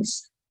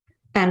Philippines.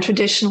 And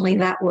traditionally,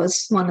 that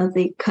was one of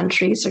the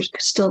countries, or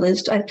still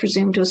is, I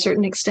presume, to a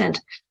certain extent,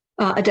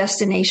 a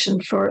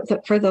destination for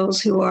those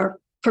who are,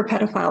 for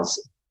pedophiles,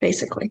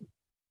 basically.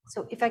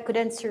 So if I could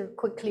answer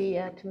quickly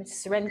to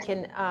Mrs.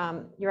 Rankin,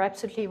 you're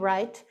absolutely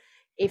right.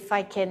 If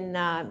I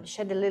can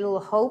shed a little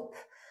hope,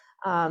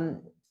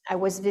 I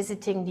was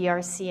visiting the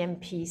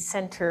RCMP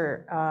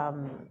center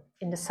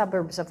in the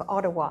suburbs of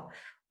Ottawa,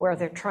 where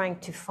they're trying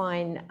to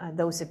find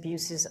those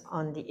abuses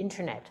on the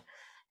internet.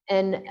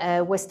 And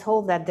was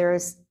told that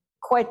there's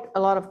quite a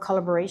lot of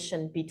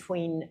collaboration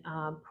between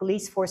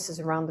police forces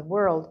around the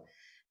world.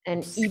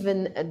 And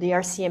even the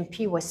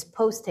RCMP was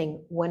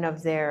posting one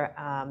of their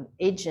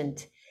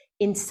agent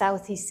in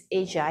Southeast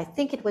Asia. I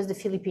think it was the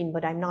Philippines,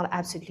 but I'm not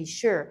absolutely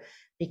sure,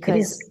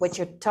 because what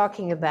you're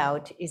talking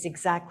about is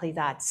exactly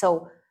that.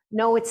 So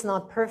no, it's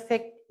not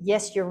perfect.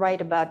 Yes, you're right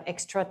about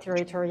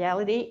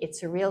extraterritoriality.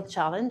 It's a real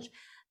challenge.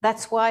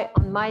 That's why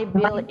on my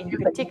bill in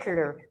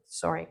particular,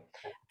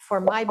 for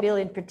my bill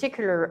in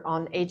particular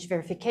on age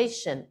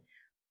verification,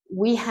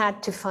 we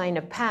had to find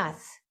a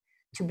path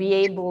to be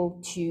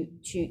able to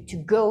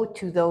go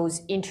to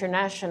those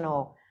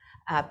international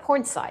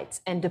porn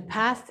sites. And the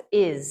path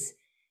is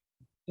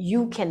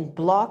you can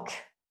block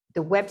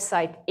the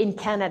website in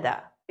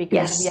Canada,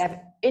 because we have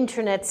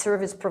internet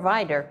service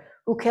provider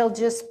who can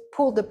just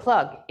pull the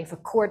plug if a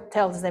court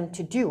tells them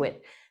to do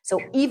it. So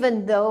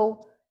even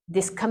though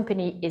this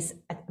company is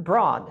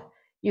abroad,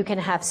 you can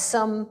have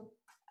some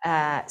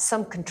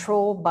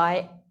control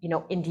by,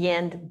 in the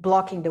end,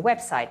 blocking the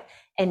website.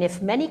 And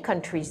if many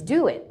countries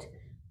do it,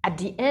 at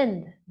the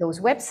end, those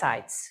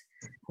websites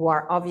who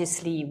are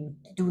obviously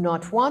do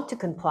not want to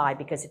comply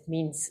because it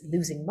means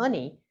losing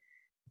money,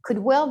 could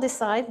well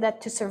decide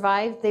that to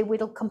survive, they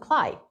will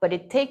comply. But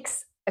it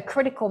takes a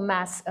critical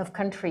mass of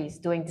countries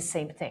doing the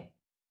same thing.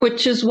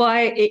 Which is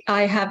why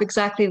I have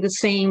exactly the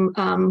same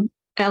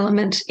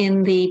element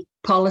in the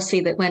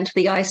policy that went to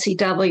the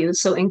ICW,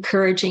 so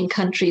encouraging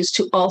countries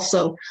to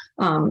also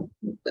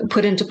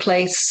put into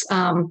place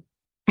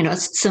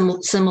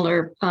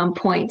similar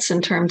points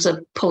in terms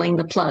of pulling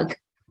the plug.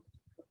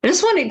 I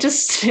just want to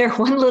share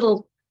one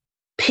little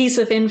piece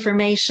of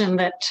information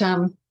that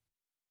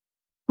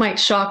might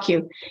shock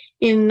you.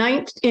 In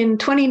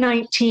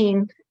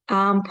 2019,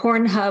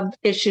 Pornhub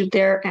issued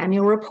their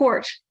annual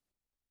report,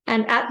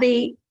 and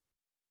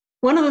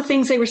one of the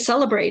things they were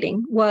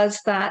celebrating was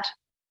that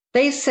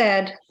they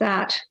said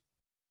that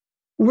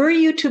were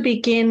you to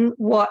begin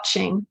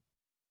watching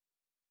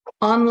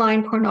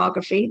online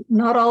pornography,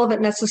 not all of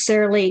it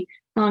necessarily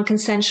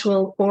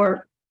non-consensual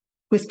or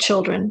with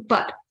children,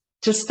 but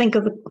just think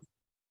of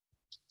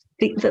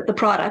the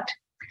product,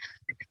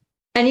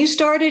 and you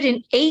started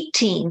in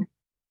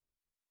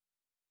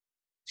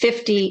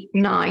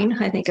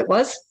 1859, I think it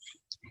was,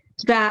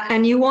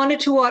 and you wanted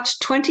to watch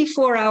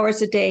 24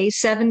 hours a day,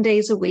 7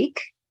 days a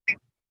week,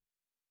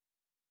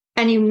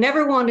 and you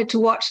never wanted to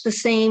watch the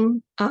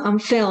same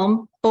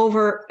film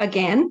over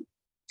again,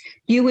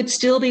 you would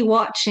still be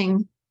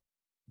watching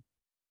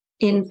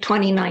in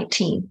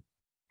 2019.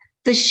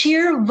 The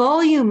sheer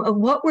volume of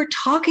what we're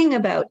talking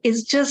about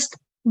is just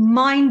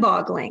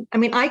mind-boggling. I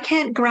mean, I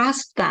can't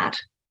grasp that,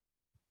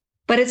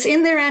 but it's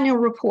in their annual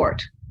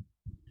report,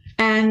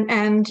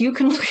 and you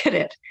can look at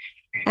it,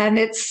 and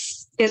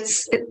this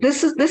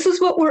is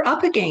what we're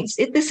up against.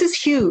 This is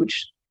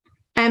huge.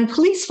 And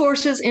police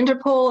forces,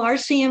 Interpol,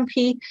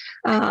 RCMP,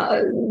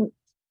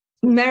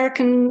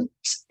 Americans,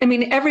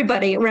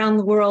 everybody around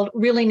the world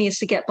really needs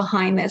to get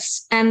behind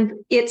this. And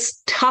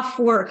it's tough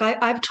work.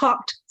 I've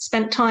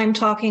spent time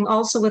talking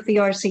also with the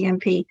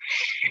RCMP.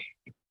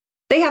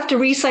 They have to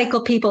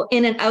recycle people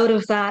in and out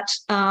of that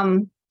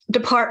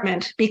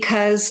department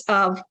because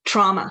of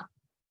trauma.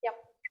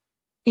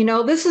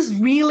 Yep. This is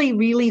really,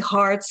 really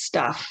hard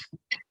stuff,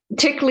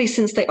 particularly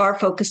since they are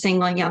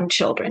focusing on young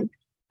children.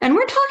 And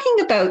we're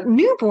talking about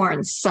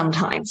newborns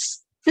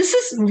sometimes. This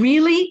is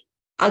really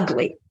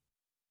ugly.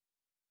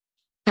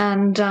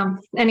 And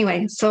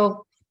anyway,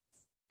 so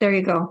there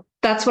you go.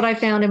 That's what I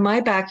found in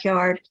my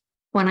backyard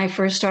when I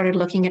first started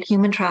looking at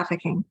human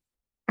trafficking.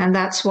 And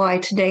that's why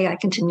today I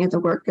continue the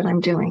work that I'm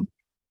doing.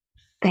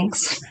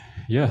 Thanks.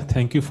 Yeah,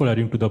 thank you for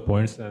adding to the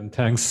points, and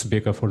thanks,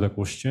 Becca, for the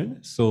question.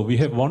 So we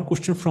have one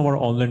question from our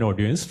online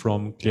audience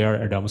from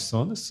Claire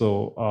Adamson.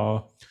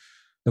 So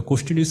the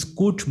question is,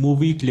 could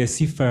movie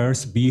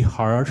classifiers be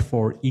hard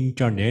for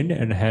internet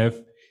and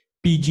have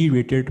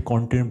PG-rated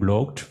content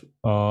blocked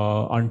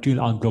until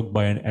unblocked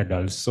by an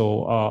adult?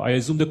 So I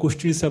assume the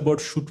question is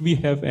about, should we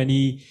have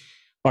any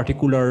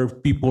particular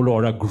people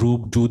or a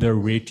group do their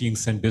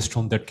ratings, and based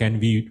on that, can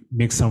we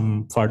make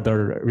some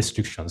further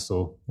restrictions?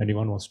 So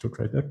anyone wants to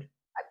try that?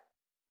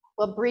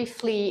 Well,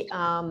 briefly,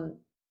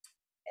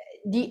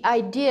 the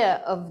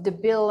idea of the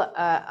bill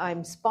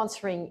I'm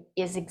sponsoring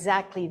is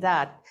exactly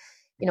that.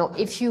 You know,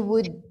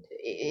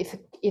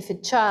 if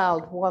a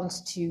child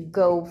wants to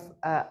go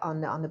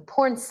on the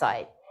porn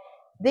site,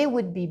 they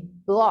would be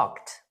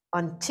blocked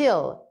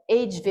until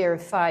age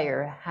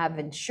verifier have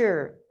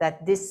ensured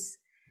that this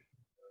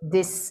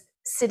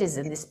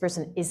citizen, this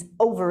person, is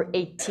over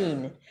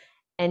 18.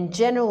 And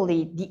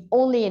generally, the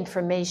only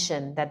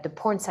information that the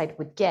porn site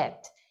would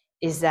get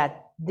is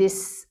that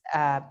this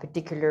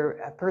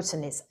particular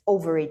person is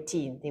over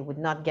 18. They would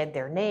not get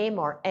their name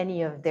or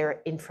any of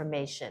their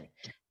information.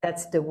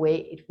 That's the way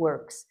it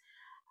works.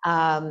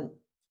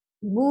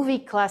 Movie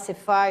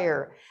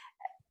classifier,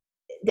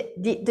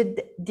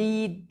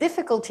 the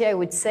difficulty, I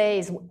would say,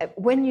 is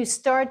when you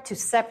start to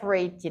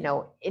separate, you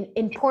know,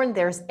 in porn,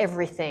 there's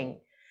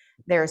everything.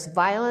 There's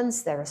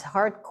violence, there's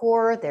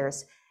hardcore,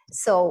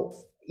 so,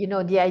 you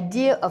know, the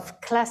idea of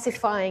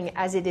classifying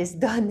as it is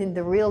done in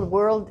the real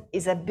world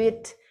is a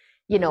bit,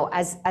 you know,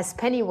 as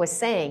Penny was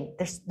saying,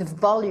 the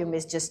volume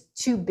is just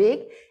too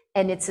big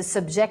and it's a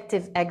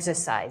subjective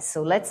exercise.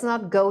 So let's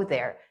not go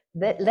there.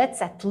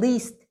 Let's at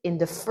least in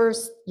the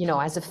first, you know,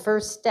 as a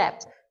first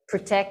step,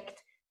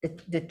 protect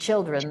the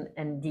children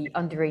and the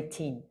under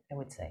 18, I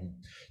would say.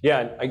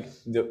 Yeah,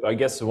 I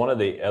guess one of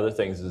the other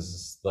things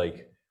is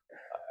like,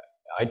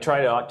 I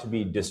try not to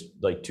be just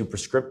like too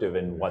prescriptive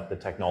in what the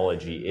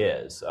technology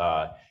is.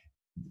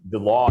 The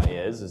law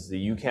is that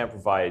you can't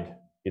provide,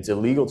 it's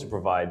illegal to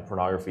provide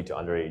pornography to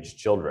underage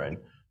children.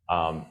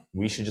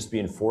 We should just be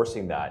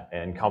enforcing that,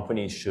 and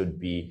companies should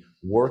be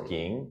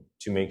working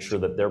to make sure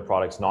that their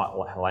product's not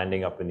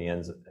landing up in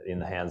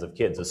the hands of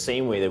kids. The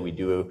same way that we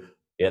do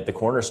at the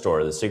corner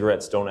store. The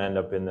cigarettes don't end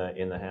up in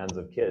the hands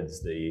of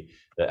kids. The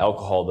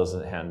alcohol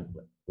doesn't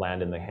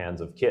land in the hands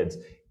of kids.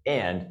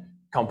 And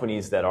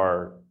companies that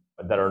are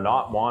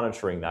not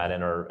monitoring that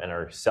and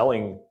are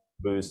selling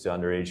booze to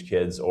underage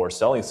kids or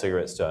selling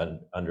cigarettes to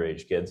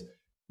underage kids,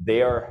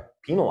 they are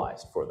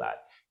penalized for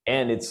that.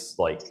 And it's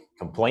like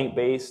complaint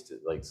based.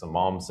 Like some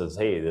mom says,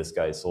 "Hey, this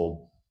guy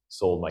sold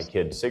my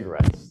kid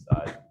cigarettes."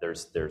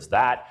 There's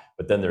that,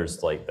 but then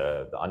there's like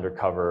the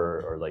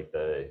undercover, or like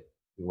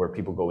where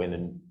people go in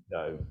and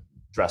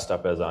dressed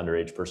up as an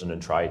underage person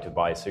and try to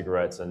buy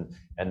cigarettes, and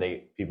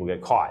people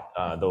get caught.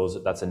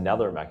 That's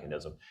another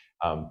mechanism.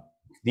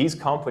 These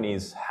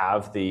companies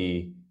have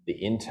the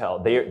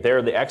intel.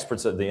 They're the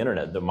experts of the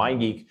internet. The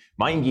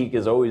MindGeek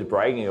is always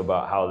bragging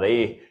about how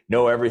they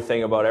know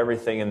everything about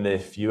everything, and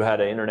if you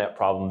had an internet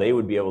problem, they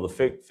would be able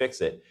to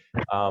fix it.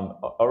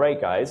 All right,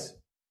 guys,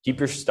 keep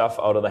your stuff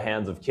out of the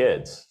hands of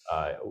kids.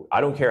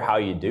 I don't care how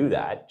you do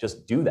that.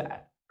 Just do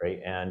that, right?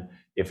 And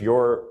if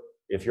your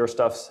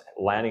stuff's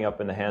landing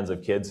up in the hands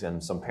of kids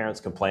and some parents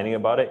complaining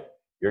about it,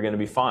 you're going to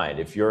be fined.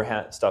 If your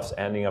stuff's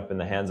ending up in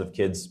the hands of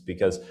kids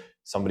because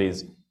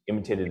somebody's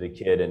imitated a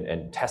kid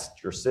and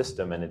test your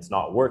system and it's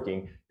not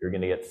working, you're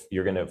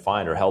going to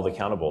fined or held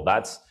accountable.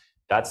 That's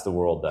the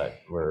world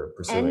that we're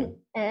pursuing.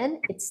 And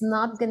it's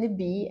not going to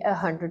be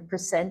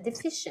 100%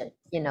 efficient.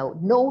 You know,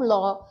 no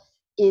law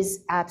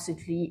is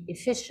absolutely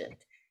efficient,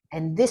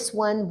 and this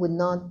one would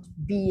not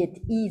be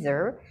it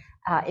either.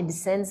 In the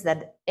sense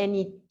that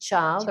any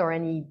child or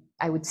any,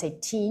 I would say,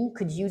 teen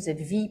could use a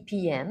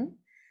VPN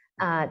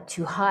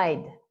to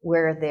hide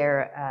where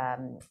their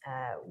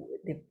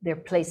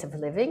place of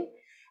living,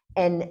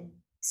 and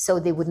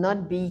so they would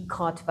not be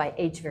caught by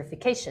age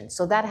verification.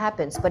 So that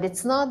happens, but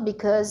it's not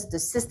because the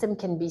system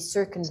can be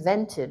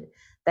circumvented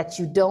that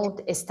you don't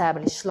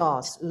establish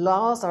laws.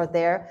 Laws are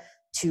there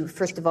to,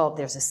 first of all,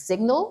 there's a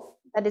signal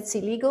that it's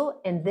illegal,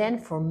 and then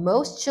for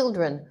most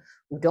children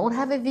who don't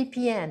have a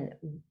VPN,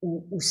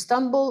 who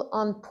stumble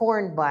on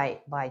porn by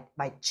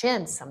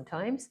chance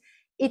sometimes,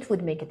 it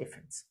would make a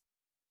difference.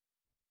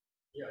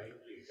 Yeah, I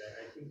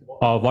think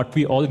what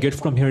we all get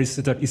from here is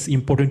that it's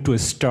important to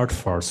start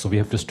first. So we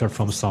have to start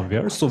from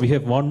somewhere. So we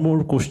have one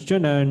more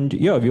question, and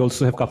yeah, we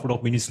also have a couple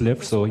of minutes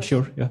left. So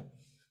sure, yeah.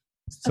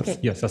 Okay.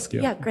 Yes,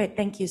 Saskia. Yeah, great.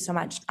 Thank you so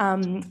much.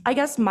 I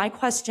guess my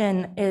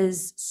question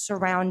is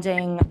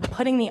surrounding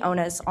putting the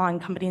onus on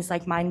companies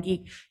like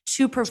MindGeek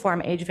to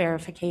perform age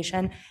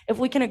verification. If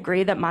we can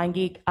agree that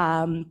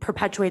MindGeek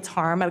perpetuates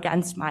harm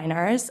against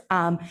minors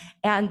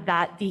and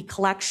that the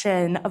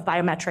collection of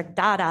biometric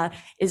data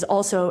is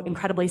also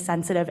incredibly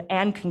sensitive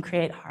and can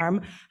create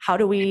harm, how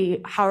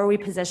are we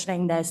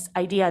positioning this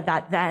idea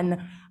that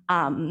then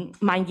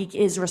MindGeek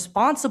is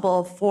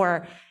responsible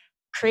for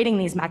creating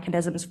these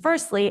mechanisms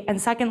firstly,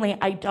 and secondly,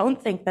 I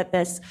don't think that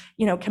this,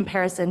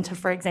 comparison to,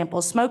 for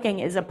example, smoking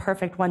is a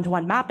perfect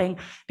one-to-one mapping,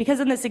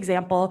 because in this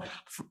example,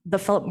 the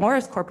Philip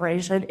Morris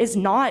Corporation is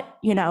not,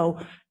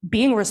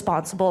 being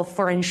responsible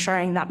for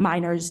ensuring that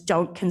minors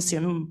don't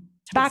consume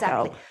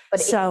tobacco.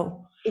 Exactly.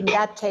 But in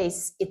that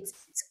case, it's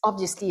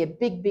obviously a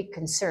big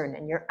concern,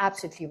 and you're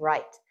absolutely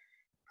right.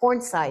 Porn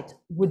sites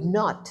would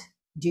not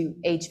do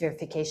age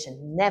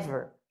verification,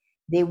 never.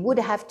 They would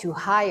have to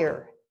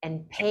hire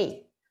and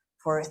pay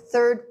for a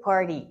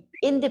third-party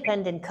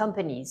independent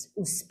companies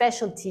whose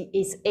specialty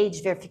is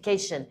age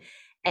verification.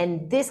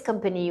 And this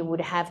company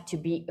would have to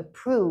be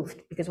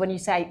approved, because when you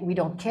say we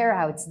don't care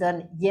how it's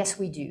done, yes,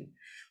 we do.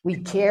 We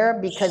care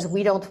because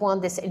we don't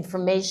want this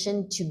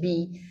information to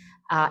be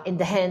in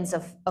the hands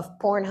of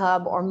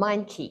Pornhub or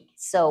MindGeek.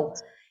 So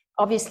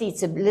obviously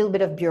it's a little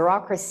bit of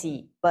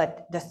bureaucracy,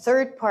 but the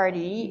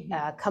third-party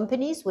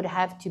companies would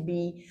have to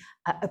be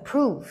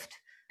approved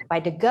by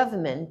the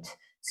government.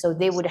 So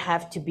they would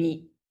have to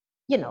be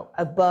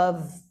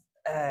above,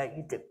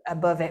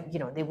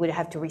 they would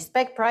have to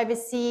respect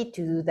privacy,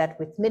 to do that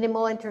with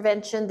minimal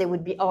intervention. There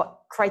would be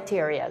all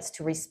criteria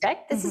to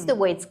respect. This is the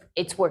way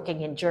it's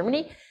working in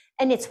Germany,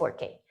 and it's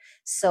working.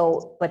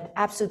 So, but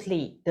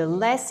absolutely, the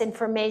less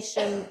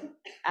information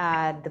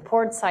the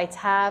porn sites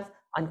have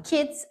on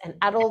kids and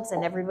adults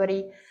and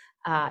everybody,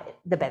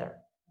 the better.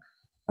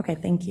 Okay,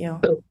 thank you.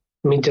 So,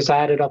 just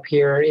add it up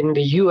here. In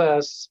the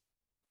US,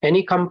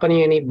 any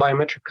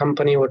biometric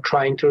company were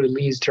trying to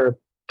release their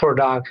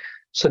product,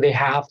 so they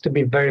have to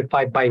be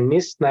verified by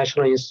NIST,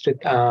 National Institute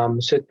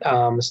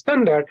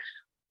standard,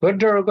 but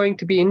they're going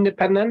to be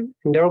independent,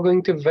 and they're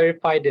going to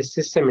verify the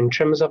system in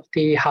terms of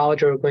how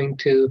they're going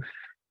to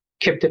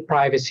keep the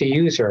privacy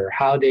user,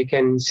 how they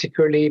can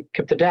securely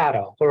keep the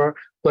data, or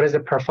what is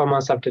the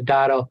performance of the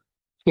data,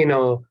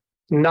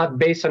 not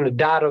based on the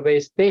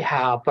database they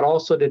have, but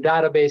also the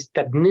database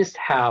that NIST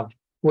have,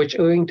 which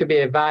are going to be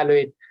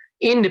evaluated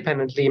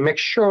independently, make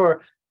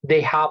sure they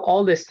have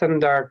all the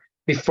standard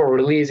before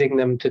releasing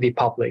them to the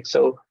public.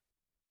 So,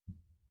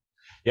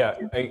 yeah,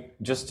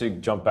 just to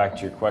jump back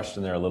to your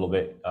question there a little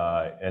bit,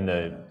 and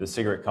the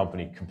cigarette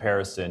company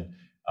comparison,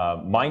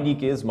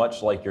 MindGeek is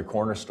much like your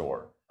corner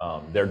store.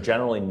 They're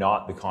generally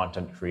not the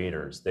content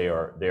creators.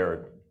 They're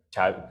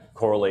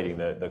correlating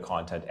the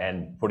content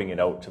and putting it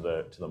out to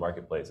the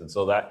marketplace. And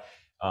so that,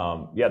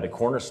 the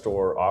corner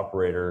store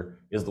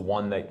operator is the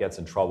one that gets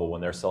in trouble when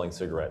they're selling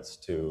cigarettes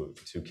to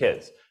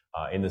kids.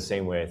 In the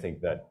same way, I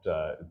think that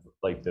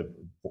like the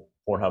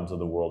Pornhubs of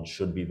the world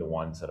should be the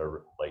ones that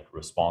are like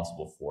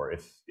responsible for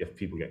if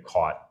people get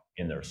caught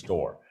in their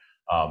store.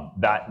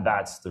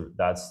 That's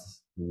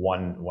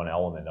one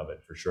element of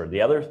it for sure.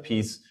 The other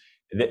piece,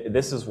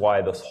 this is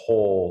why this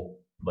whole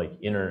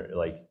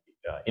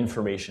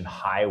information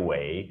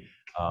highway.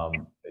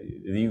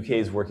 The UK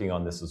is working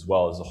on this as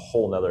well as a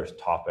whole nother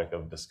topic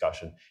of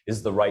discussion,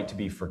 is the right to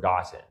be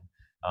forgotten.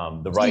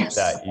 The right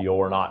that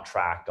you're not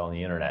tracked on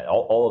the internet,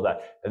 all of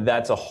that. And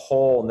that's a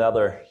whole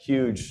nother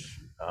huge,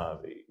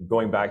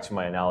 going back to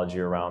my analogy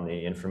around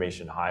the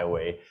information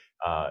highway,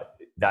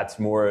 that's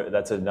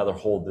another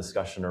whole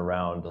discussion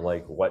around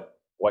like what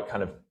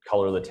kind of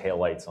color the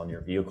taillights on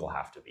your vehicle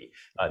have to be.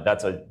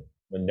 That's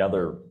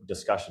another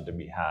discussion to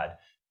be had.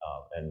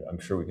 And I'm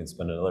sure we can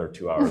spend another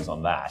 2 hours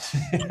on that.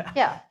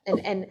 Yeah,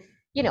 and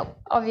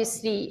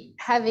obviously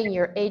having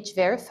your age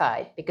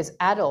verified, because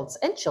adults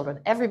and children,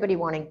 everybody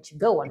wanting to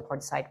go on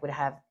porn site would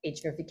have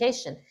age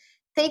verification,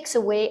 takes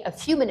away a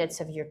few minutes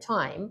of your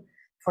time.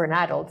 For an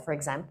adult, for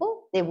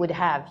example, they would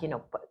have,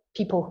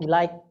 people who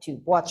like to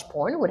watch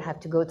porn would have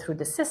to go through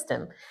the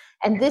system.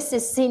 And this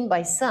is seen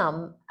by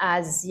some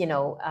as,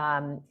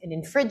 an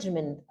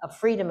infringement of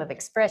freedom of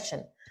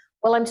expression.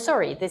 Well, I'm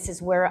sorry, this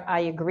is where I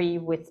agree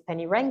with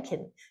Penny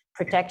Rankin.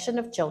 Protection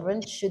of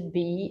children should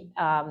be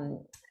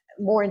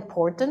more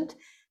important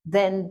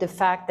than the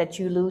fact that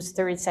you lose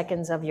 30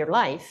 seconds of your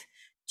life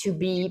to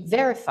be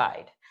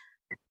verified.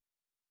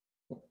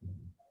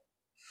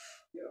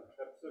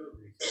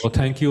 Well,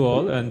 thank you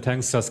all, and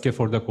thanks Saskia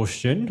for the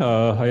question.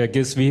 I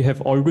guess we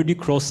have already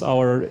crossed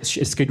our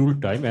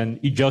scheduled time, and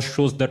it just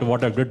shows that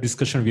what a great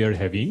discussion we are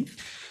having.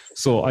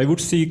 So I would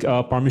seek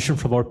permission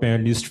from our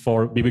panelists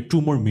for maybe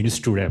 2 more minutes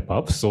to wrap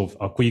up. So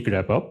a quick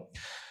wrap up.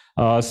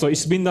 So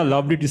it's been a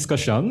lovely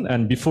discussion.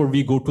 And before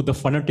we go to the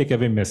final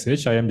takeaway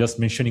message, I am just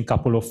mentioning a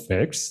couple of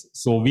facts.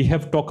 So we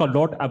have talked a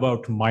lot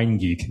about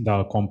MindGeek,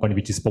 the company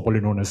which is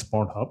popularly known as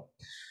Pornhub.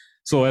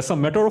 So as a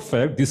matter of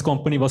fact, this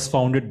company was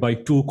founded by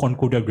two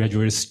Concordia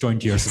graduates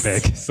 20 years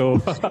back.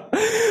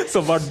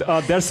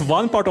 But there's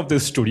one part of the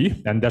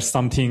story, and that's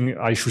something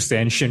I should say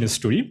ancient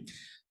story.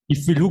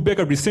 If we look back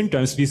at recent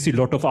times, we see a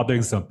lot of other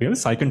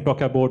examples. I can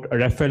talk about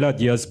Rafaela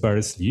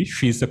Diaz-Barresley.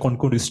 She's a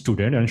Concordia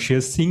student, and she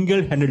has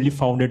single-handedly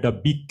founded a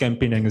big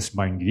campaign against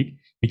MindGeek,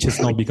 which has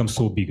now become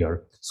so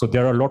bigger. So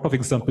there are a lot of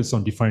examples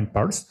on different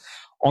parts.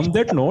 On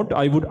that note,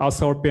 I would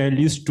ask our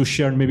panelists to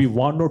share maybe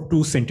one or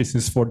two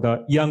sentences for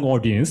the young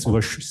audience who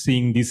are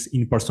seeing this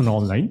in person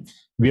online.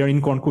 We are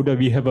in Concordia,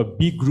 we have a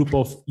big group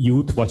of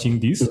youth watching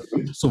this.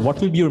 So what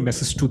will be your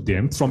message to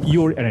them from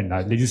your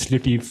arena,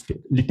 legislative,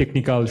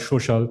 technical,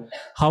 social,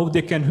 how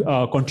they can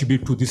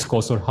contribute to this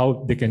cause or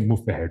how they can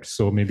move ahead?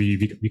 So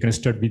maybe we can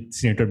start with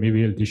Senator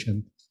Muriel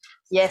Deschênes.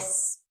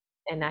 Yes,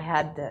 and I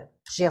had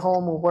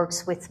Jérôme, who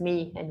works with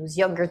me and who's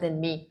younger than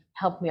me,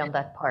 help me on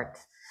that part.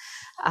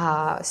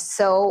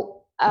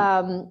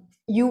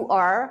 You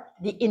are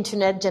the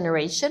internet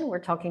generation. We're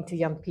talking to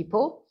young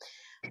people.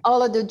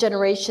 All of the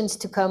generations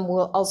to come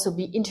will also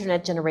be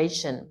internet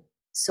generation.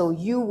 So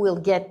you will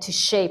get to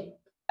shape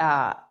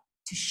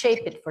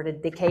it for the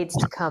decades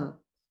to come.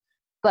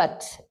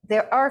 But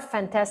there are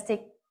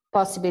fantastic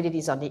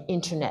possibilities on the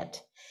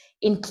internet,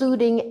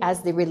 including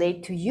as they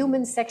relate to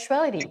human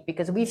sexuality,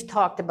 because we've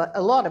talked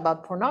a lot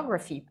about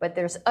pornography, but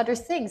there's other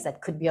things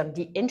that could be on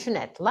the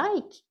internet,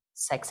 like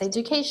sex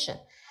education.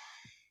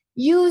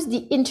 Use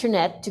the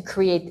internet to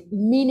create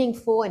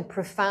meaningful and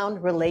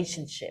profound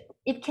relationship.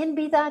 It can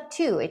be that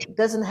too. It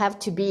doesn't have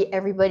to be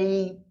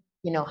everybody,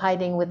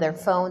 hiding with their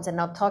phones and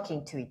not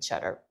talking to each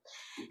other.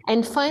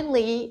 And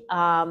finally,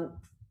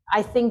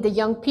 I think the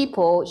young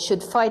people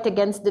should fight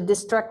against the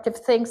destructive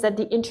things that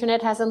the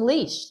internet has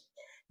unleashed.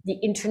 The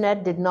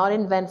internet did not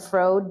invent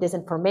fraud,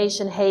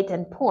 disinformation, hate,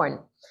 and porn,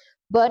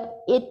 but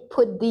it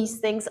put these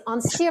things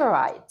on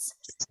steroids.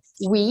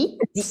 We,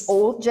 the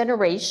old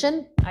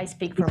generation, I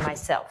speak for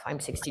myself,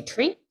 I'm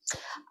 63,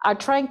 are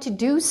trying to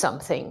do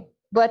something,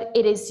 but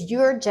it is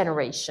your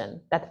generation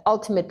that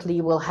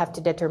ultimately will have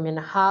to determine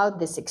how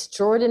this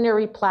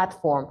extraordinary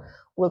platform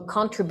will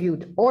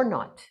contribute or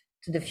not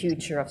to the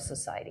future of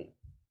society.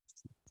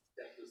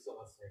 Thank you so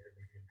much,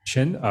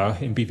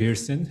 Senator MP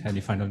Wiersen, any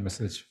final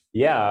message?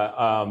 Yeah,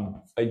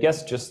 I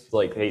guess just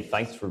like, hey,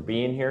 thanks for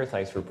being here.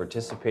 Thanks for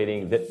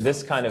participating.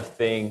 This kind of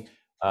thing,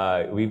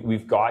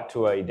 we've got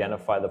to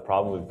identify the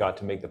problem. We've got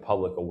to make the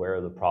public aware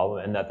of the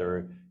problem and that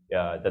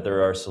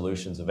there are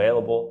solutions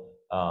available.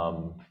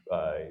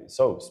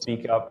 So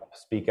speak up,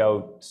 speak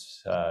out,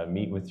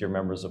 meet with your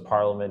members of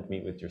parliament,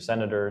 meet with your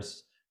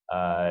senators.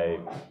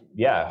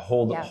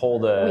 Hold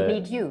we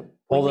need you.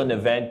 Hold an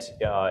event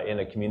in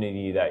a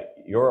community that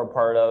you're a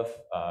part of,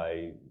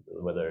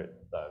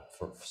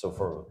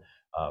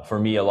 for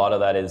me, a lot of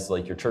that is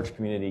like your church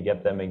community,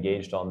 get them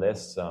engaged on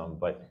this.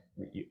 But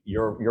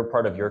you're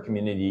part of your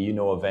community,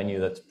 a venue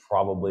that's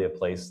probably a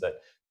place that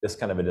this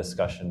kind of a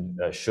discussion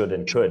should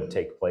and could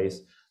take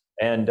place,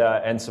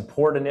 and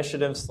support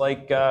initiatives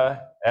like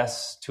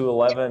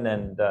S211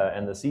 and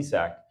the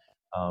CSAC.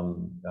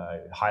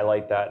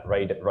 Highlight that,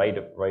 write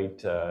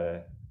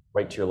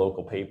to your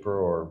local paper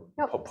or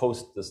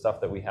post the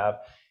stuff that we have.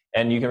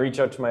 And you can reach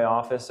out to my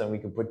office and we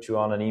can put you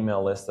on an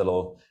email list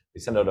we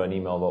send out an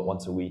email about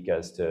once a week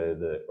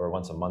or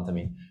once a month,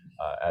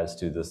 as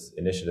to this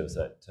initiatives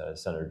that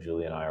Senator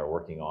Julie and I are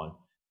working on.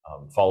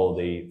 Follow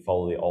the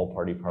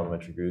all-party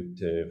parliamentary group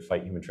to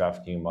fight human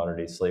trafficking and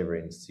modern-day slavery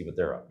and see what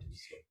they're up to.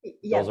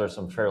 So those are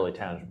some fairly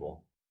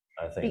tangible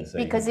things.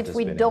 Because if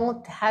we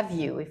don't have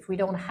you, if we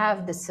don't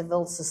have the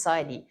civil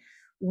society,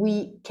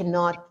 we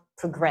cannot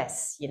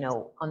progress.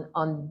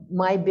 On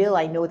my bill,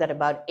 I know that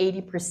about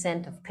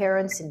 80% of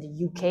parents in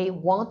the UK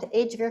want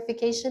age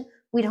verification.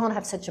 We don't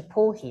have such a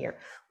poll here.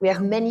 We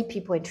have many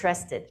people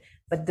interested,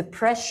 but the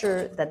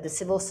pressure that the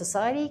civil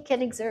society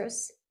can exert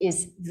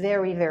is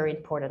very, very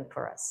important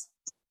for us.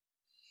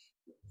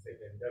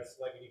 That's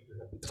why we need to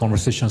have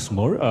conversations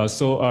more.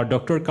 So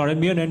Dr.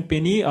 Karamian and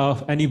Penny,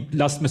 any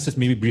last message,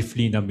 maybe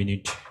briefly in a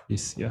minute,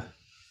 please? Yeah.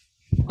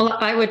 Well,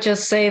 I would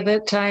just say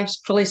that I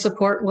fully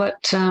support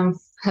what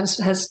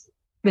has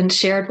been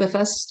shared with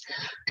us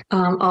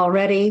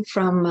already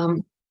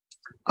from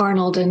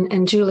Arnold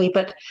and Julie.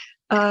 But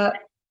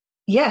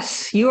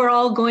yes, you are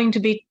all going to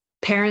be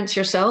parents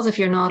yourselves if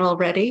you're not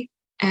already.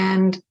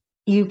 And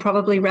you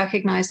probably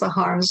recognize the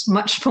harms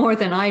much more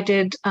than I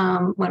did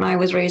when I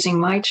was raising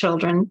my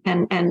children,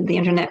 and the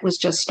internet was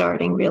just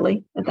starting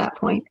really at that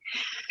point.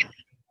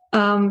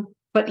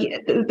 But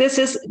this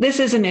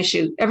is an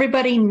issue.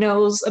 Everybody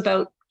knows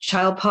about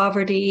child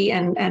poverty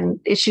and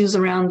issues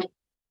around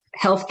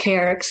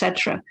healthcare,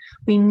 etc.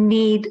 We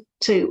need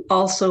to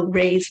also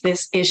raise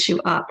this issue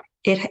up.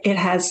 It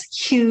has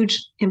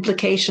huge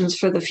implications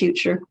for the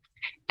future.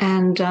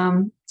 And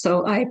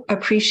so I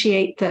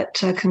appreciate that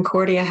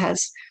Concordia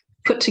has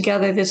put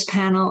together this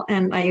panel,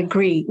 and I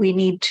agree, we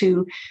need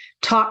to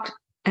talk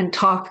and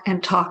talk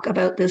and talk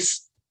about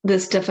this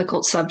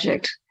difficult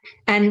subject.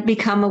 and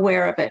become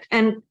aware of it.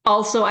 And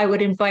also, I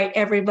would invite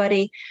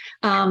everybody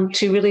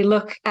to really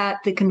look at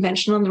the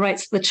Convention on the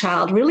Rights of the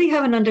Child, really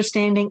have an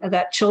understanding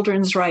that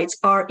children's rights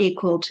are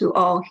equal to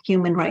all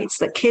human rights,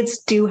 that kids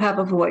do have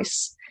a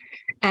voice,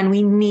 and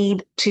we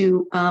need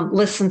to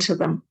listen to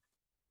them.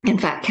 In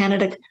fact,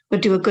 Canada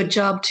would do a good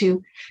job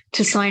to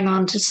sign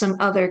on to some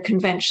other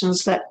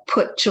conventions that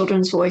put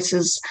children's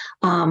voices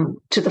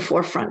to the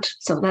forefront.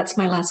 So that's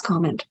my last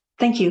comment.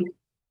 Thank you.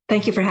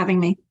 Thank you for having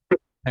me.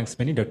 Thanks,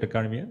 Penny. Dr.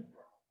 Karamia?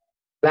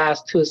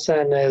 Last 2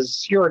 cents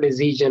is you're the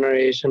Z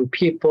generation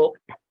people.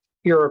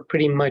 You're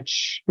pretty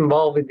much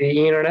involved with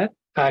the internet,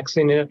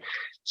 actually.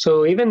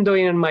 So even though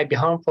it might be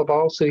harmful, but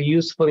also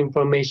useful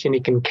information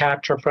you can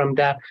capture from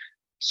that.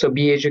 So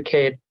be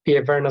educated, be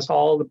awareness,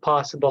 all the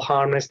possible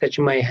harmness that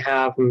you might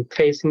have and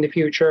face in the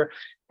future,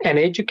 and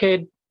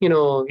educate,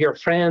 your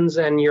friends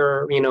and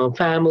your,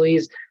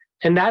 families,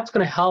 and that's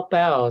going to help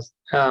out.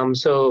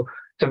 So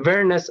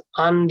awareness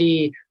on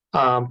the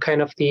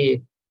kind of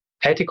the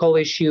ethical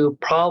issue,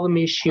 problem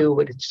issue,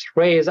 which is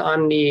raised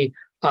on the,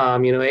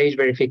 age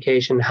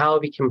verification, how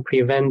we can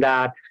prevent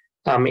that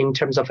in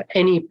terms of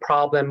any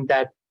problem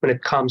that when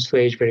it comes to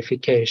age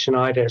verification,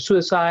 either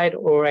suicide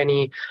or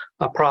any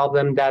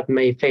problem that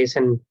may face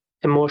an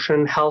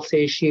emotion health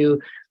issue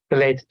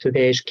related to the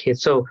age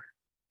kids. So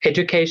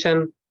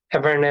education,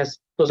 awareness,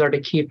 those are the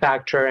key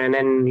factor. And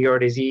then you're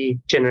the Z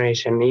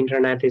generation. The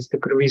internet is the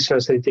good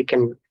resource that you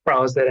can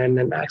browse that and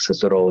then access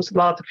to those,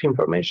 lots of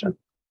information.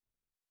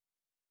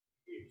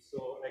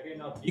 So again,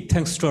 a big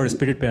thanks to our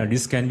respected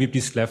panelists. Can we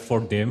please clap for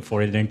them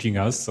for enlightening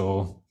us?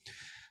 So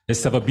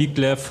let's have a big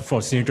clap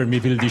for Senator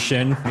Melville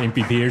Dishon,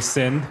 MP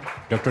Pearson,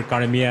 Dr.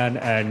 Karamian,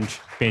 and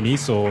Penny.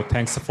 So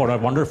thanks for a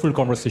wonderful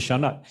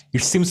conversation.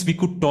 It seems we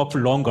could talk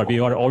longer. We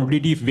are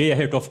already way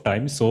ahead of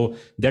time. So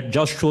that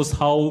just shows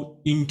how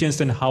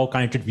intense and how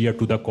connected we are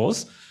to the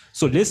cause.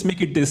 So let's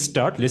make it this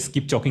start. Let's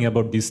keep talking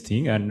about this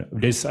thing and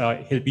let's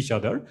help each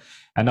other.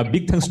 And a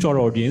big thanks to our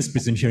audience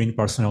present here in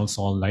person,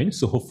 also online.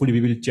 So hopefully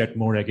we will chat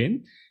more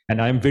again. And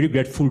I'm very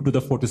grateful to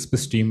the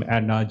FortiSpace team,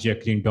 Anna,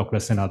 Jacqueline,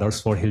 Douglas, and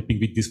others for helping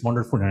with this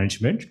wonderful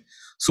arrangement.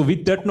 So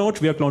with that note,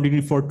 we are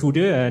concluding for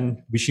today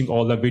and wishing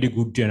all a very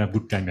good day and a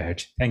good time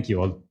ahead. Thank you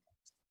all.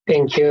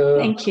 Thank you.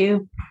 Thank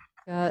you.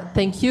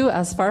 Thank you,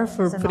 Asfar,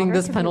 for putting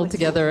this panel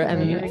together.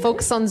 And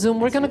folks on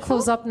Zoom, we're going to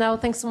close up now.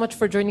 Thanks so much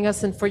for joining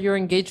us and for your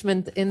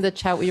engagement in the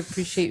chat. We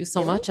appreciate you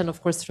so much. And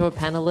of course, to our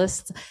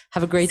panelists,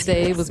 have a great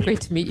day. It was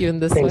great to meet you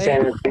in this way.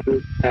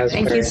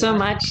 Thank you so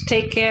much.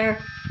 Take care.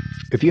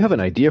 If you have an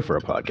idea for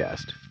a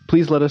podcast,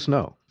 please let us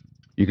know.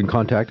 You can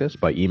contact us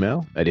by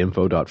email at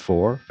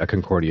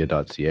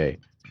info.4@concordia.ca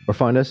or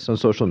find us on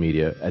social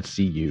media at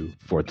CU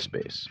Fourth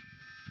Space.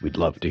 We'd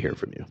love to hear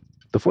from you.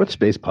 The Fourth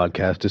Space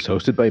podcast is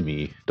hosted by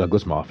me,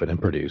 Douglas Moffat, and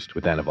produced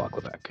with Anna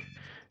Voklovec.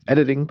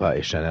 Editing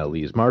by Chanel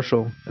Lees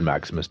Marshall and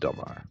Maximus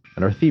Delmar.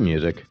 And our theme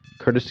music,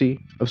 courtesy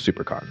of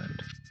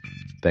Supercontinent.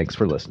 Thanks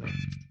for listening.